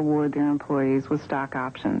companies reward their employees with stock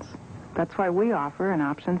options. That's why we offer an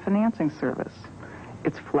option financing service.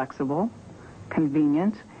 It's flexible,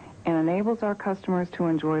 convenient, and enables our customers to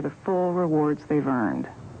enjoy the full rewards they've earned.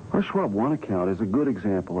 Our Schwab One account is a good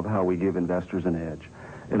example of how we give investors an edge.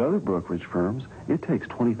 At other brokerage firms, it takes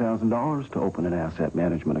 $20,000 to open an asset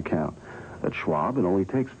management account. At Schwab, it only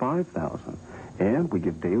takes $5,000. And we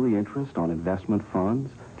give daily interest on investment funds,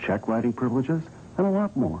 check writing privileges, and a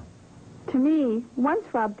lot more. To me, one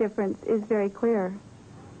Schwab difference is very clear.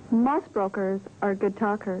 Most brokers are good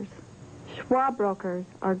talkers. Schwab brokers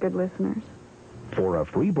are good listeners. For a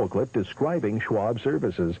free booklet describing Schwab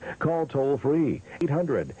services, call toll-free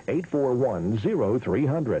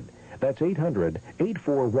 800-841-0300. That's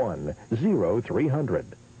 800-841-0300.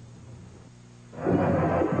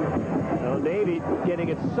 Well, Navy getting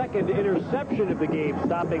its second interception of the game,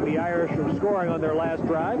 stopping the Irish from scoring on their last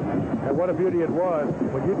drive. And what a beauty it was.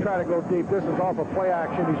 When you try to go deep, this is off a play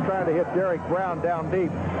action. He's trying to hit Derek Brown down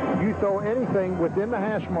deep. You throw anything within the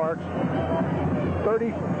hash marks,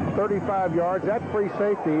 30, 35 yards, that free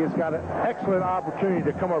safety has got an excellent opportunity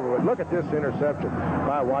to come over with. Look at this interception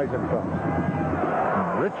by Weisenfeld.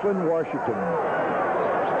 Richland, Washington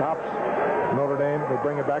stops Notre Dame. They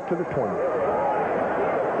bring it back to the 20.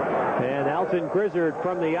 And Alton Grizzard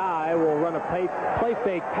from the eye will run a play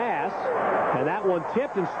fake pass, and that one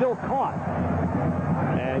tipped and still caught.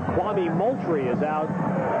 And Kwame Moultrie is out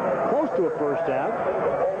close to a first down.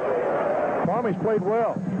 Kwame's played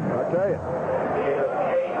well, I tell you.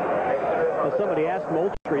 Well, somebody asked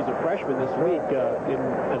Moultrie, he's a freshman this week in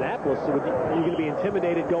Annapolis, so are you going to be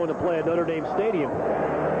intimidated going to play at Notre Dame Stadium?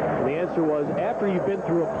 And the answer was, after you've been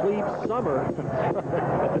through a plebe summer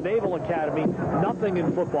at the Naval Academy, nothing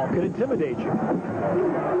in football could intimidate you.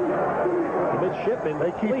 The midshipmen,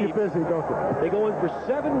 they keep you busy, don't they? They go in for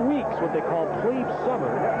 7 weeks, what they call plebe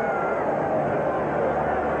summer.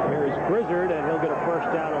 Here is Grizzard, and he'll get a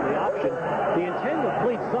first down on the option. The intent of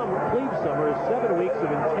plebe summer is 7 weeks of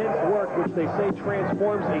intense work, which they say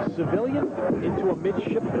transforms a civilian into a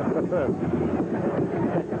midshipman.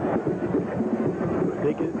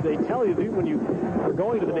 They tell you when you are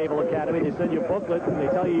going to the Naval Academy, they send you a booklet, and they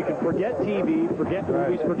tell you can forget TV, forget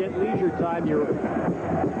movies, forget leisure time.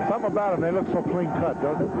 Something about them, they look so clean cut,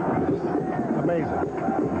 don't they? Just amazing.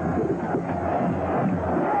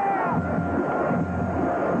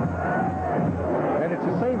 And it's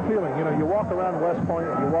the same feeling. You know, you walk around West Point,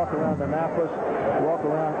 you walk around Annapolis, you walk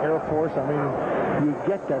around Air Force. I mean, you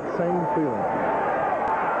get that same feeling.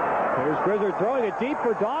 Here's Grizzard throwing it deep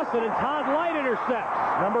for Dawson, and Todd Light intercepts.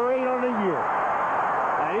 Number 8 on the year.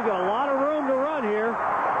 And he's got a lot of room to run here.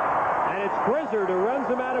 And it's Grizzard who runs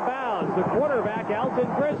him out of bounds. The quarterback, Alton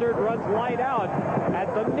Grizzard, runs Light out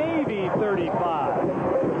at the Navy 35.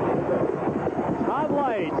 Todd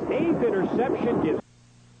Light's 8th interception gives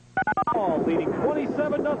ball, leading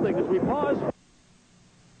 27-0 as we pause.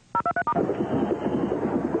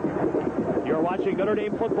 You're watching Notre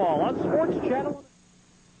Dame football on Sports Channel.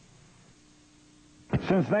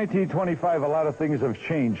 Since 1925, a lot of things have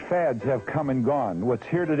changed. Fads have come and gone. What's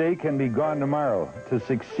here today can be gone tomorrow. To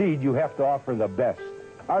succeed, you have to offer the best.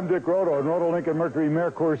 I'm Dick Roto, and Roto Lincoln Mercury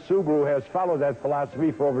AmeriCorps Subaru has followed that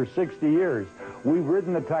philosophy for over 60 years. We've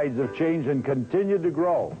ridden the tides of change and continued to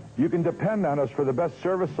grow. You can depend on us for the best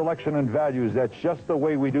service, selection, and values. That's just the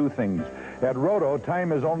way we do things. At Roto, time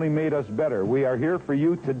has only made us better. We are here for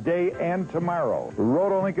you today and tomorrow.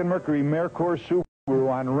 Roto Lincoln Mercury AmeriCorps Subaru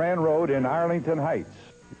on Rand Road in Arlington Heights.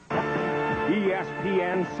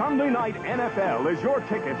 ESPN Sunday Night NFL is your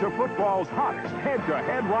ticket to football's hottest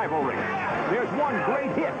head-to-head rivalry. There's one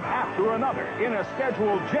great hit after another in a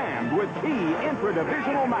schedule jammed with key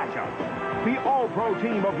intra-divisional matchups. The all-pro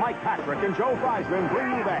team of Mike Patrick and Joe Theismann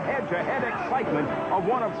bring you the head-to-head excitement of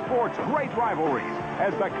one of sport's great rivalries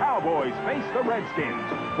as the Cowboys face the Redskins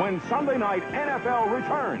when Sunday Night NFL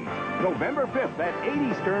returns November 5th at 8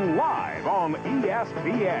 Eastern live on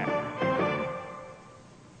ESPN.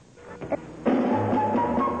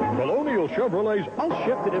 Colonial Chevrolet's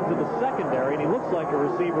shifted him to the secondary, and he looks like a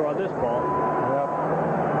receiver on this ball. Yep.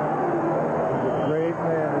 He's a great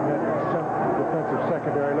man in that defensive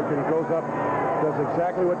secondary. Look, he goes up, does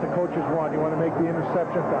exactly what the coaches want. You want to make the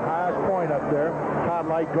interception at the highest point up there. Todd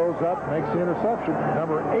Light goes up, makes the interception.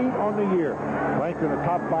 Number 8 on the year, ranked in the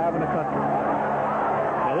top 5 in the country.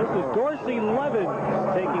 Now this is Dorsey Levens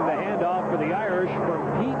taking the handoff for the Irish from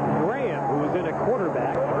Pete Graham, who was in a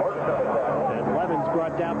quarterback. And Levens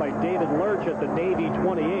brought down by David Lurch at the Navy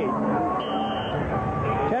 28.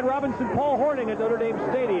 Ted Robinson, Paul Hornung at Notre Dame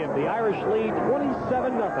Stadium. The Irish lead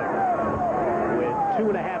 27-0 with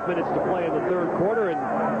 2.5 minutes to play in the third quarter, and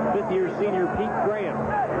fifth-year senior Pete Graham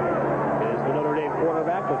is the Notre Dame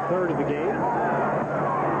quarterback, the third of the game.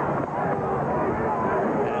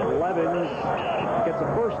 And Levens gets a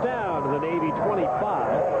first down to the Navy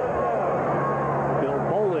 25. Bill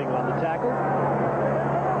Bowling on the tackle.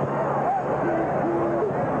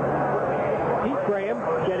 Pete Graham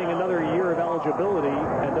Graham getting another year of eligibility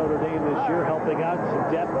at Notre Dame this year, helping out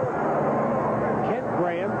some depth. Kent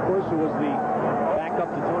Graham, of course, who was the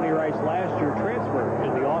backup to Tony Rice last year, transferred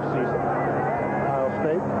in the offseason. Ohio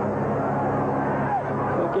State.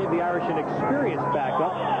 So it gave the Irish an experienced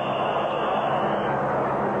backup.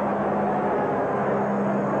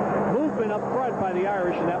 Movement up front by the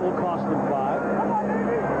Irish, and that will cost them 5.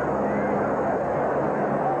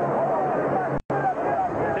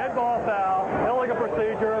 Dead ball foul, illegal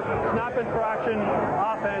procedure, snap infraction,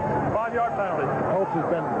 offense, 5-yard penalty. Holtz has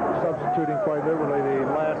been substituting quite liberally the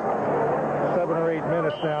last 7 or 8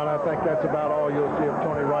 minutes now, and I think that's about all you'll see of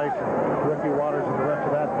Tony Rice and Ricky Waters and the rest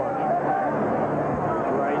of that bunch.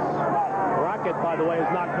 Rice. Rocket, by the way,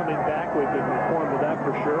 is not coming back. We've been informed of that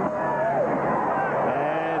for sure.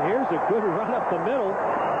 And here's a good run up the middle.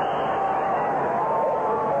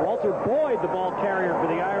 Walter Boyd, the ball carrier for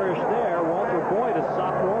the Irish there. Walter Boyd, a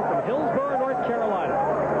sophomore from Hillsborough, North Carolina.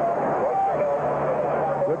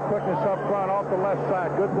 Good quickness up front off the left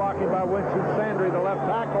side. Good blocking by Winston Sandry, the left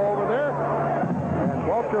tackle over there. And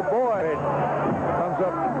Walter Boyd comes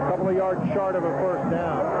up a couple of yards short of a first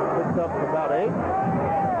down. Picked up about 8.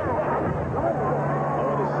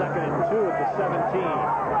 Oh, it is 2nd and 2 at the 17. A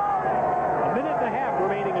minute and a half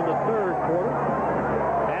remaining in the third quarter.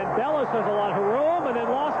 And Bellis has a lot of room and then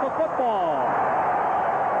lost the football.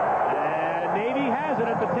 And Navy has it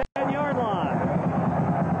at the 10-yard line.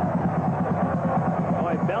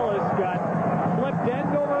 Boy, Bellis got flipped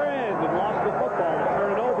end over end and lost the football to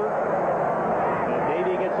turn it over. And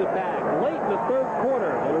Navy gets it back. Late in the third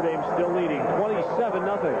quarter, Notre Dame still leading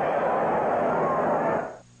 27-0.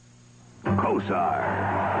 Kosar.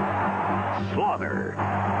 Slaughter.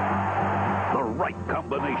 The right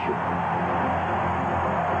combination.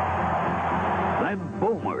 Then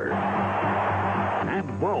Boomer. And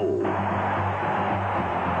Bowe.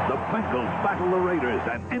 The Bengals battle the Raiders,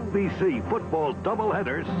 an NBC football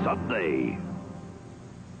doubleheader Sunday.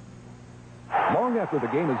 Long after the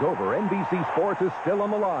game is over, NBC Sports is still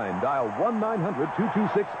on the line. Dial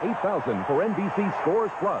 1-900-226-8000 for NBC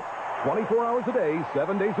Scores Plus. 24 hours a day,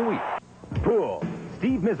 7 days a week. Pool.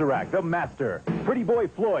 Steve Miserak, the master. Pretty Boy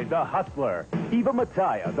Floyd, the hustler. Eva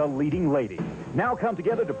Mataya, the leading lady. Now come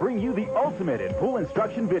together to bring you the ultimate in pool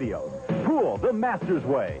instruction videos. Pool, the master's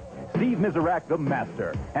way. Steve Miserak, the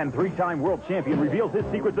master, and 3-time world champion, reveals his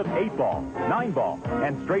secrets of 8-ball, 9-ball,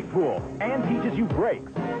 and straight pool, and teaches you breaks,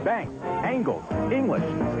 banks, angles, English,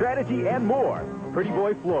 strategy, and more. Pretty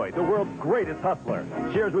Boy Floyd, the world's greatest hustler,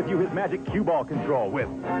 shares with you his magic cue ball control with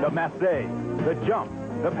the masse, the jump,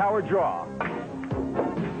 the power draw.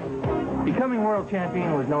 Becoming world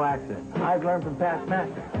champion was no accident. I've learned from past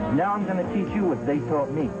masters. Now I'm going to teach you what they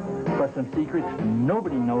taught me. Plus some secrets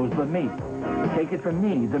nobody knows but me. Take it from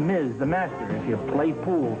me, the Miz, the master. If you play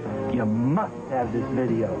pool, you must have this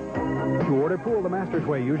video. To order Pool the Master's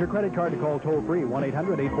Way, use your credit card to call toll-free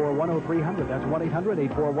 1-800-841-0300. That's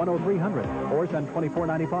 1-800-841-0300. Or send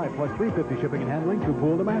 $24.95 plus $3.50 shipping and handling to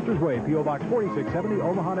Pool the Master's Way, P.O. Box 4670,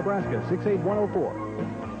 Omaha, Nebraska, 68104.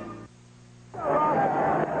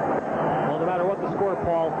 Well, no matter what the score,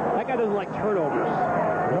 Paul, that guy doesn't like turnovers.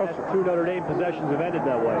 That's 2 Notre Dame possessions have ended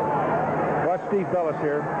that way. Watch Steve Bellis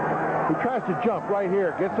here. He tries to jump right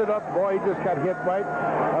here. Gets it up. Boy, he just got hit right.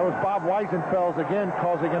 That was Bob Weisenfels again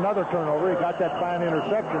causing another turnover. He got that fine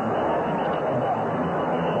interception.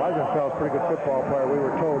 Weisenfeld's a pretty good football player. We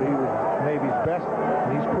were told he was Navy's best,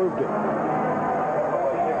 and he's proved it.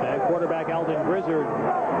 And quarterback Alden Grizzard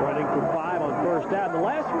running for 5 on first down. The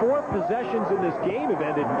last 4 possessions in this game have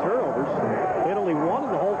ended in turnovers. They had only 1 in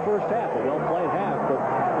the whole first half. A well-played half, but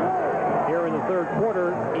here in the third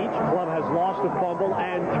quarter, each club has lost a fumble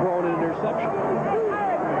and thrown an interception.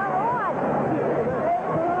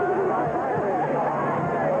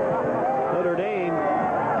 Notre Dame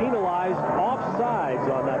penalized offsides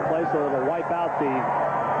on that play, so it'll wipe out the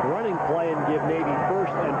running play and give Navy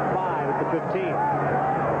 1st and 5 at the 15.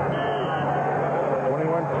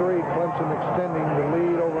 21-3, Clemson extending the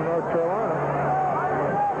lead over North Carolina.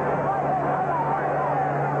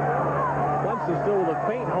 Clemson still with a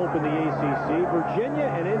faint hope in the ACC. Virginia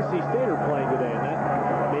and NC State are playing today, and that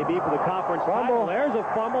may be for the conference title. There's a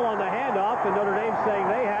fumble on the handoff, and Notre Dame saying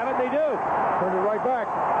they have it. They do. Turn it right back.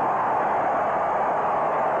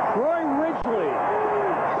 Troy Ridgely,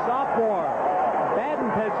 sophomore, Baden,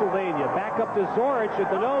 Pennsylvania, back up to Zorich at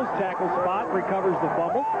the nose tackle spot, recovers the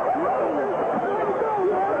fumble.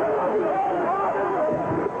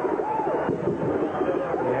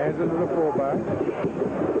 He hands it to the fullback.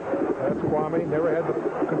 That's Kwame. Never had the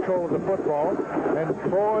control of the football. And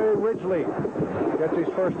Troy Ridgely gets his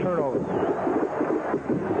first turnover.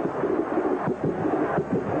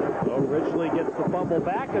 So Ridgely eventually gets the fumble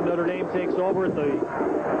back, and Notre Dame takes over at the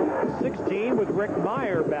 16 with Rick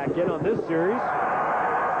Meyer back in on this series.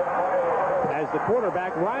 As the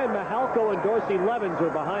quarterback, Ryan Mahalko and Dorsey Levens are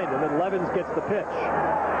behind him, and Levens gets the pitch.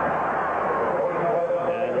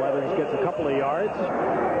 And Levens gets a couple of yards.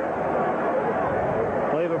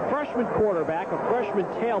 We have a freshman quarterback, a freshman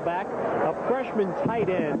tailback, a freshman tight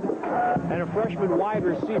end, and a freshman wide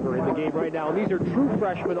receiver in the game right now. And these are true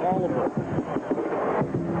freshmen, all of them.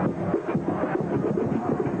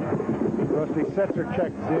 Rusty Setzer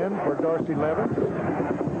checks in for Dorsey Levens.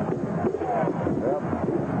 Yep.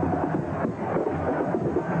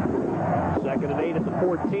 2nd and 8 at the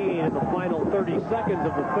 14 in the final 30 seconds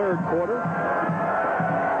of the third quarter.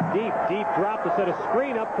 Deep drop to set a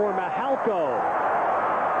screen up for Mahalko.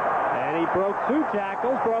 And he broke 2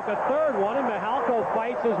 tackles, broke a third one, and Mahalko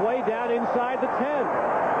fights his way down inside the 10.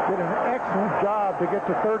 Did an excellent job to get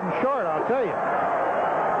to 3rd and short, I'll tell you.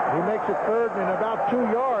 He makes it 3rd and about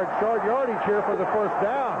 2 yards, short yardage here for the first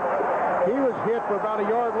down. He was hit for about a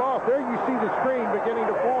yard loss. There you see the screen beginning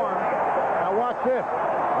to form. Now watch this.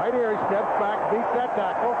 Right here, he steps back, beats that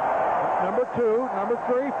tackle. Number 2, number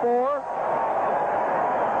 3, 4.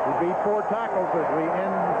 He beat 4 tackles as we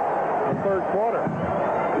end the third quarter.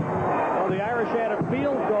 Well, the Irish had a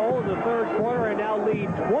field goal in the third quarter and now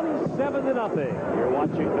lead 27-0. You're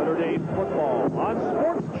watching Notre Dame football on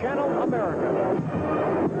Sports Channel America.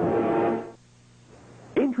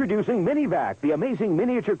 Introducing Minivac, the amazing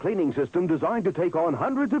miniature cleaning system designed to take on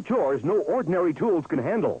hundreds of chores no ordinary tools can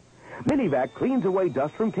handle. Minivac cleans away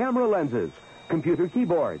dust from camera lenses, computer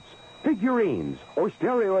keyboards, figurines, or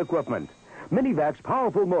stereo equipment. Minivac's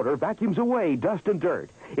powerful motor vacuums away dust and dirt.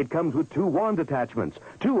 It comes with 2 wand attachments,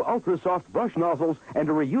 2 ultra-soft brush nozzles, and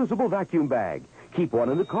a reusable vacuum bag. Keep one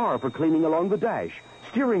in the car for cleaning along the dash,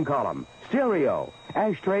 steering column, stereo,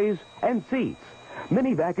 ashtrays, and seats.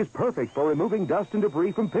 Minivac is perfect for removing dust and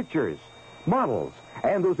debris from pictures, models,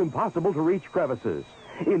 and those impossible-to-reach crevices.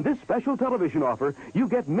 In this special television offer, you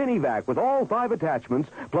get Minivac with all 5 attachments,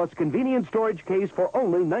 plus convenient storage case for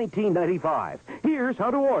only $19.95. Here's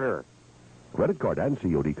how to order. Credit card and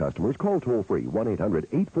COD customers call toll-free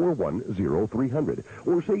 1-800-841-0300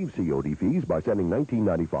 or save COD fees by sending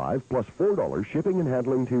 $19.95 plus $4 shipping and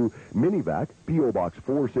handling to Minivac, P.O. Box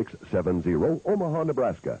 4670, Omaha,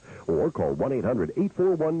 Nebraska, or call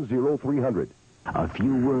 1-800-841-0300. A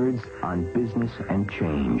few words on business and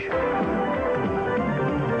change.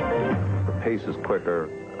 The pace is quicker.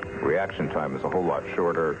 Reaction time is a whole lot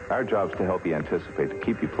shorter. Our job's to help you anticipate, to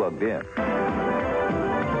keep you plugged in.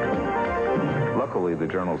 Luckily, the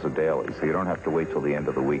journal's a daily, so you don't have to wait till the end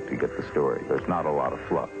of the week to get the story. There's not a lot of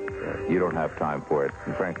fluff. You don't have time for it,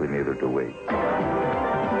 and frankly, neither do we.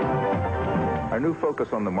 Our new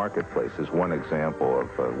focus on the marketplace is one example of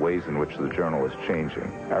ways in which the journal is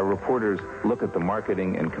changing. Our reporters look at the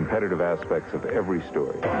marketing and competitive aspects of every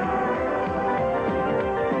story.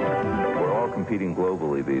 We're all competing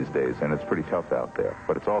globally these days, and it's pretty tough out there,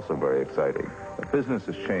 but it's also very exciting. The business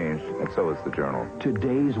has changed, and so has the journal.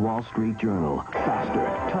 Today's Wall Street Journal. Faster,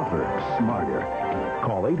 tougher, smarter.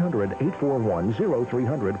 Call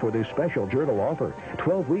 800-841-0300 for this special journal offer.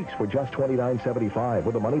 12 weeks for just $29.75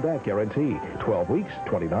 with a money-back guarantee. 12 weeks,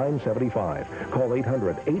 $29.75. Call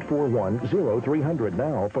 800-841-0300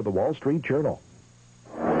 now for the Wall Street Journal.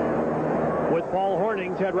 With Paul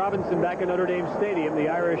Hornung, Ted Robinson back at Notre Dame Stadium, the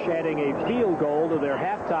Irish adding a field goal to their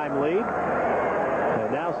halftime lead.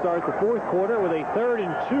 And now start the fourth quarter with a 3rd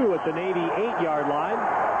and 2 at the Navy 8-yard line.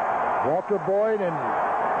 Walter Boyd and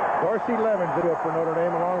Dorsey Levens do it for Notre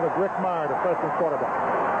Dame along with Rick Meyer, the freshman quarterback.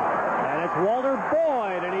 And it's Walter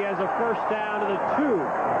Boyd, and he has a first down to the 2.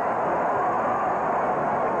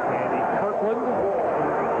 Andy Kirkland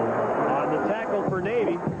on the tackle for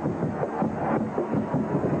Navy.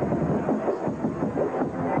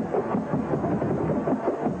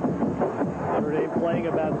 Notre Dame playing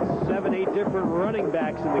about 7-8 different running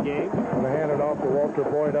backs in the game. Going to hand it off to Walter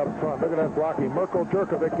Boyd up front. Look at that blocking. Mirko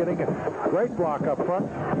Jerkovic getting a great block up front.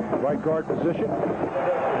 Right guard position.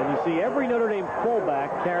 And you see every Notre Dame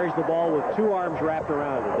fullback carries the ball with 2 arms wrapped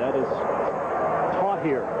around it. That is taught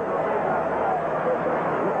here.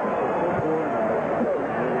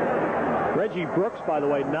 Reggie Brooks, by the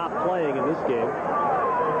way, not playing in this game.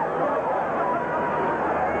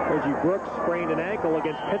 Reggie Brooks sprained an ankle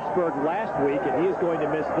against Pittsburgh last week, and he is going to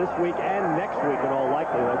miss this week and next week in all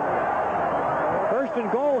likelihood. First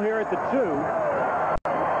and goal here at the 2.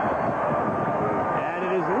 And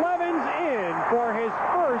it is Levens in for his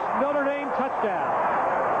first Notre Dame touchdown.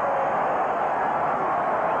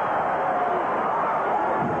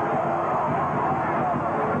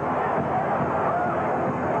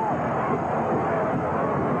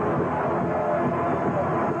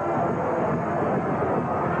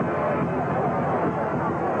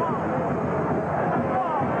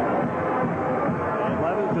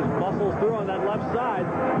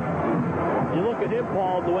 him,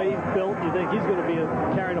 Paul, the way he's built, you think he's going to be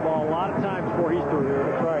carrying the ball a lot of times before he's through here.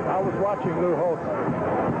 That's right. I was watching Lou Holtz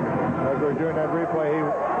as we were doing that replay. He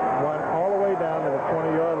went all the way down to the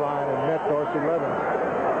 20-yard line and met Dorsey Levens.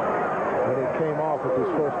 When he came off with his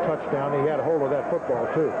first touchdown, he had a hold of that football,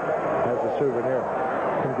 too, as a souvenir,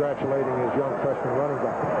 congratulating his young freshman running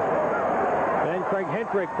back. And Craig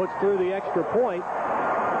Hendrick puts through the extra point.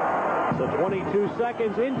 So 22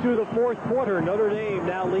 seconds into the fourth quarter, Notre Dame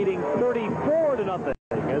now leading 34-0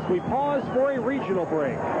 as we pause for a regional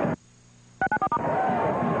break.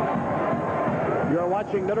 You're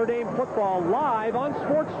watching Notre Dame football live on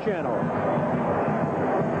Sports Channel.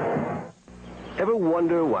 Ever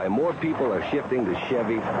wonder why more people are shifting to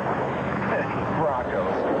Chevy?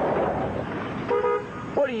 Broncos.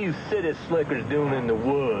 What are you city slickers doing in the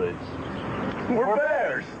woods? We're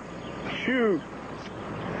bears. Shoot.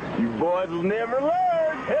 You boys will never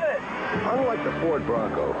learn. Hit it. Unlike the Ford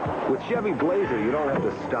Bronco, with Chevy Blazer, you don't have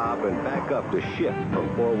to stop and back up to shift from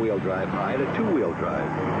four-wheel drive high to two-wheel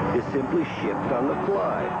drive. You simply shift on the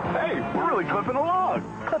fly. Hey, we're really clipping along.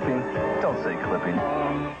 Clipping? Don't say clipping.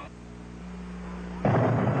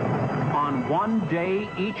 On one day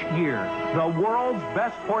each year, the world's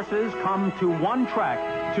best horses come to one track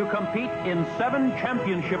to compete in 7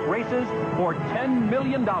 championship races for $10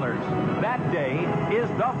 million. That day is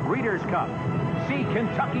the Breeders' Cup. See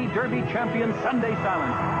Kentucky Derby champion Sunday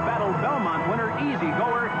Silence battle Belmont winner Easy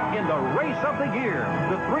Goer in the race of the year,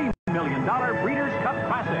 the $3 million Breeders' Cup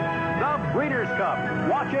Classic. The Breeders' Cup.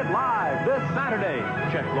 Watch it live this Saturday.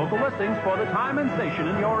 Check local listings for the time and station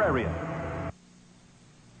in your area.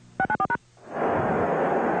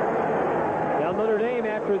 Now Notre Dame,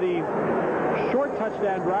 after the short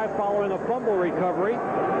touchdown drive following a fumble recovery,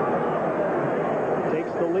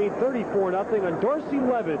 takes the lead 34-0 on Dorsey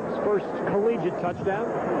Levens' first collegiate touchdown.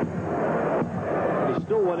 He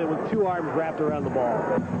still won it with 2 arms wrapped around the ball.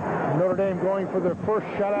 Notre Dame going for their first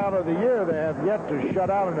shutout of the year. They have yet to shut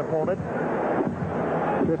out an opponent.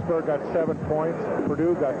 Pittsburgh got 7 points.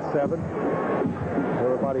 Purdue got 7.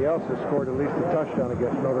 Everybody else has scored at least a touchdown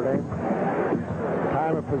against Notre Dame.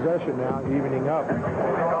 Time of possession now evening up.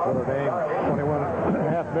 Notre Dame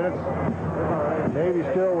 21.5 minutes. Navy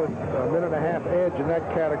still with a minute-and-a-half edge in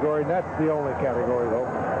that category, and that's the only category, though.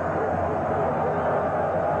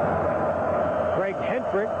 Craig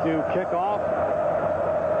Hendrick to kick off.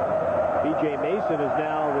 B.J. Mason is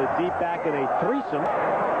now the deep back in a threesome,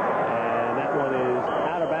 and that one is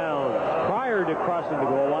out of bounds prior to crossing the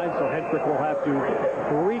goal line, so Hendrick will have to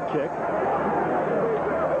re-kick.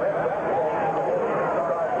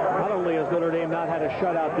 Not only has Notre Dame not had a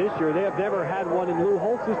shutout this year, they have never had one in Lou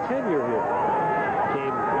Holtz's tenure here.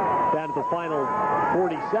 Came down to the final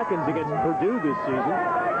 40 seconds against Purdue this season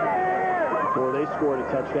before they scored a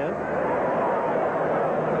touchdown.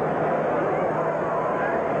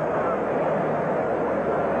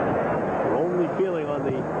 We're only feeling on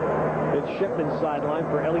the midshipman sideline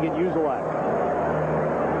for Elliot Uzelak.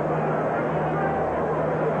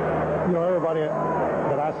 You know, everybody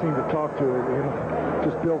that I seem to talk to,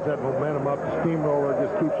 just builds that momentum up. The steamroller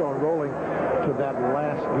just keeps on rolling to that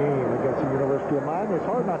last game against the University of Miami. It's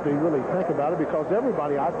hard not to really think about it because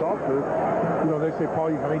everybody I talk to, they say, Paul,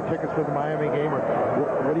 you got any tickets for the Miami game? Or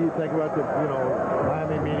what do you think about the,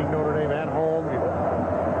 Miami meeting Notre Dame at home?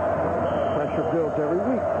 Pressure builds every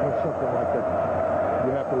week with something like that.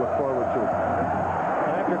 You have to look forward to.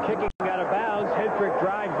 After kicking out of bounds, Hendrick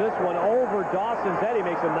drives this one over Dawson's head. He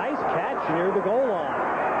makes a nice catch near the goal line.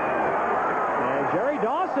 And Jerry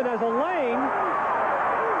Dawson has a lane,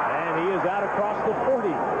 and he is out across the 40.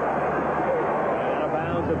 Out of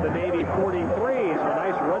bounds at the Navy 43. It's a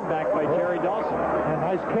nice run back by Jerry Dawson. And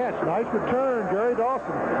nice catch, nice return, Jerry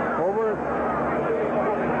Dawson. Over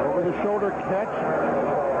the shoulder catch,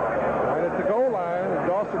 right at the goal line, and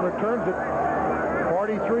Dawson returns it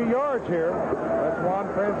 43 yards here. That's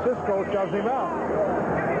Juan Francisco shoves him out.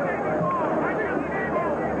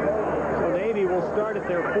 So Navy will start at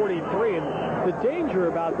their 43, and the danger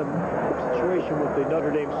about the situation with the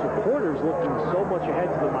Notre Dame supporters looking so much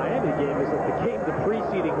ahead to the Miami game is that the game the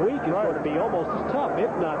preceding week is going to be almost as tough,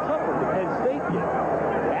 if not tougher, than Penn State game.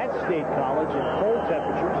 At State College in cold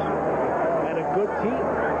temperatures and a good team.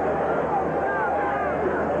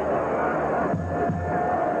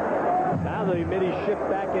 Now the middies shift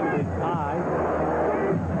back into the I.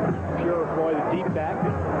 Purifoy, the deep back.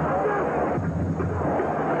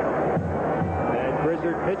 And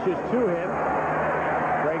Grizzard pitches to him.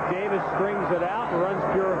 Greg Davis strings it out and runs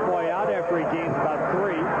Purifoy out after he gains about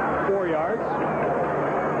 4 yards.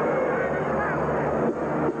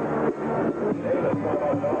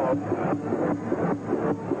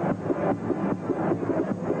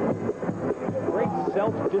 Greg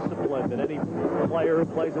self-discipline that any player who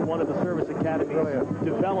plays in one of the service academies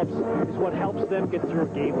develops is what helps them get through a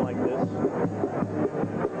game like this.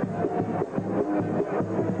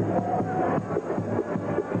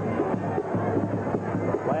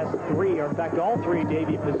 Last three, or in fact all three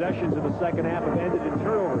Navy possessions in the second half have ended in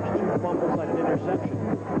turnovers, 2 fumbles and an interception.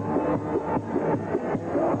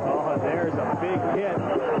 Oh, and there's a big hit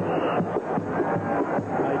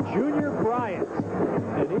by Junior Bryant.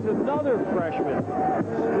 And he's another freshman.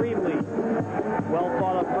 Extremely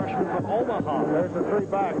well-thought-up freshman from Omaha. There's the 3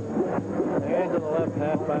 backs. And to the left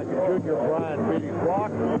halfback, Junior Bryant beat his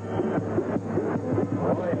block.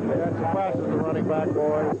 That's the fastest the running back,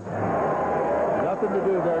 boys. Nothing to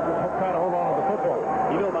do there, just trying to hold on to the football.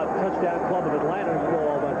 You know about the Touchdown Club of Atlanta. You know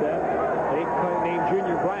all about that. They named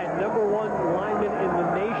Junior Bryant #1 lineman in the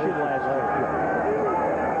nation last year.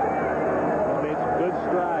 Made some good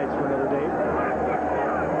strides for Notre Dame.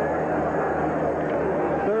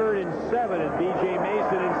 3rd and 7, and B.J.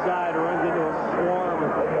 Mason inside runs into a swarm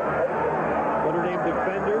of Notre Dame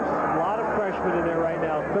defenders. A lot of freshmen in there right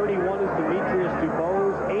now. 31 is Demetrius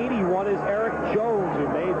Dubose. 81 is Eric Jones, who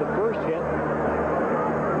made the first hit.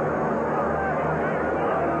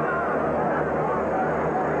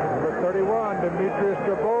 Number 31, Demetrius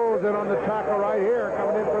Dubose in on the tackle right here,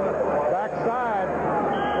 coming in from the backside.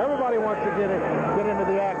 Everybody wants to get into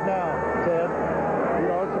the act now, Ted. You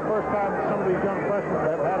know, it's the first time some of these young freshmen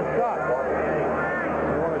have had a shot.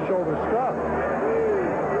 They want to show their stuff.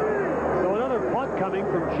 So another punt coming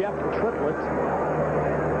from Jeff Triplett.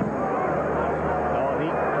 Oh, he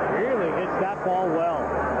really hits that ball well.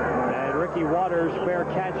 And Ricky Waters fair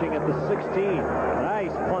catching at the 16.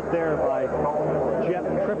 Nice punt there by Jeff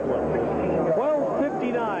Triplett.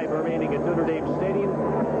 12:59 remaining at Notre Dame Stadium.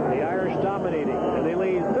 The Irish dominating, and they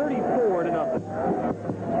lead 34-0.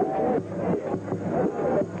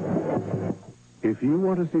 If you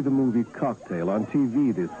want to see the movie Cocktail on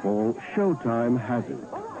TV this fall, Showtime has it.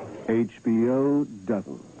 HBO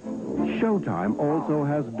doesn't. Showtime also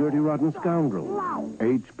has Dirty Rotten Scoundrels.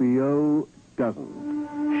 HBO doesn't.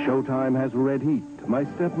 Showtime has Red Heat. My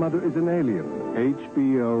Stepmother is an Alien.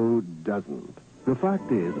 HBO doesn't. The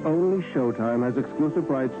fact is, only Showtime has exclusive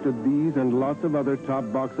rights to these and lots of other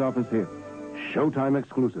top box office hits. Showtime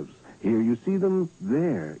exclusives. Here you see them,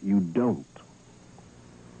 there you don't.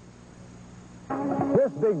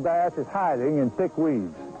 This big bass is hiding in thick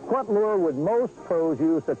weeds. What lure would most pros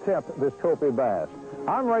use to tempt this trophy bass?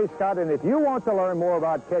 I'm Ray Scott, and if you want to learn more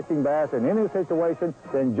about catching bass in any situation,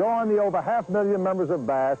 then join the over 500,000 members of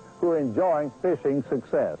Bass who are enjoying fishing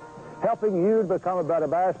success. Helping you to become a better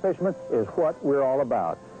bass fisherman is what we're all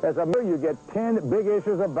about. As a member, you get 10 big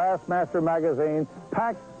issues of Bassmaster magazine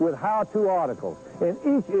packed with how-to articles. In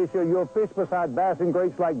each issue, you'll fish beside bassing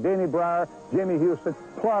greats like Danny Breyer, Jimmy Houston.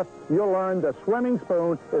 Plus, you'll learn the swimming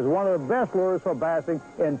spoon is one of the best lures for bassing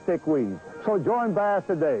in thick weeds. So join Bass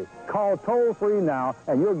today. Call toll-free now,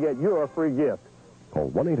 and you'll get your free gift. Call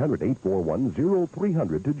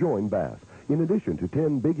 1-800-841-0300 to join Bass. In addition to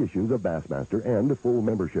 10 big issues of Bassmaster and full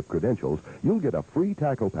membership credentials, you'll get a free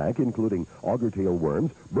tackle pack including auger tail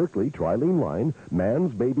worms, Berkeley Trilene line,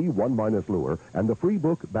 Man's Baby 1- lure, and the free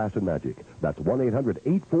book Bass and Magic. That's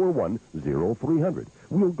 1-800-841-0300.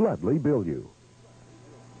 We'll gladly bill you.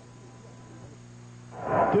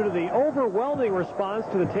 Due to the overwhelming response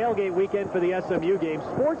to the tailgate weekend for the SMU game,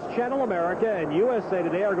 Sports Channel America and USA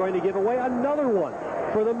Today are going to give away another one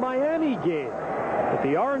for the Miami game at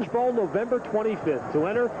the Orange Bowl November 25th. To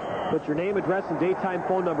enter, put your name, address, and daytime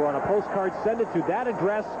phone number on a postcard. Send it to that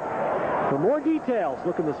address. For more details,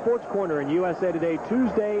 look in the Sports Corner in USA Today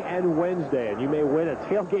Tuesday and Wednesday, and you may win a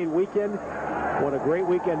tailgate weekend. What a great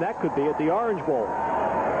weekend that could be at the Orange Bowl.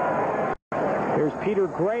 Here's Peter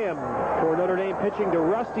Graham for Notre Dame pitching to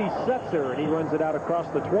Rusty Setzer, and he runs it out across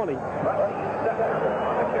the 20.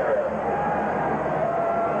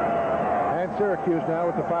 And Syracuse now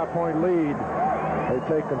with the 5-point lead. They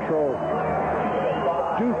take control.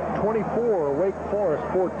 Duke 24, Wake Forest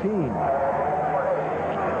 14.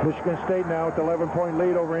 Michigan State now with the 11-point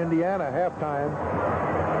lead over Indiana halftime.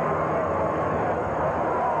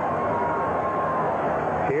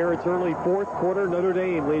 Here it's early fourth quarter. Notre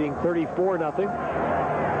Dame leading 34-0.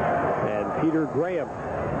 And Peter Graham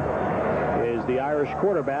is the Irish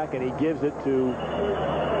quarterback, and he gives it to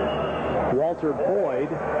Walter Boyd.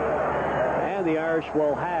 And the Irish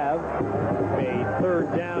will have a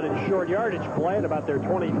third down and short yardage play at about their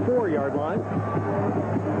 24-yard line.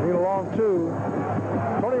 Need a long two.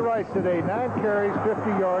 Tony Rice today, 9 carries, 50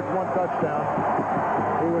 yards, 1 touchdown.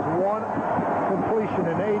 He was 1 completion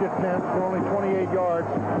in 8 attempts for only 28 yards,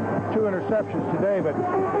 2 interceptions today, but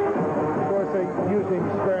of course they used him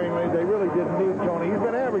sparingly. They really didn't need Tony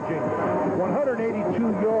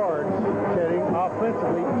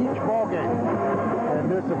defensively each ball game.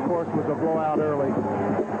 And this, of course, was a blowout early.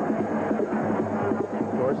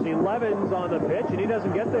 Dorsey Levens on the pitch, and he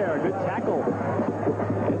doesn't get there. Good tackle.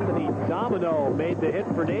 Anthony Domino made the hit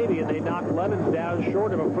for Navy, and they knocked Levens down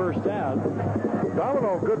short of a first down.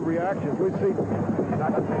 Domino, good reactions. We've seen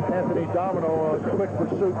Anthony Domino quick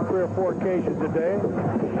pursuit 3 or 4 occasions a day.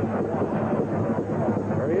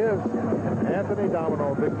 There he is, Anthony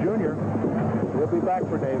Domino, big junior. He'll be back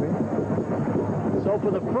for Navy. So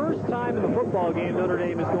for the first time in the football game, Notre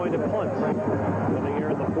Dame is going to punt. Coming here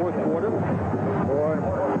in the fourth quarter. Boy,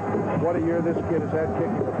 what a year this kid has had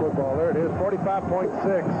kicking the football. There it is, 45.6.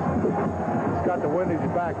 He's got the wind at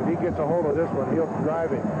his back. If he gets a hold of this one, he'll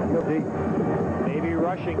drive it. He'll deep. Navy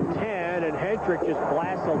rushing 10, and Hendrick just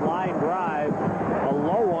blasts a line drive. A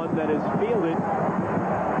low one that is fielded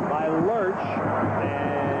by Lurch,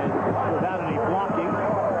 and without any blocking,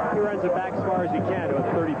 he runs it back as far as he can to a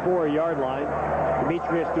 34-yard line.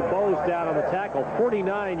 Demetrius Dubose down on the tackle.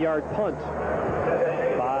 49-yard punt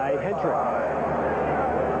by Hendrick.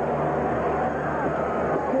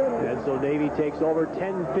 And so Navy takes over.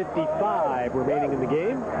 10:55 remaining in the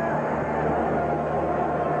game.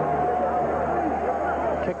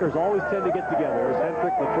 Kickers always tend to get together. As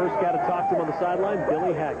Hendrick, the first guy to talk to him on the sideline,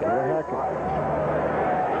 Billy Hackett.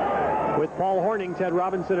 With Paul Horning, Ted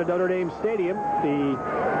Robinson at Notre Dame Stadium, the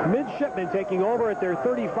midshipmen taking over at their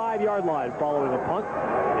 35-yard line following a punt.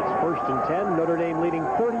 It's 1st and 10, Notre Dame leading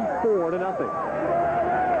 34-0.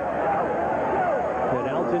 And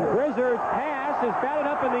Elton Grizzard's pass is batted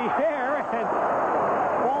up in the air and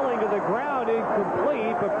falling to the ground,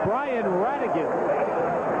 incomplete, but Brian Radigan,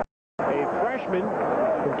 a freshman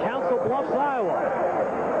from Council Bluffs, Iowa,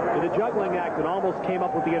 did a juggling act and almost came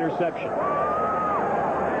up with the interception.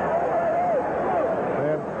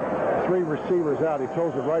 3 receivers out. He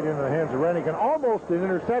throws it right into the hands of Renigan. Almost an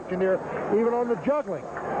interception here, even on the juggling.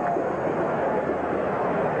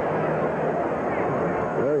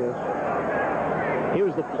 There he is. He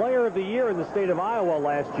was the player of the year in the state of Iowa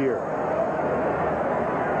last year.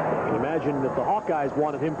 You can imagine that the Hawkeyes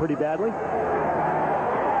wanted him pretty badly.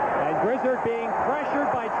 And Grizzard being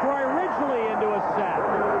pressured by Troy Ridgely into a sack.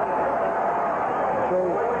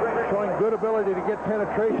 Showing good ability to get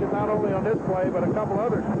penetration not only on this play, but a couple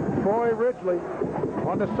others. Troy Ridgely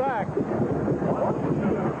on the sack.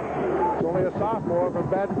 It's only a sophomore from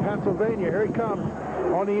Baden, Pennsylvania. Here he comes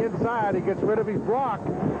on the inside. He gets rid of his block,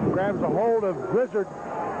 grabs a hold of Grizzard,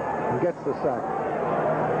 and gets the sack.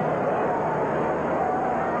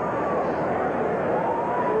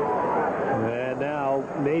 And now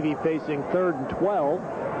Navy facing 3rd and 12.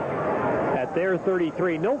 At their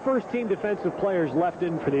 33. No first-team defensive players left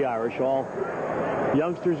in for the Irish. All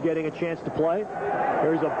youngsters getting a chance to play.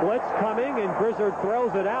 There's a blitz coming, and Grizzard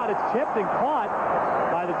throws it out. It's tipped and caught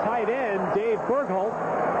by the tight end, Dave Bergholt.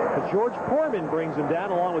 But George Poorman brings him down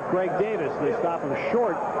along with Greg Davis. They stop him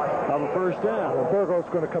short of a first down. Well, Bergholt's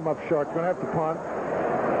going to come up short. Going to have to punt.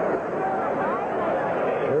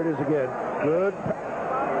 There it is again. Good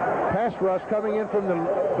pass rush coming in from the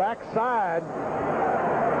backside.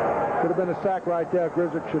 Could have been a sack right there.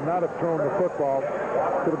 Grizzard should not have thrown the football.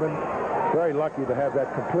 Could have been very lucky to have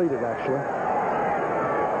that completed, actually.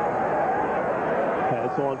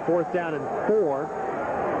 And so on 4th down and 4,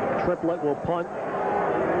 Triplett will punt.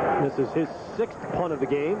 This is his 6th punt of the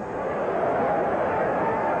game.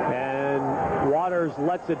 And Waters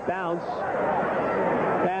lets it bounce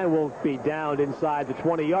and will be downed inside the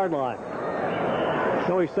 20-yard line.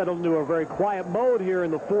 So we settled into a very quiet mode here in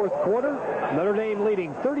the 4th quarter. Notre Dame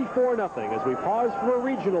leading 34-0 as we pause for a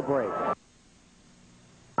regional break.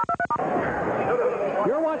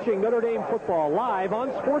 You're watching Notre Dame football live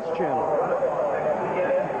on Sports Channel.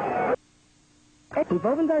 We've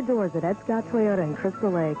opened our doors at Ed Scott Toyota in Crystal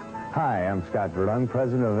Lake. Hi, I'm Scott Verdun,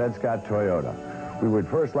 president of Ed Scott Toyota. We would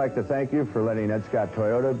first like to thank you for letting Ed Scott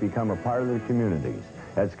Toyota become a part of the communities.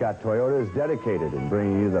 Ed Scott Toyota is dedicated in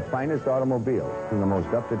bringing you the finest automobiles to the most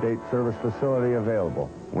up-to-date service facility available.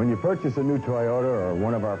 When you purchase a new Toyota or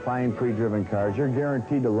one of our fine pre-driven cars, you're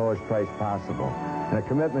guaranteed the lowest price possible and a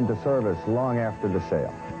commitment to service long after the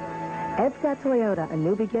sale. Ed Scott Toyota, a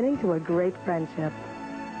new beginning to a great friendship.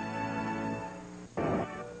 Good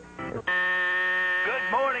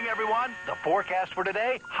morning, everyone. The forecast for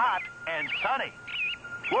today, hot and sunny.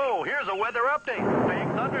 Whoa, here's a weather update. Big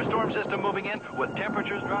thunderstorm system moving in with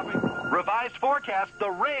temperatures dropping. Revised forecast, the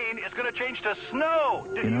rain is going to change to snow.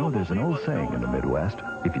 You know, there's an old saying in the Midwest,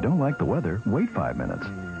 if you don't like the weather, wait 5 minutes.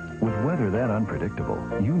 With weather that unpredictable,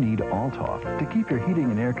 you need Altoff to keep your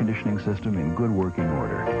heating and air conditioning system in good working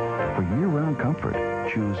order. For year-round comfort,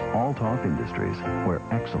 choose Altoff Industries, where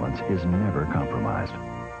excellence is never compromised.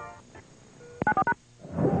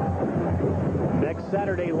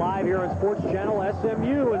 Saturday live here on Sports Channel.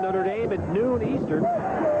 SMU and Notre Dame at noon Eastern.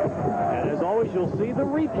 And as always, you'll see the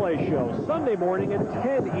replay show Sunday morning at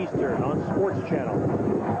 10 Eastern on Sports Channel.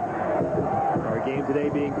 Our game today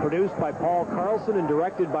being produced by Paul Carlson and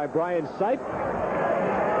directed by Brian Sipe.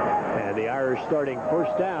 And the Irish starting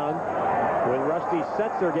first down with Rusty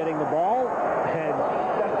Setzer getting the ball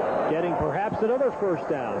and getting perhaps another first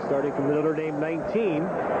down, starting from the Notre Dame 19.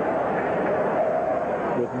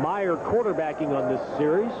 With Meyer quarterbacking on this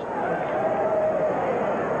series.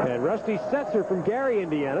 And Rusty Setzer from Gary,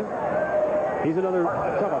 Indiana. He's another,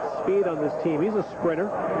 talk about speed on this team. He's a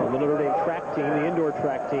sprinter on the Notre Dame track team, the indoor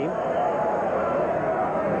track team.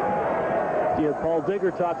 Here, Paul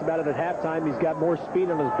Digger talked about it at halftime. He's got more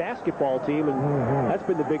speed on his basketball team, and that's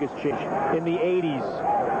been the biggest change in the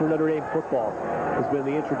 80s for Notre Dame football. Has been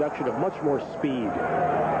the introduction of much more speed.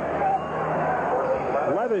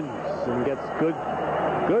 Levinson gets good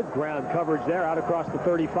ground coverage there out across the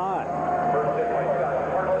 35.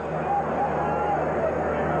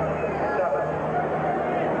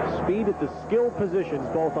 Speed at the skill positions,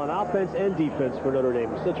 both on offense and defense for Notre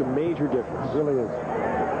Dame. Such a major difference. It really is.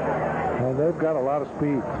 And they've got a lot of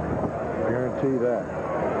speed. I guarantee that.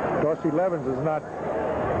 Dorsey Levens is not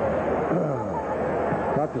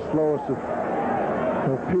the slowest of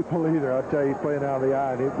people either. I'll tell you, he's playing out of the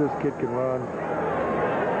eye, and if this kid can run,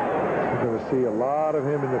 we're going to see a lot of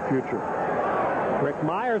him in the future. Rick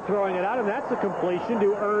Meyer throwing it out, and that's a completion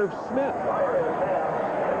to Irv Smith.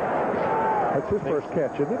 That's his first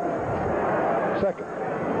catch, isn't it? Second.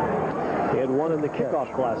 He had one in the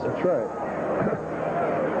kickoff classic. That's right.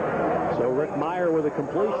 So Rick Meyer with a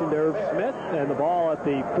completion to Irv Smith, and the ball at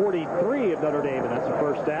the 43 of Notre Dame, and that's a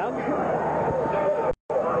first down.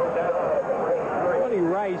 Ronnie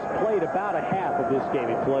Rice played about a half of this game.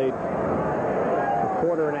 He played a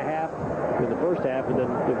quarter and a half in the first half, and then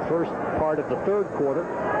the first part of the third quarter.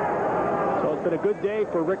 So it's been a good day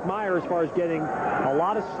for Rick Meyer as far as getting a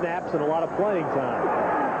lot of snaps and a lot of playing time.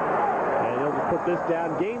 And he'll put this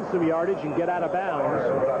down, gain some yardage, and get out of bounds.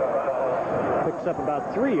 Picks up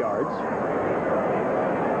about 3 yards.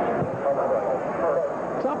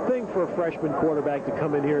 Tough thing for a freshman quarterback to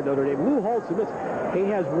come in here at Notre Dame. Lou Holtz admits he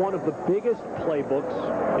has one of the biggest playbooks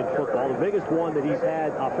in football, the biggest one that he's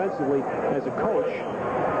had offensively as a coach.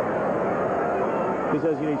 He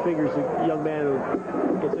says, he figures a young man who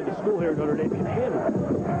gets into school here at Notre Dame can handle it.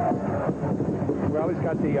 Well, he's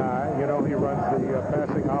got the eye. He runs the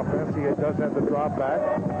passing offense. He does have the drop back.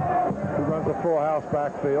 He runs a full house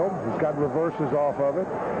backfield. He's got reverses off of it.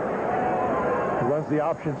 He runs the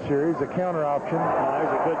option series, the counter option.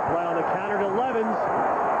 There's a good play on the counter to Levens.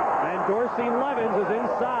 And Dorsey Levens is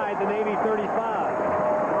inside the Navy 35.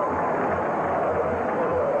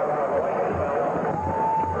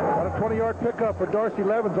 20-yard pickup for Dorsey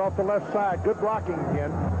Levens off the left side. Good blocking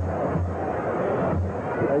again.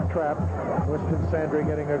 They trapped. Winston Sandry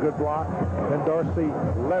getting a good block. Then Dorsey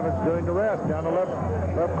Levens doing the rest down the left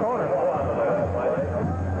corner.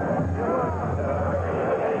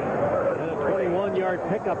 And a 21-yard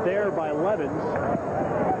pickup there by Levens.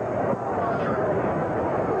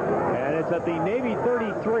 And it's at the Navy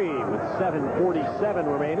 33 with 7:47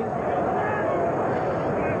 remaining.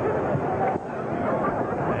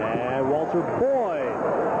 Walter Boyd.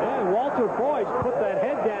 And Walter Boyd's put that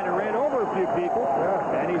head down and ran over a few people.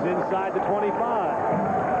 Yeah. And he's inside the 25.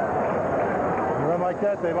 You run like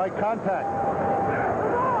that, they like contact.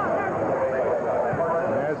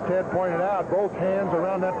 And as Ted pointed out, both hands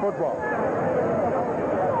around that football.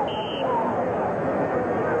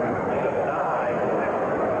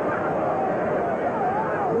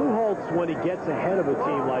 Lou Holtz, when he gets ahead of a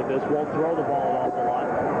team like this, won't throw the ball an awful lot.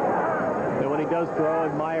 And when he does throw,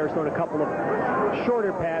 and Meyer's thrown a couple of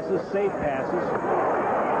shorter passes, safe passes.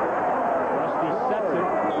 Rusty Setzer.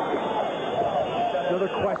 Another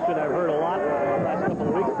question I've heard a lot the last couple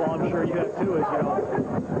of weeks, Paul, I'm sure you have too, is,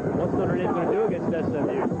 what's Notre Dame going to do against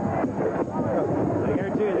SMU? I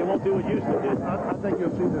guarantee you they won't do what Houston did. I think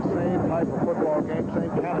you'll see the same type of football game, same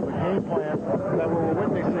kind of a game plan that we're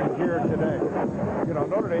witnessing here today.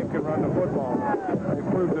 Notre Dame can run the football. They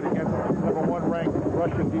proved it against number 1 ranked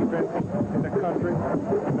Russian defense in the country,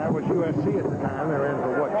 and that was USC at the time. They ran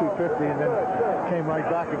for, 250, and then came right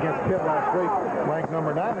back against Pitt last week, ranked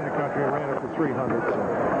number 9 in the country, and ran it for 300. So.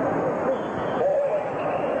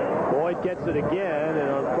 Boyd gets it again, and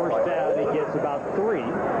on first down, he gets about 3.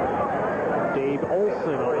 Dave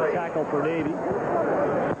Olson on the tackle for Navy.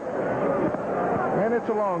 And it's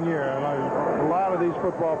a long year. And a lot of these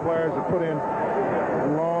football players have put in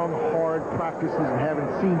long, hard practices and haven't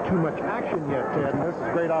seen too much action yet, Ted. And this is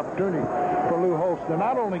a great opportunity for Lou Holtz to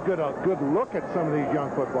not only get a good look at some of these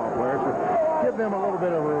young football players, but give them a little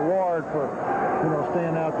bit of a reward for,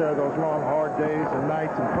 staying out there those long, hard days and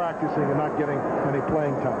nights and practicing and not getting any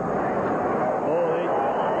playing time.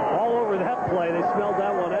 All over that play. They smelled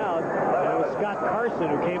that one out. And it was Scott Carson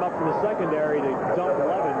who came up from the secondary to dump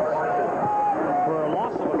Levens for a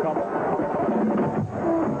loss of a couple.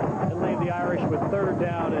 And leave the Irish with third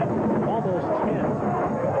down and almost 10.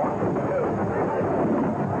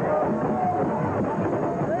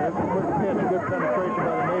 There's a quick pitch, good penetration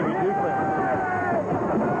by the Navy defense.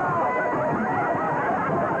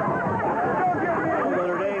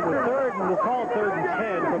 Notre Dame with third, and we'll call it 3rd and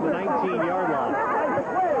 10 from the 19-yard line.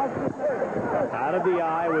 Out of the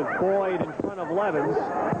eye with Boyd in front of Levens.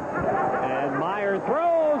 And Meyer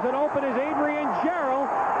throws, and open is Adrian Gerald,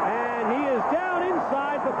 and he is down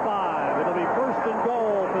inside the 5. It'll be 1st and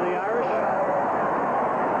goal for the Irish.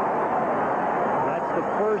 That's the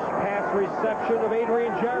first pass reception of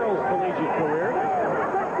Adrian Gerald's collegiate career.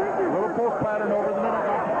 A little post pattern over the middle,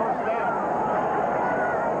 got the first down.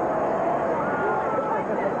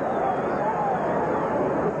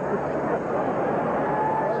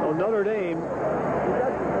 So Notre Dame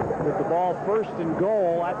with the ball 1st and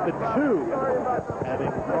goal at the 2,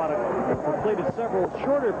 having completed several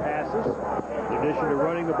shorter passes, in addition to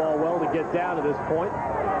running the ball well to get down to this point.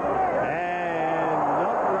 And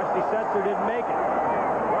nope, Rusty Setzer didn't make it.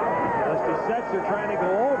 Rusty Setzer trying to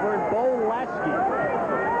go over, and Bo Lasky,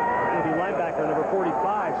 the linebacker, number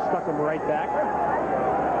 45, stuck him right back.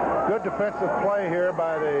 Good defensive play here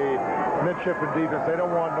by the midshipman defense. They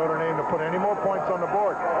don't want Notre Dame to put any more points on the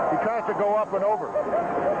board. He tries to go up and over,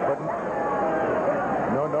 but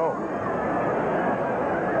no.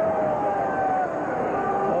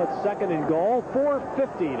 Well, it's 2nd and goal,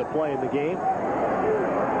 4:50 to play in the game.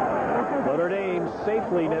 Notre Dame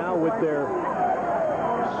safely now with their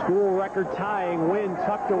school record tying win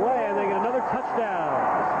tucked away, and they get another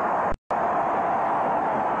touchdown.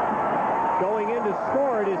 Going in to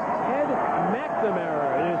score it is Ted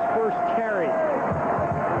McNamara in his first carry.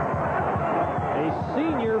 A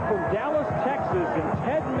senior from Dallas, Texas, and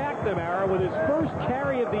Ted McNamara with his first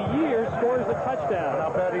carry of the year scores the touchdown. And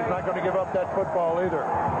I'll bet he's not going to give up that football either.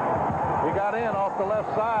 He got in off the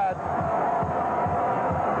left side.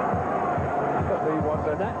 He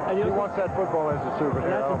wants that football as a souvenir.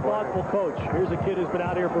 That's a thoughtful coach. Here's a kid who's been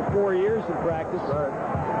out here for 4 years in practice. Right.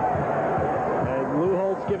 And Lou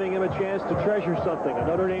Holtz giving him a chance to treasure something, a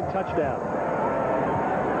Notre Dame touchdown.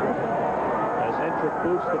 As Hendrick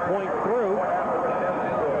boots the point through.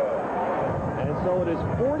 And so it is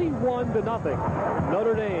 41-0.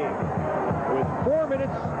 Notre Dame with 4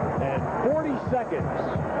 minutes and 40 seconds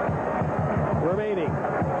remaining.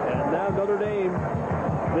 And now Notre Dame,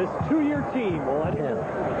 this 2-year team, will enter.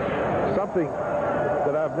 Something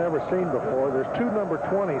that I've never seen before. There's 2 number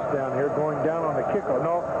 20s down here going down on the kickoff.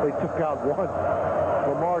 No, they took out one.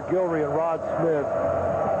 Lamar Gilry and Rod Smith.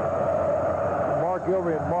 Lamar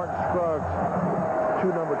Gilry and Martin Scruggs, 2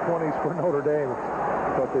 number 20s for Notre Dame.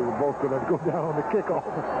 Thought they were both going to go down on the kickoff.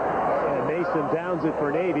 And Mason downs it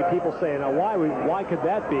for Navy. People saying, now why could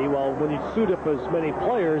that be? Well, when you suit up as many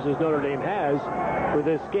players as Notre Dame has for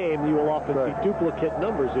this game, you will often see duplicate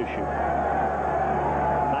numbers issued.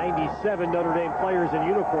 97 Notre Dame players in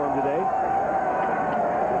uniform today.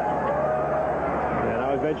 And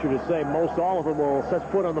I would venture to say most all of them will set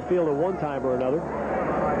foot on the field at one time or another.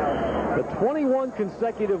 The 21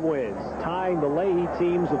 consecutive wins, tying the Leahy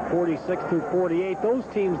teams of 46 through 48. Those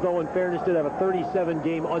teams, though, in fairness, did have a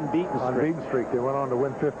 37-game unbeaten streak. They went on to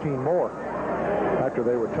win 15 more after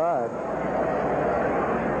they were tied.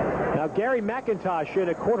 Now, Gary McIntosh in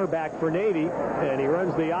a quarterback for Navy, and he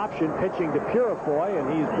runs the option, pitching to Purifoy,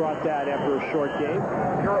 and he's brought that after a short game.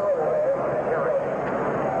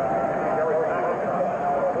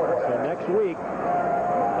 So next week,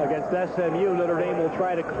 against SMU, Notre Dame will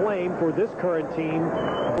try to claim for this current team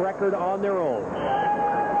record on their own.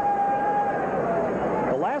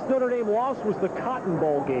 The last Notre Dame loss was the Cotton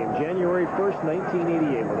Bowl game, January 1st,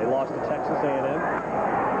 1988, when they lost to Texas A&M.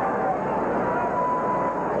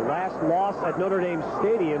 The last loss at Notre Dame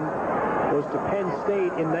Stadium was to Penn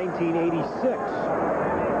State in 1986.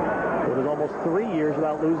 It was almost 3 years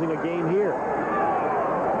without losing a game here.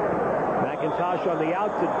 McIntosh on the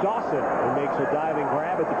out to Dawson, who makes a diving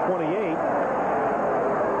grab at the 28.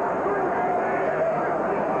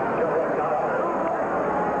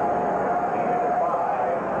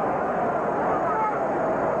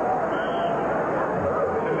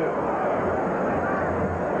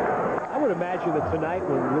 I would imagine that tonight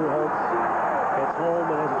when Lou Holtz gets home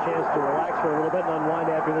and has a chance to relax for a little bit and unwind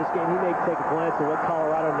after this game, he may take a glance at what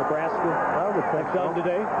Colorado and Nebraska have done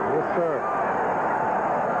today. Yes, sir.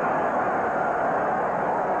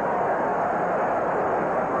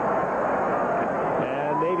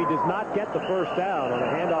 And Navy does not get the first down on a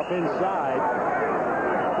handoff inside.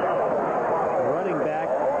 The running back,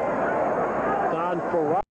 Don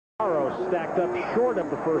Ferraro, stacked up short of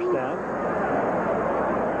the first down.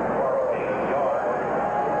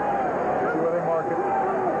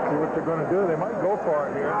 See what they're going to do. They might go for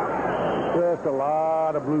it here. Just a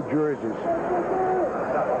lot of blue jerseys.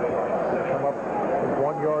 Come up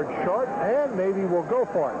 1 yard short, and Navy will go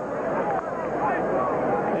for it.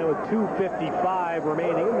 And with 2:55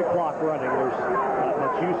 remaining in the clock running, there's not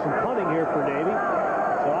much use in punting here for Navy.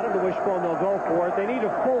 So out of the wishbone, they'll go for it. They need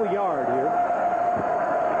a full yard here.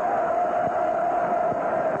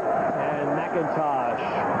 And McIntosh.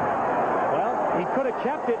 He could have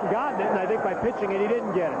kept it and gotten it, and I think by pitching it, he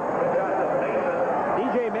didn't get it.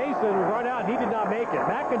 E.J. Mason run out, and he did not make it.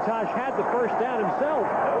 McIntosh had the first down himself,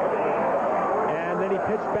 and then he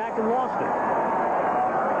pitched back and lost it.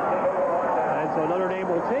 And so Notre Dame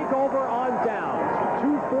will take over on downs.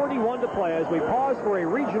 2:41 to play as we pause for a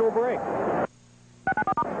regional break.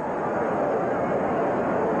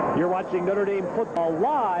 You're watching Notre Dame football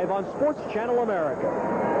live on Sports Channel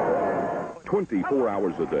America. 24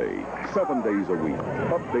 hours a day, 7 days a week,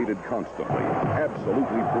 updated constantly,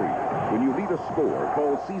 absolutely free. When you need a score,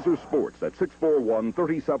 call Caesar Sports at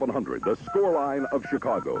 641-3700, the scoreline of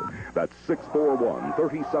Chicago. That's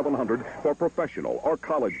 641-3700 for professional or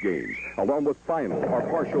college games, along with final or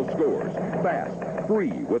partial scores. Fast,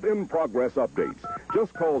 free, with in-progress updates.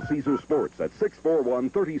 Just call Caesar Sports at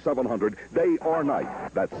 641-3700, day or night.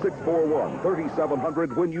 That's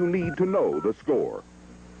 641-3700 when you need to know the score.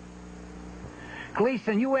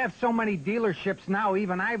 Gleason, you have so many dealerships now,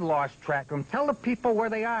 even I've lost track of them. Tell the people where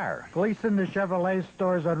they are. Gleason, the Chevrolet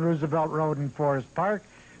store is on Roosevelt Road in Forest Park.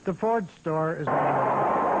 The Ford store is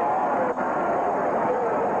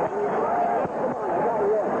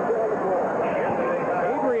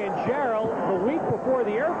Adrian Gerald, the week before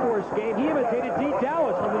the Air Force game, he imitated Dee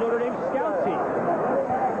Dowis on the Notre Dame scout team.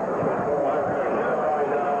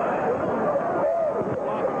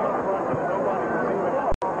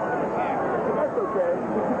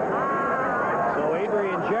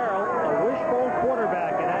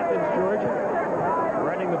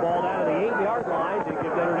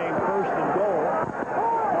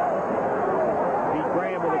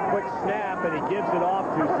 Snap, and he gives it off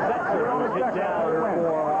to Setzer, who's hit down for a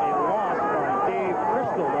loss by Dave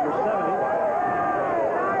Crystal, number 70.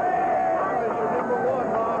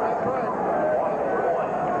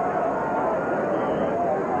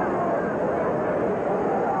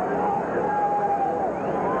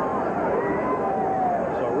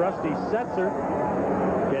 So Rusty Setzer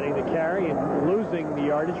getting the carry and losing the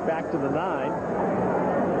yardage back to the 9.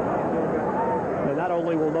 And not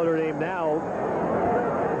only will Notre Dame now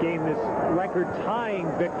gain this record-tying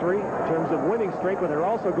victory in terms of winning streak, but they're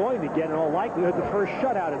also going to get, in all likelihood, the first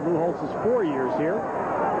shutout in Lou Holtz's 4 years here.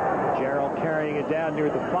 Gerald carrying it down near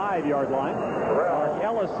the 5-yard line. Mark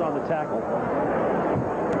Ellis on the tackle.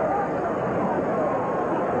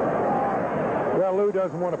 Well, Lou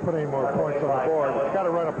doesn't want to put any more points on the board. He's got to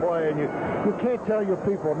run a play, and you can't tell your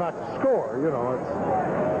people not to score. You know, it's...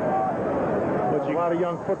 But a lot of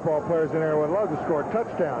young football players in there would love to score a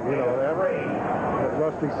touchdown. You know, there's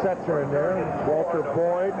Rusty Setzer in there, Walter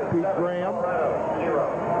Boyd, Pete Graham.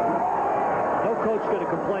 No coach going to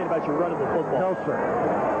complain about you running the football. No, sir.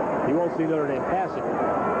 You won't see Notre Dame passing.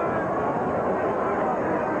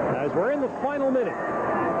 As we're in the final minute.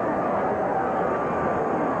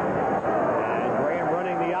 And Graham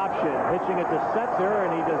running the option, pitching it to Setzer,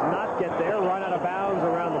 and he does not get there. Run out of bounds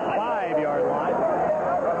around the 5-yard line.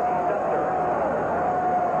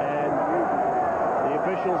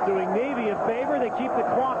 Officials doing Navy a favor. They keep the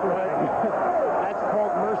clock running. That's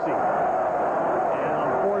called mercy. And on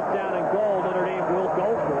 4th down and goal, Notre Dame will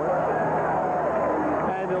go for it.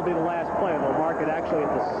 And it'll be the last play. They'll mark it actually at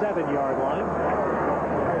the 7-yard line.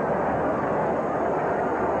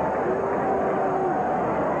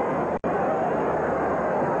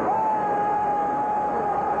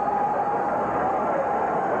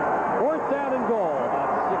 Fourth down and goal, about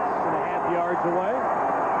 6.5 yards away.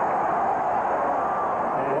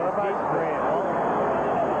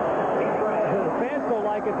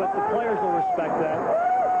 But the players will respect that,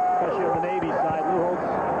 especially on the Navy side. Lou Holtz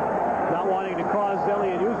not wanting to cause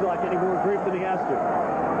Elliot Uzelac any more grief than he has to.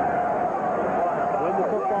 Win the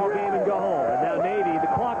football game and go home. And now Navy, the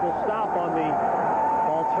clock will stop on the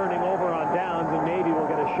ball turning over on downs, and Navy will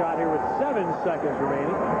get a shot here with 7 seconds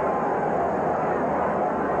remaining.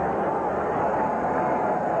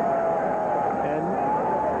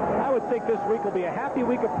 think this week will be a happy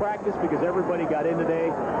week of practice because everybody got in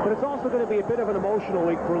today, but it's also going to be a bit of an emotional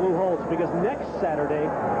week for Lou Holtz because next Saturday,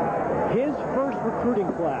 his first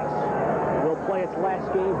recruiting class will play its last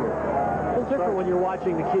game here. It's different when you're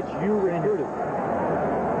watching the kids you recruited.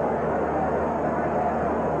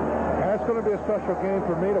 It's going to be a special game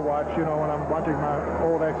for me to watch, you know, when I'm watching my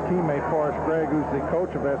old ex-teammate, Forrest Gregg, who's the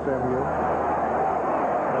coach of SMU.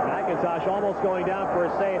 McIntosh almost going down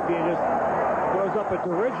for a safety and just throws up a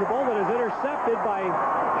dirigible that is intercepted by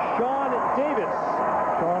Sean Davis.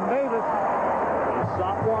 Sean Davis. The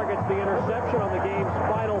sophomore gets the interception on the game's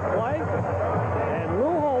final play. And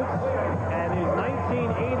Lou Holtz and his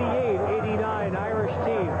 1988-89 Irish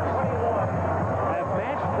teams have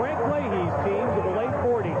matched Frank Leahy's teams of the late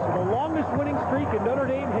 40s. So the longest winning streak in Notre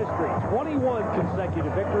Dame history. 21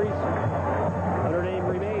 consecutive victories. Notre Dame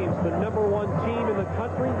remains the #1 team in the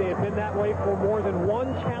country. They have been that way for more than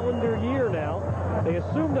one calendar year now. They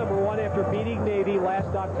assumed #1 after beating Navy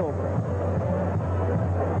last October.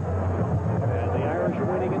 And the Irish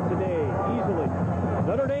winning it today easily.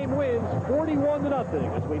 Notre Dame wins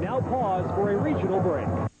 41-0 as we now pause for a regional break.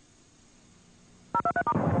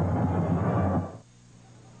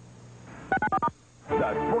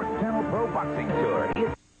 The Sports Channel Pro Boxing Tour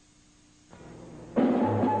is...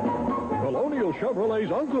 Colonial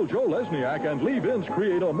Chevrolet's Uncle Joe Lesniak and Lee Vince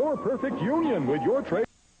create a more perfect union with your trade.